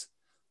Sundays.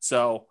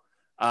 So,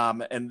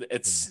 and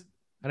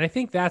I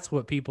think that's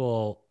what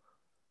people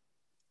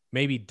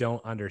maybe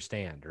don't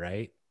understand,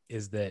 right?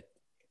 Is that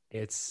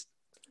it's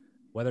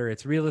whether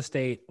it's real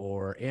estate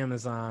or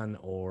Amazon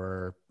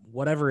or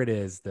whatever it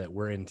is that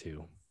we're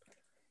into,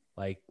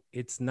 like,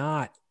 it's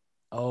not,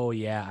 oh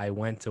yeah, I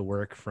went to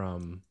work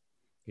from,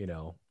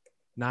 9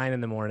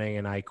 a.m.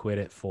 and I quit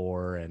at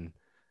 4. And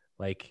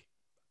like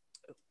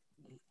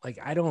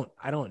I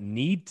don't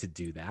need to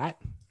do that.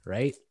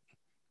 Right.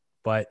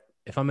 But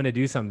if I'm going to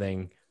do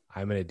something,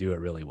 I'm going to do it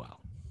really well.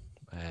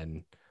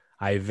 And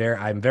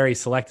I'm very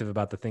selective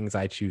about the things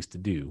I choose to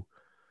do,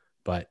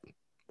 but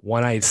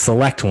when I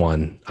select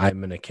one, I'm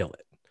going to kill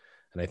it.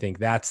 And I think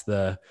that's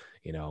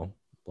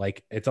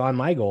it's on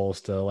my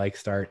goals to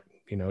start,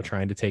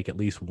 trying to take at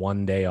least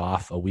one day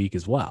off a week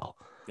as well.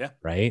 Yeah.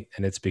 Right.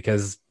 And it's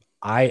because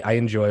I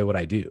enjoy what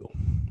I do.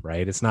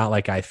 Right. It's not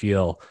like I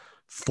feel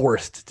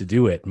forced to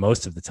do it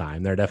most of the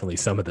time. There are definitely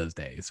some of those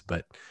days,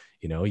 but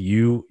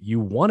you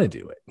want to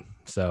do it.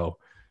 So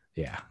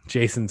yeah.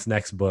 Jason's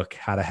next book,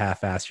 How to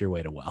Half-Ass Your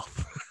Way to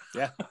Wealth.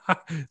 Yeah.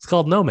 It's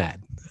called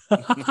Nomad.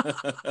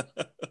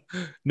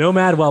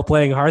 Nomad while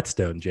playing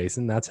Hearthstone,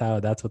 Jason. That's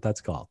what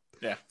that's called.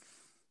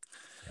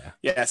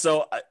 Yeah.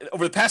 So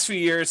over the past few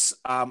years,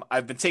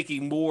 I've been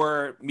taking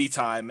more me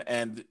time,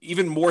 and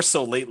even more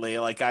so lately.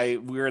 Like we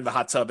were in the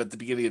hot tub at the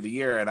beginning of the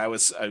year, and I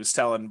was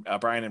telling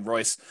Brian and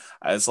Royce,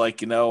 I was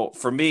like,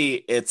 for me,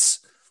 if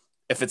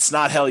it's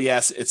not hell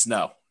yes, it's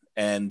no.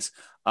 And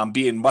I'm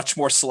being much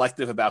more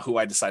selective about who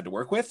I decide to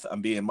work with.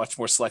 I'm being much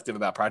more selective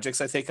about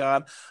projects I take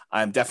on.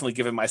 I'm definitely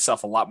giving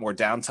myself a lot more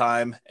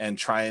downtime and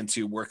trying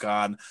to work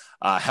on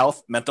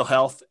health, mental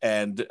health,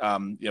 and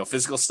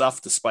physical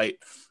stuff, despite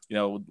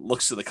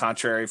looks to the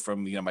contrary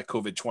from my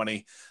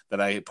COVID-20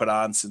 that I put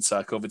on since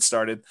COVID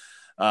started.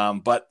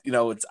 But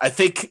I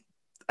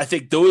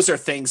think those are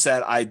things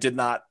that I did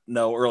not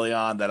know early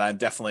on that I'm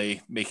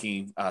definitely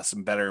making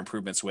some better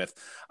improvements with.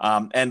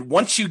 And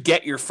once you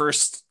get your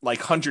first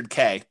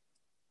 100K,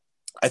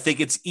 I think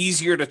it's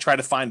easier to try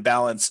to find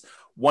balance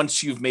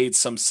once you've made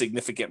some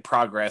significant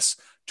progress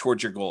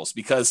towards your goals,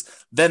 because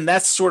then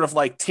that's sort of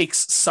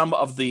takes some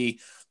of the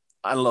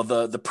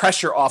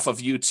pressure off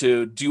of you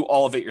to do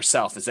all of it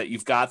yourself. Is that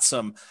you've got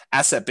some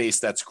asset base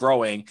that's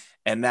growing,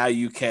 and now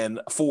you can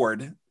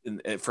afford,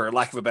 for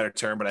lack of a better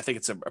term, but I think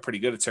it's a pretty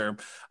good term,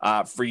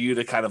 for you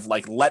to kind of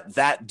let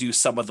that do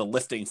some of the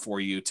lifting for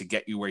you to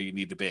get you where you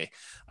need to be.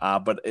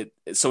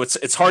 So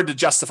it's hard to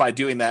justify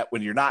doing that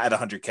when you're not at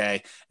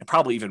 100K, and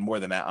probably even more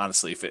than that,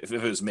 honestly. If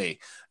it was me,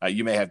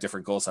 you may have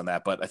different goals on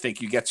that, but I think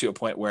you get to a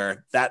point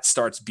where that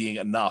starts being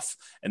enough,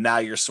 and now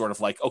you're sort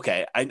of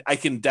okay, I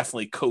can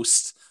definitely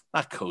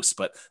not coast,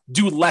 but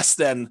do less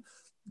than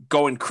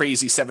going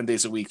crazy 7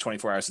 days a week,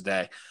 24 hours a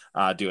day,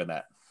 doing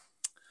that.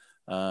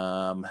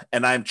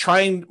 And I'm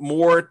trying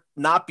more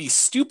not be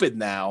stupid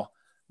now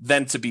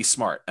than to be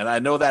smart. And I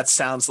know that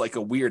sounds like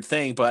a weird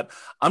thing, but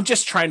I'm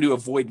just trying to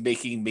avoid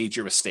making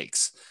major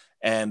mistakes.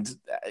 And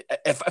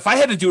if I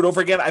had to do it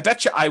over again, I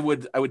bet you I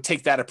would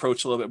take that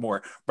approach a little bit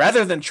more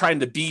rather than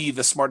trying to be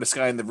the smartest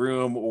guy in the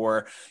room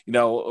or,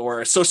 or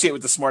associate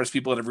with the smartest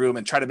people in the room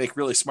and try to make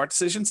really smart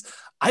decisions.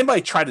 I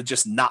might try to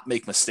just not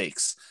make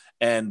mistakes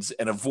and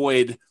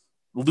avoid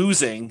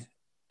losing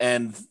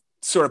and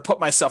sort of put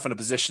myself in a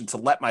position to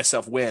let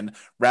myself win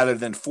rather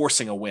than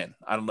forcing a win.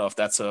 I don't know if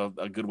that's a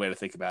good way to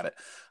think about it.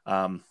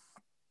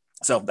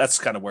 So that's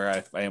kind of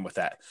where I am with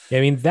that. Yeah,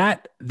 I mean,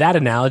 that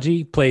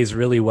analogy plays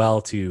really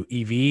well to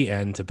EV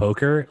and to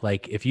poker.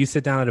 Like if you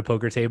sit down at a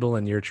poker table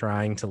and you're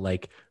trying to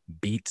like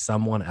beat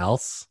someone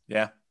else,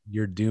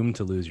 you're doomed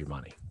to lose your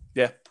money.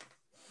 Yeah.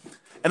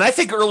 And I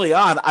think early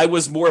on I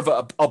was more of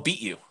a I'll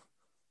beat you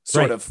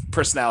sort of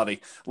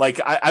personality. Like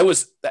I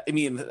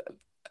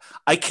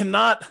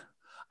cannot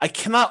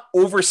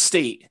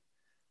overstate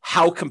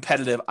how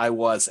competitive I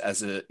was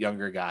as a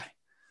younger guy.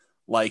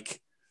 Like,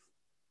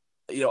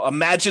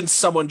 imagine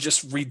someone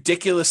just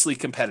ridiculously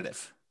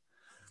competitive.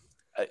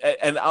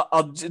 And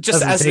I'll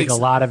just doesn't take a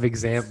lot of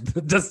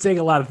doesn't take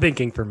a lot of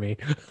thinking for me.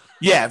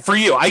 Yeah, for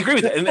you, I agree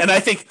with it, and I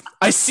think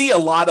I see a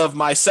lot of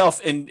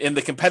myself in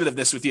the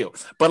competitiveness with you.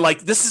 But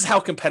like, this is how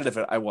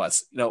competitive I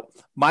was.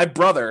 My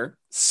brother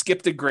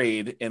skipped a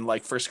grade in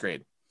like first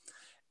grade,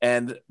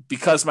 and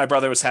because my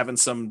brother was having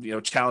some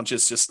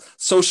challenges, just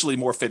socially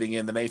more fitting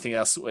in than anything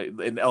else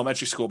in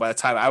elementary school. By the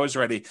time I was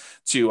ready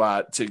to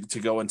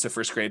go into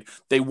first grade,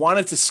 they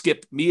wanted to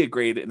skip me a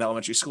grade in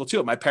elementary school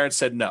too. My parents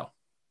said no.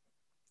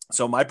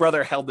 So my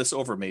brother held this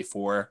over me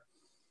for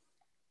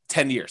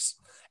 10 years.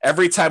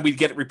 Every time we'd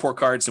get report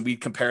cards and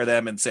we'd compare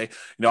them and say,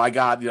 I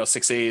got,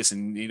 6 A's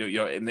and,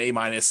 an A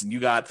minus and you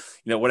got,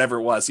 whatever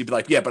it was. He'd be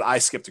like, yeah, but I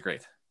skipped a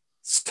grade.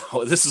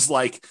 So this is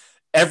like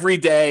every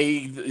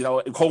day,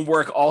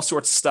 homework, all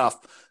sorts of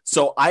stuff.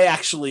 So I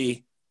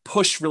actually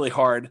pushed really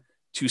hard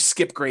to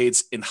skip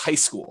grades in high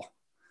school.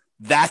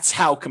 That's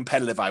how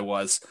competitive I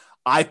was.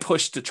 I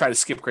pushed to try to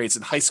skip grades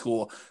in high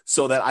school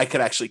so that I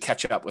could actually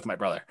catch up with my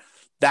brother.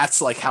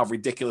 That's like how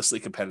ridiculously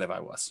competitive I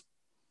was.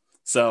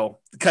 So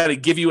kind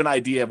of give you an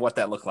idea of what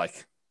that looked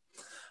like.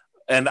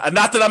 And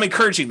not that I'm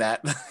encouraging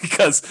that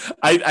because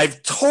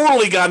I've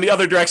totally gone the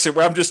other direction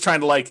where I'm just trying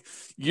to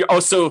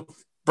so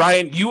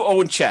Brian, you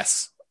own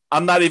chess.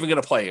 I'm not even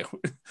going to play you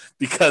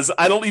because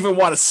I don't even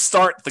want to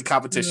start the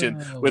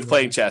competition with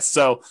playing chess.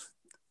 So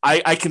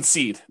I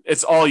concede.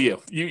 It's all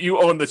you.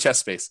 You own the chess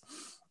space.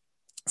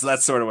 So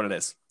that's sort of what it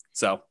is.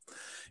 So,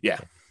 yeah.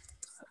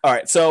 All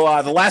right.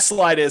 So the last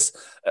slide is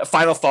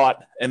final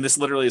thought. And this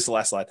literally is the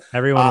last slide.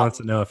 Everyone wants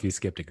to know if you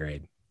skipped a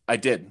grade. I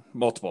did.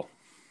 Multiple.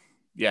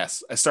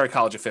 Yes. I started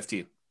college at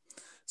 15.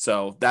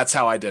 So that's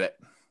how I did it.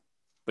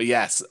 But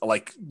yes,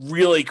 like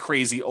really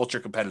crazy, ultra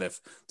competitive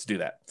to do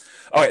that.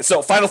 All right.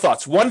 So final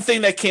thoughts. One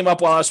thing that came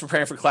up while I was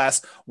preparing for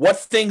class, what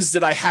things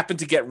did I happen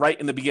to get right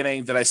in the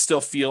beginning that I still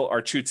feel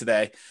are true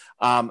today?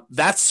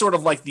 That's sort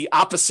of like the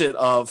opposite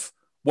of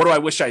what do I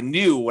wish I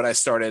knew when I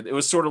started? It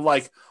was sort of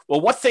like,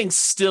 well, what things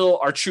still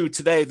are true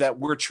today that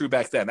were true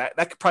back then? That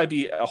could probably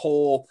be a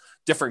whole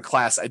different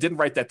class. I didn't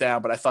write that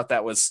down, but I thought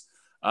that was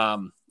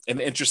an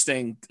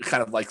interesting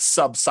kind of like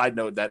side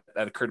note that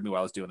occurred to me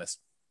while I was doing this.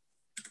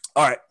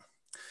 All right.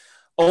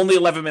 Only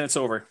 11 minutes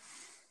over.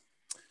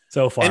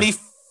 So far.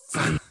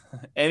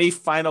 Any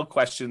final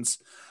questions?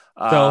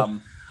 So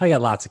I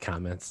got lots of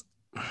comments.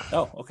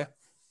 Oh, okay.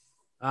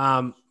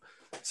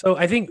 So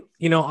I think,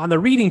 on the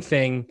reading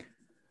thing,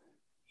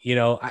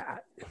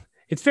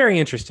 it's very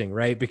interesting,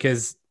 right?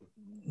 Because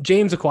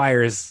James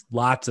acquires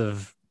lots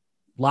of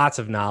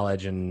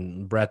knowledge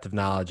and breadth of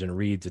knowledge and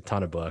reads a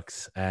ton of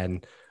books.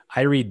 And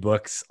I read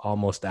books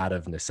almost out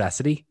of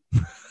necessity.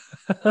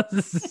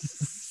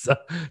 So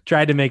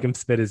tried to make him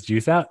spit his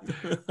juice out.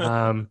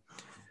 But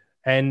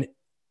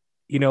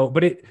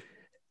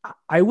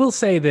I will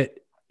say that,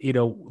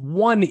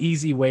 one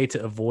easy way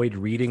to avoid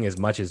reading as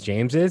much as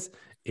James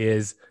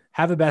is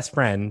have a best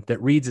friend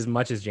that reads as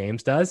much as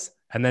James does,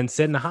 and then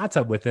sit in a hot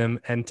tub with him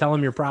and tell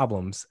him your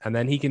problems. And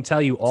then he can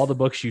tell you all the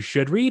books you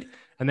should read.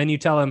 And then you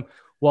tell him,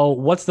 well,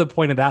 what's the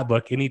point of that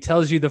book? And he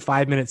tells you the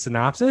 5-minute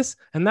synopsis,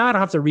 and now I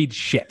don't have to read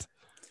shit.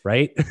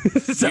 Right.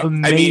 It's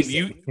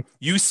amazing. I mean,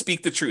 you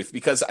speak the truth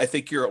because I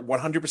think you're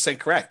 100%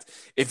 correct.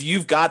 If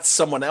you've got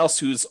someone else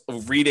who's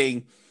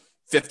reading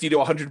 50 to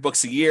 100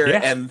 books a year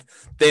and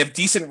they have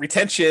decent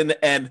retention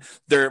and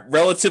they're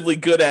relatively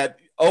good at,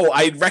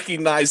 I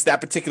recognize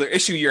that particular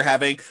issue you're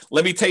having.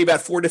 Let me tell you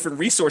about 4 different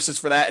resources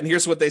for that. And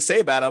here's what they say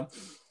about them.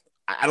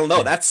 I don't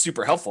know. That's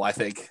super helpful. I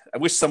think I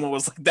wish someone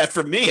was like that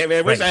for me. I mean,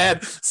 I wish I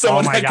had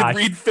someone that could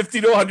read 50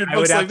 to 100 books. I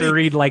would have to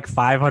read like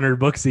 500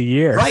 books a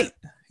year. Right.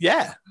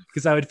 Yeah.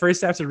 Because I would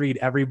first have to read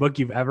every book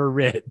you've ever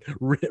read,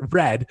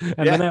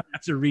 and then I would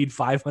have to read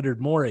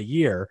 500 more a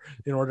year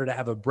in order to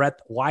have a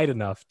breadth wide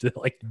enough to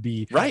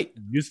be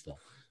useful.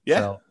 Yeah,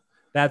 so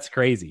that's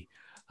crazy.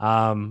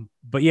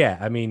 But yeah,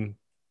 I mean,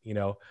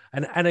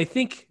 and I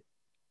think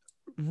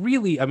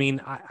really, I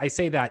mean, I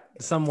say that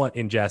somewhat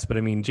in jest, but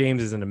I mean,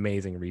 James is an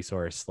amazing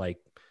resource, like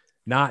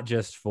not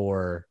just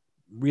for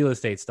real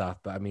estate stuff,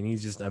 but I mean,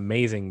 he's just an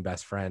amazing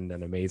best friend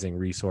and amazing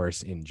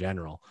resource in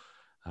general.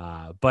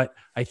 But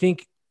I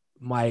think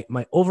my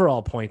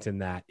overall point in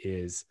that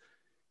is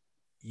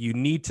you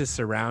need to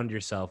surround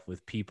yourself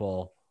with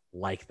people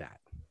like that.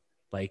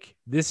 Like,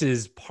 this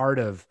is part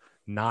of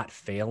not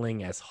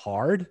failing as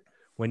hard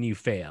when you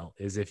fail,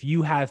 is if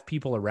you have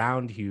people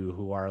around you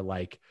who are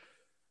like,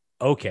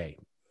 okay,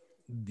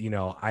 you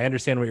know, I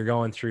understand what you're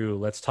going through.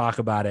 Let's talk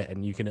about it.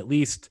 And you can at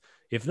least,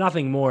 if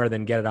nothing more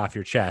than get it off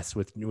your chest,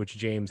 which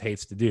James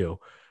hates to do.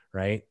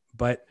 Right.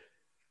 But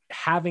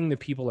having the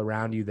people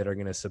around you that are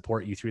going to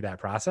support you through that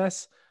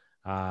process.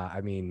 I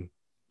mean,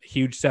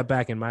 huge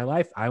setback in my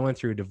life. I went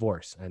through a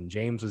divorce and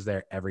James was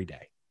there every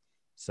day.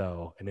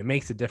 So, and it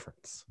makes a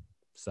difference.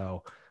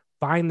 So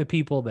find the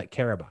people that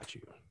care about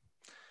you.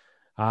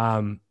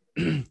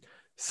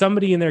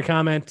 Somebody in their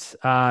comment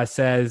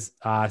says,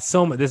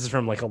 this is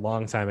from like a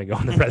long time ago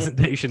in the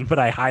presentation, but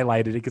I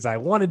highlighted it because I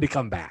wanted to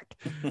come back,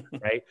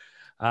 right?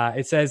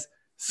 It says,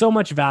 so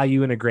much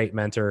value in a great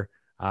mentor,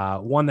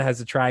 one that has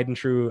a tried and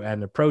true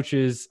and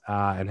approaches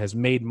and has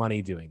made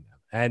money doing them.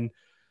 And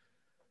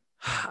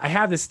I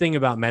have this thing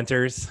about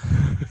mentors.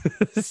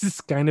 This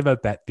is kind of a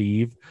pet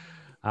peeve.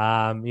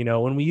 You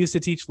know, when we used to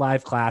teach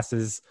live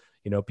classes,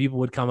 you know, people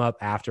would come up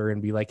after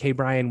and be like, hey,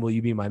 Brian, will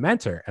you be my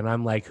mentor? And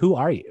I'm like, who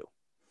are you?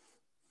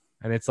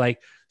 And it's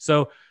like,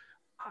 so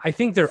I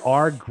think there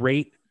are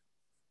great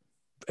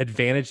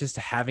advantages to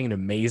having an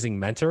amazing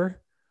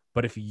mentor,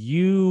 but if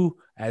you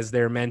as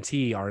their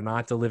mentee are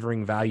not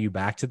delivering value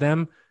back to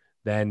them,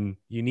 then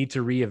you need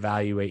to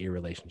reevaluate your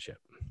relationship.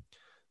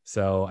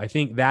 So I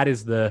think that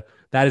is the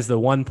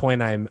one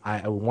point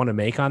I want to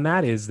make on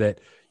that, is that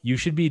you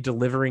should be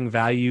delivering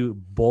value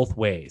both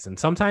ways. And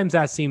sometimes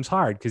that seems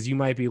hard because you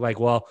might be like,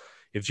 well,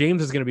 if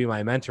James is going to be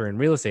my mentor in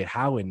real estate,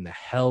 how in the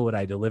hell would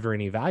I deliver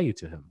any value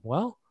to him?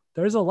 Well,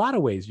 there's a lot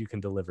of ways you can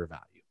deliver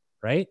value,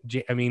 right?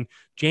 I mean,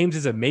 James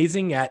is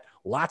amazing at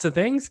lots of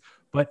things,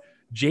 but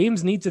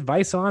James needs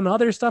advice on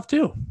other stuff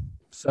too.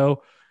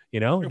 So, you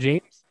know,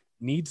 James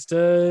needs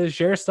to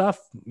share stuff,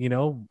 you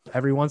know,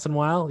 every once in a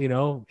while, you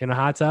know, in a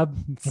hot tub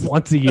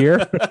once a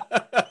year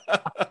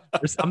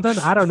or something.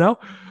 I don't know.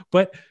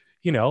 But,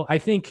 you know, I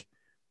think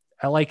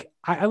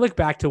I look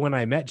back to when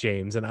I met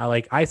James and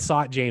I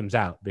sought James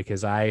out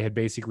because I had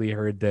basically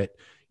heard that,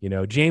 you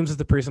know, James is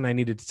the person I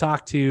needed to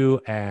talk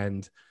to.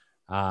 And,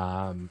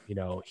 you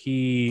know,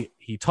 he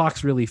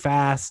talks really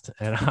fast.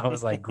 And I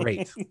was like,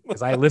 great,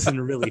 because I listen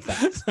really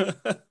fast.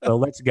 So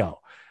let's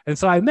go. And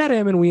so I met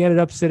him and we ended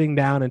up sitting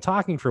down and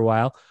talking for a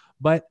while.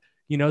 But,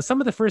 you know, some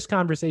of the first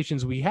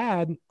conversations we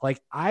had, like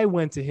I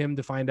went to him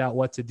to find out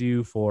what to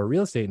do for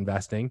real estate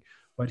investing,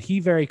 but he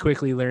very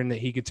quickly learned that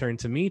he could turn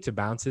to me to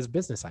bounce his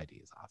business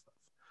ideas off of.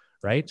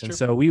 Right. Sure. And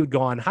so we would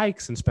go on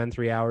hikes and spend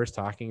 3 hours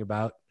talking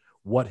about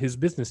what his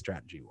business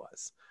strategy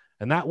was.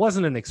 And that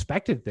wasn't an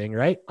expected thing,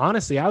 right?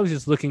 Honestly, I was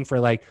just looking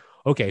for like,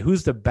 okay,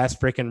 who's the best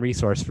freaking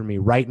resource for me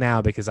right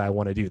now because I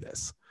want to do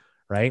this,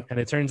 right? And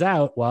it turns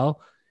out,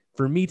 well,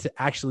 for me to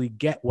actually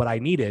get what I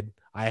needed,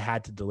 I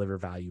had to deliver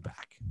value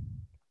back.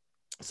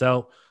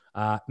 So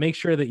make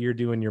sure that you're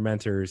doing your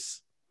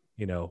mentors,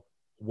 you know,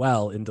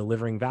 well in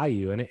delivering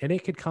value, and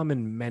it could come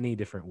in many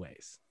different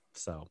ways.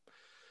 So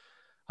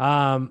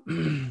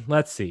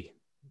let's see.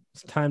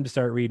 It's time to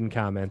start reading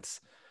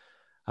comments.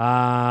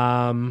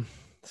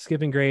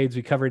 Skipping grades,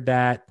 we covered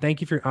that.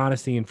 Thank you for your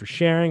honesty and for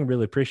sharing.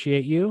 Really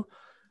appreciate you.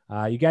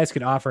 You guys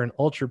could offer an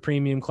ultra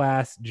premium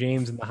class,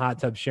 James in the hot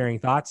tub sharing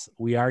thoughts.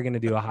 We are going to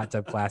do a hot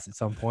tub class at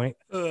some point.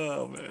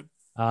 Oh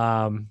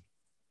man.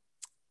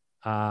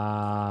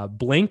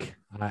 Blink.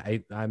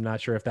 I'm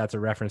not sure if that's a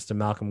reference to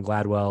Malcolm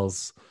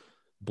Gladwell's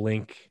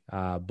Blink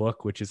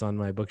book, which is on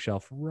my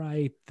bookshelf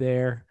right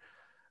there.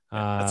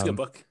 That's a good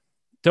book.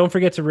 Don't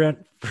forget to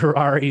rent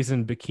Ferraris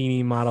and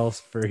bikini models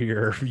for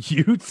your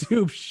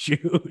YouTube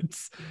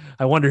shoots.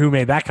 I wonder who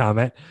made that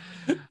comment.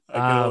 I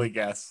can only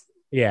guess.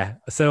 Yeah.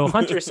 So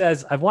Hunter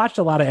says, I've watched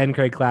a lot of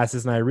NCREG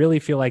classes and I really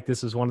feel like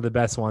this was one of the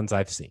best ones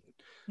I've seen.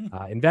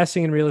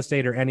 Investing in real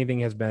estate or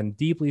anything has been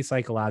deeply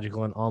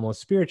psychological and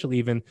almost spiritual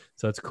even.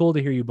 So it's cool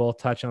to hear you both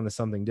touch on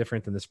something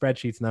different than the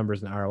spreadsheets,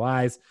 numbers, and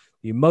ROIs.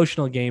 The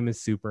emotional game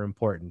is super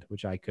important,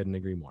 which I couldn't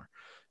agree more.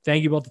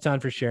 Thank you both a ton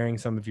for sharing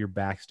some of your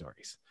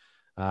backstories.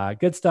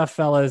 Good stuff,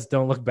 fellas.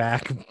 Don't look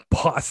back.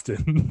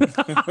 Boston.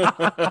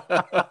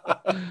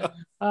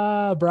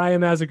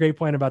 Brian has a great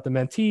point about the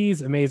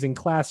mentees. Amazing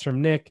class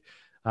from Nick.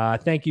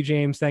 Thank you,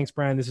 James. Thanks,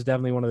 Brian. This is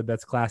definitely one of the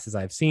best classes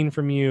I've seen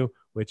from you,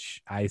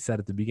 which I said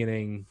at the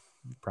beginning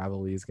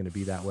probably is going to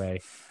be that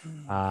way.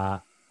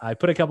 I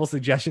put a couple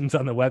suggestions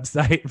on the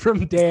website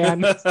from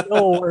Dan. It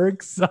still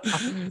works.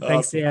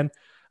 Thanks, Dan.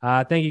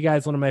 Thank you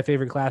guys. One of my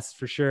favorite classes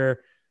for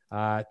sure.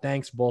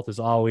 Thanks both as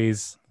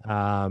always.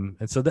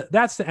 And so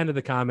that's the end of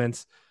the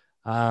comments.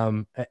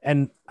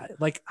 And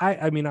like,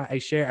 I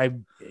share,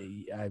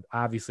 I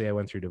obviously I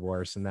went through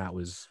divorce and that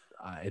was,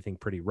 I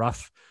think pretty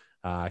rough,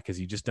 cause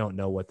you just don't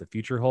know what the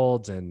future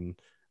holds. And,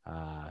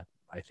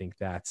 I think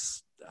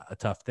that's a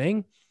tough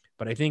thing.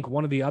 But I think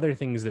one of the other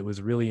things that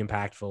was really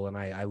impactful, and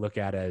I look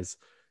at as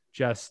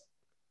just,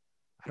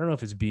 I don't know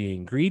if it's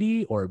being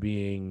greedy or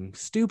being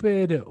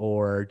stupid,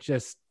 or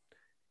just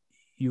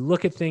you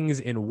look at things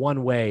in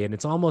one way, and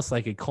it's almost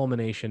like a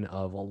culmination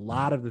of a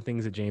lot of the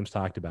things that James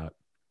talked about.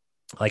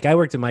 Like, I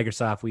worked at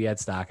Microsoft, we had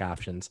stock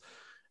options.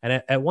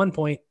 And at one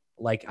point,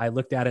 like, I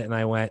looked at it and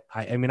I went,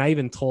 I mean, I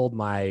even told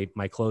my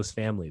close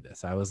family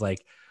this. I was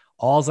like,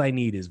 alls I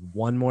need is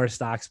one more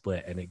stock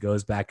split and it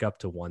goes back up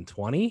to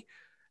 120.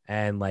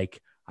 And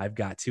like, I've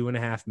got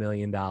 $2.5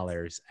 million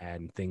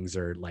and things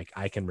are like,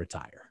 I can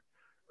retire.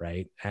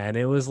 Right. And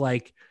it was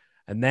like,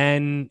 and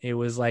then it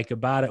was like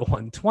about at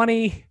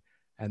 120,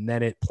 and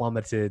then it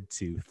plummeted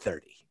to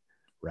 30.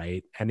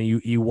 Right. And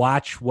you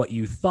watch what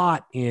you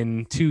thought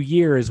in 2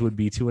 years would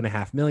be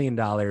 $2.5 million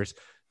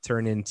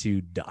turn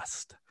into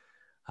dust.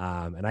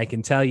 And I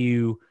can tell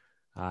you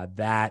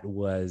that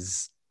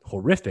was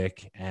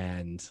horrific.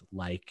 And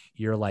like,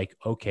 you're like,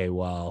 okay,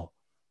 well,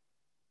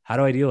 how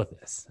do I deal with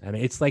this? And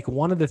it's like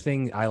one of the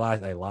things I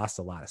lost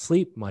a lot of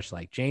sleep, much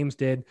like James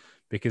did,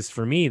 because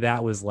for me,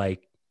 that was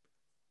like,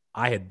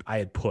 I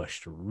had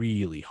pushed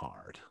really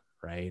hard.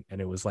 Right.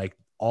 And it was like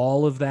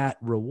all of that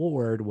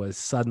reward was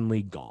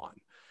suddenly gone.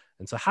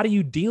 And so how do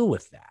you deal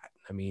with that?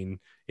 I mean,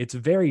 it's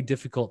very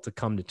difficult to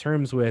come to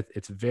terms with.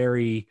 It's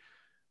very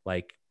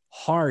like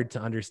hard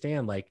to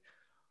understand, like,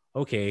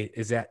 okay,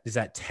 is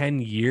that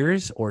 10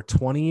 years or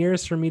 20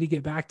 years for me to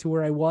get back to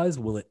where I was?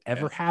 Will it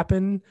ever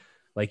happen?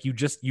 Like,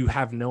 you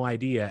have no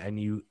idea.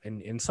 And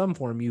in some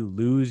form, you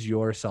lose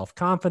your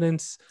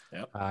self-confidence.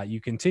 Yep. You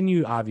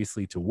continue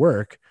obviously to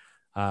work,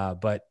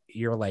 but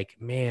you're like,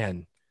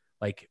 man,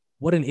 like,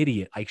 what an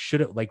idiot. I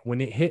should have, like,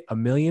 when it hit $1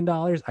 million,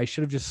 I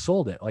should have just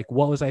sold it. Like,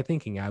 what was I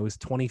thinking? I was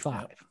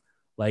 25. Yep.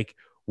 Like,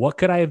 what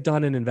could I have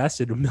done and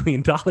invested $1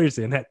 million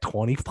in at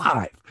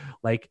 25?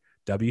 Like,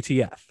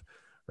 WTF,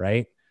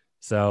 right?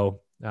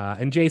 So,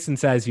 and Jason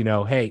says, you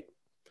know, hey,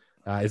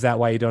 is that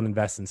why you don't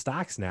invest in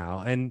stocks now?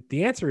 And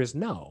the answer is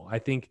no. I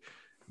think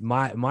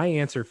my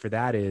answer for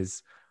that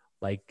is,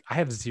 like, I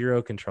have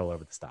zero control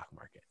over the stock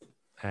market.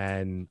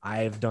 And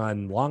I've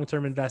done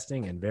long-term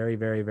investing and very,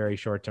 very, very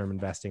short-term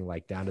investing,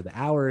 like down to the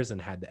hours,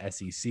 and had the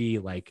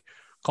SEC like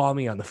call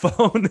me on the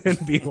phone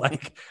and be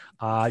like,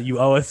 you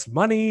owe us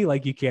money.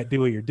 Like, you can't do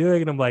what you're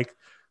doing. And I'm like,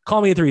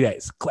 call me in 3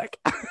 days, click.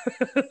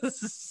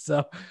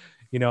 So,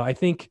 you know, I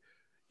think,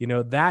 you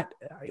know, that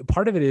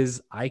part of it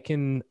is I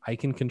can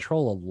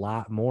control a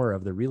lot more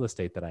of the real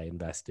estate that I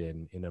invest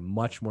in a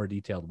much more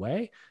detailed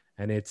way.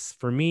 And it's,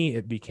 for me,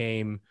 it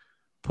became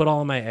put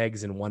all my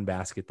eggs in one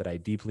basket that I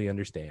deeply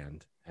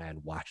understand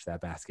and watch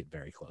that basket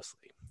very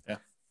closely. Yeah.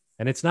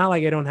 And it's not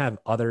like I don't have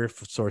other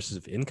sources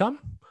of income,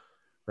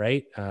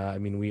 right? I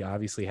mean, we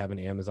obviously have an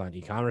Amazon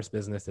e-commerce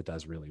business that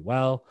does really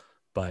well,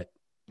 but,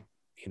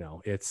 you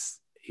know, it's,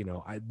 you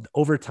know,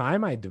 over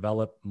time, I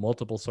develop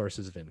multiple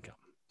sources of income.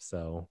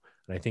 So,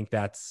 and I think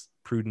that's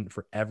prudent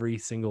for every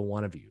single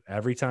one of you.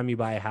 Every time you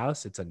buy a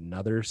house, it's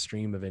another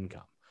stream of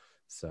income.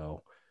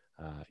 So,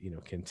 you know,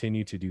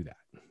 continue to do that.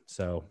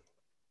 So,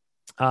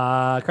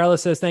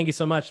 Carlos says, thank you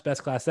so much.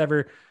 Best class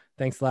ever.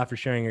 Thanks a lot for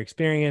sharing your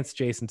experience.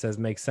 Jason says,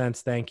 makes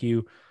sense. Thank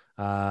you.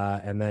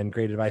 And then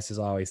great advice as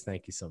always.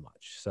 Thank you so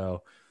much.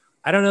 So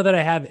I don't know that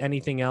I have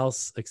anything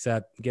else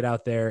except get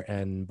out there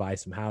and buy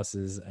some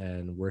houses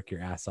and work your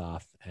ass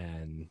off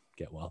and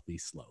get wealthy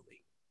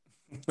slowly.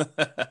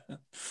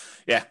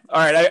 Yeah. All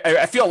right.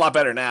 I feel a lot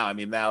better now. I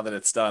mean, now that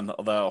it's done,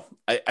 although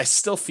I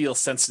still feel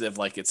sensitive,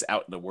 like it's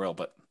out in the world,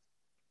 but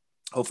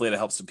hopefully it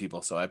helps some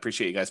people. So I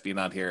appreciate you guys being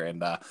on here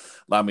and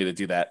allow me to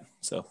do that.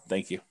 So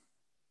thank you.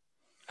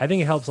 I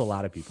think it helps a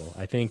lot of people.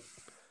 I think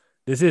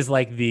this is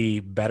like the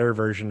better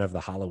version of the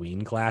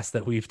Halloween class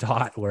that we've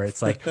taught, where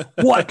it's like,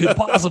 what could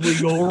possibly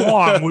go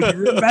wrong with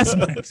your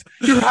investments?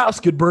 Your house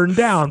could burn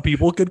down.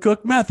 People could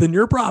cook meth in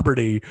your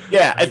property.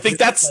 Yeah, I think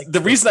that's like, the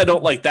reason I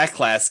don't like that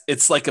class.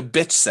 It's like a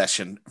bitch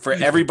session for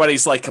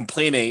everybody's like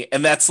complaining.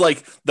 And that's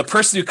like the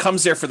person who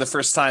comes there for the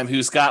first time,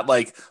 who's got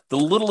like the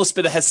littlest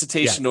bit of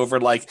hesitation over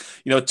like,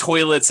 you know,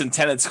 toilets and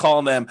tenants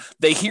calling them.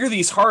 They hear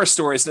these horror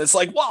stories and it's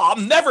like, well,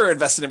 I'm never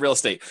invested in real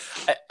estate.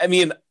 I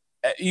mean,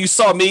 you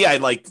saw me, I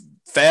like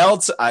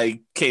failed. I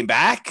came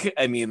back.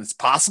 I mean, it's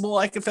possible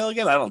I could fail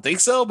again. I don't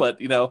think so,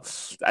 but you know,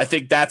 I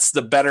think that's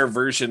the better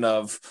version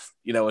of,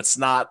 you know, it's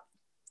not,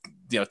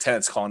 you know,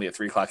 tenants calling you at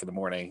 3:00 in the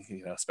morning,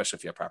 you know, especially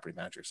if you have property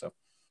manager. So,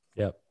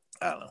 yep.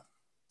 I don't know.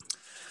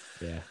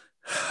 Yeah.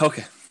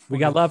 Okay. We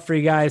got love for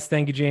you guys.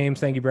 Thank you,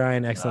 James. Thank you,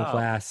 Brian. Excellent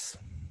class.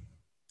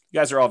 You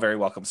guys are all very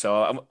welcome.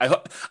 So I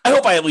hope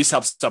I at least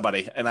help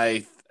somebody. And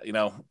I don't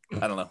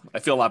know. I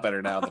feel a lot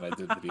better now than I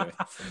did at the beginning.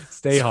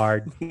 Stay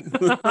hard.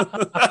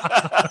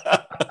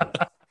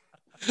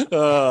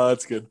 Oh,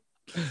 that's good.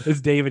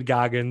 It's David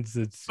Goggins.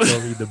 It's go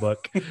read the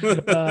book.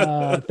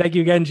 Thank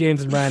you again,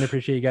 James and Brian. I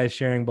appreciate you guys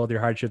sharing both your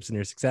hardships and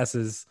your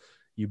successes.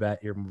 You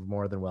bet. You're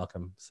more than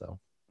welcome. So,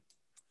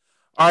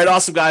 all right,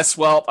 awesome, guys.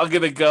 Well, I'm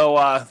gonna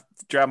go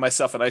grab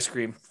myself an ice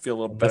cream. Feel a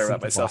little better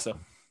about myself. Boston.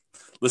 So,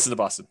 listen to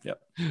Boston.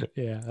 Yep.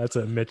 Yeah, that's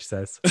what Mitch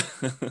says.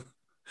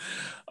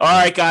 All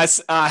right,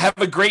 guys. Have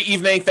a great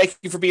evening. Thank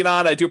you for being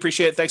on. I do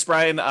appreciate it. Thanks,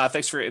 Brian.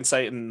 Thanks for your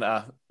insight and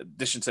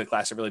addition to the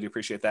class. I really do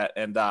appreciate that.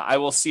 And I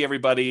will see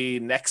everybody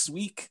next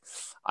week.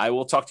 I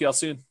will talk to y'all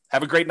soon.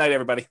 Have a great night,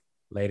 everybody.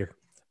 Later.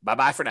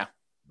 Bye-bye for now.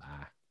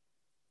 Bye.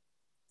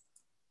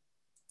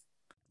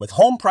 With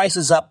home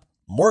prices up,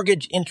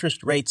 mortgage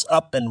interest rates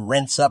up, and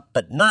rents up,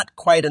 but not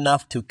quite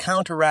enough to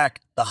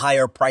counteract the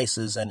higher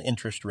prices and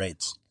interest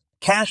rates.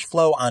 Cash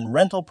flow on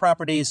rental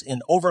properties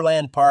in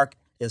Overland Park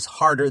is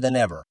harder than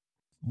ever.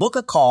 Book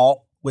a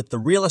call with the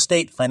Real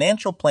Estate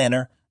Financial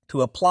Planner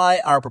to apply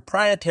our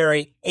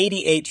proprietary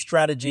 88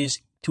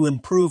 strategies to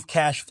improve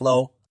cash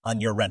flow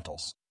on your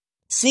rentals.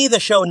 See the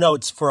show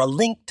notes for a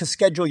link to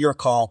schedule your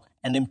call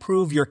and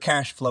improve your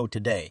cash flow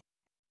today.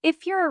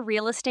 If you're a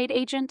real estate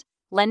agent,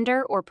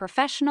 lender, or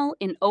professional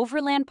in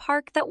Overland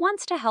Park that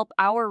wants to help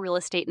our real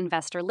estate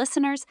investor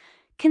listeners,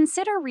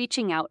 consider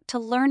reaching out to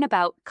learn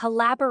about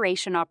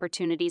collaboration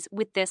opportunities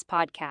with this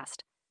podcast.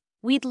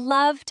 We'd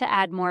love to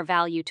add more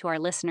value to our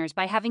listeners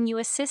by having you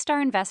assist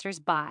our investors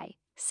buy,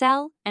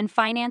 sell, and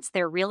finance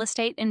their real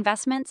estate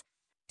investments.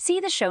 See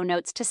the show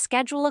notes to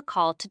schedule a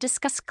call to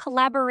discuss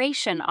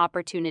collaboration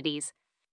opportunities.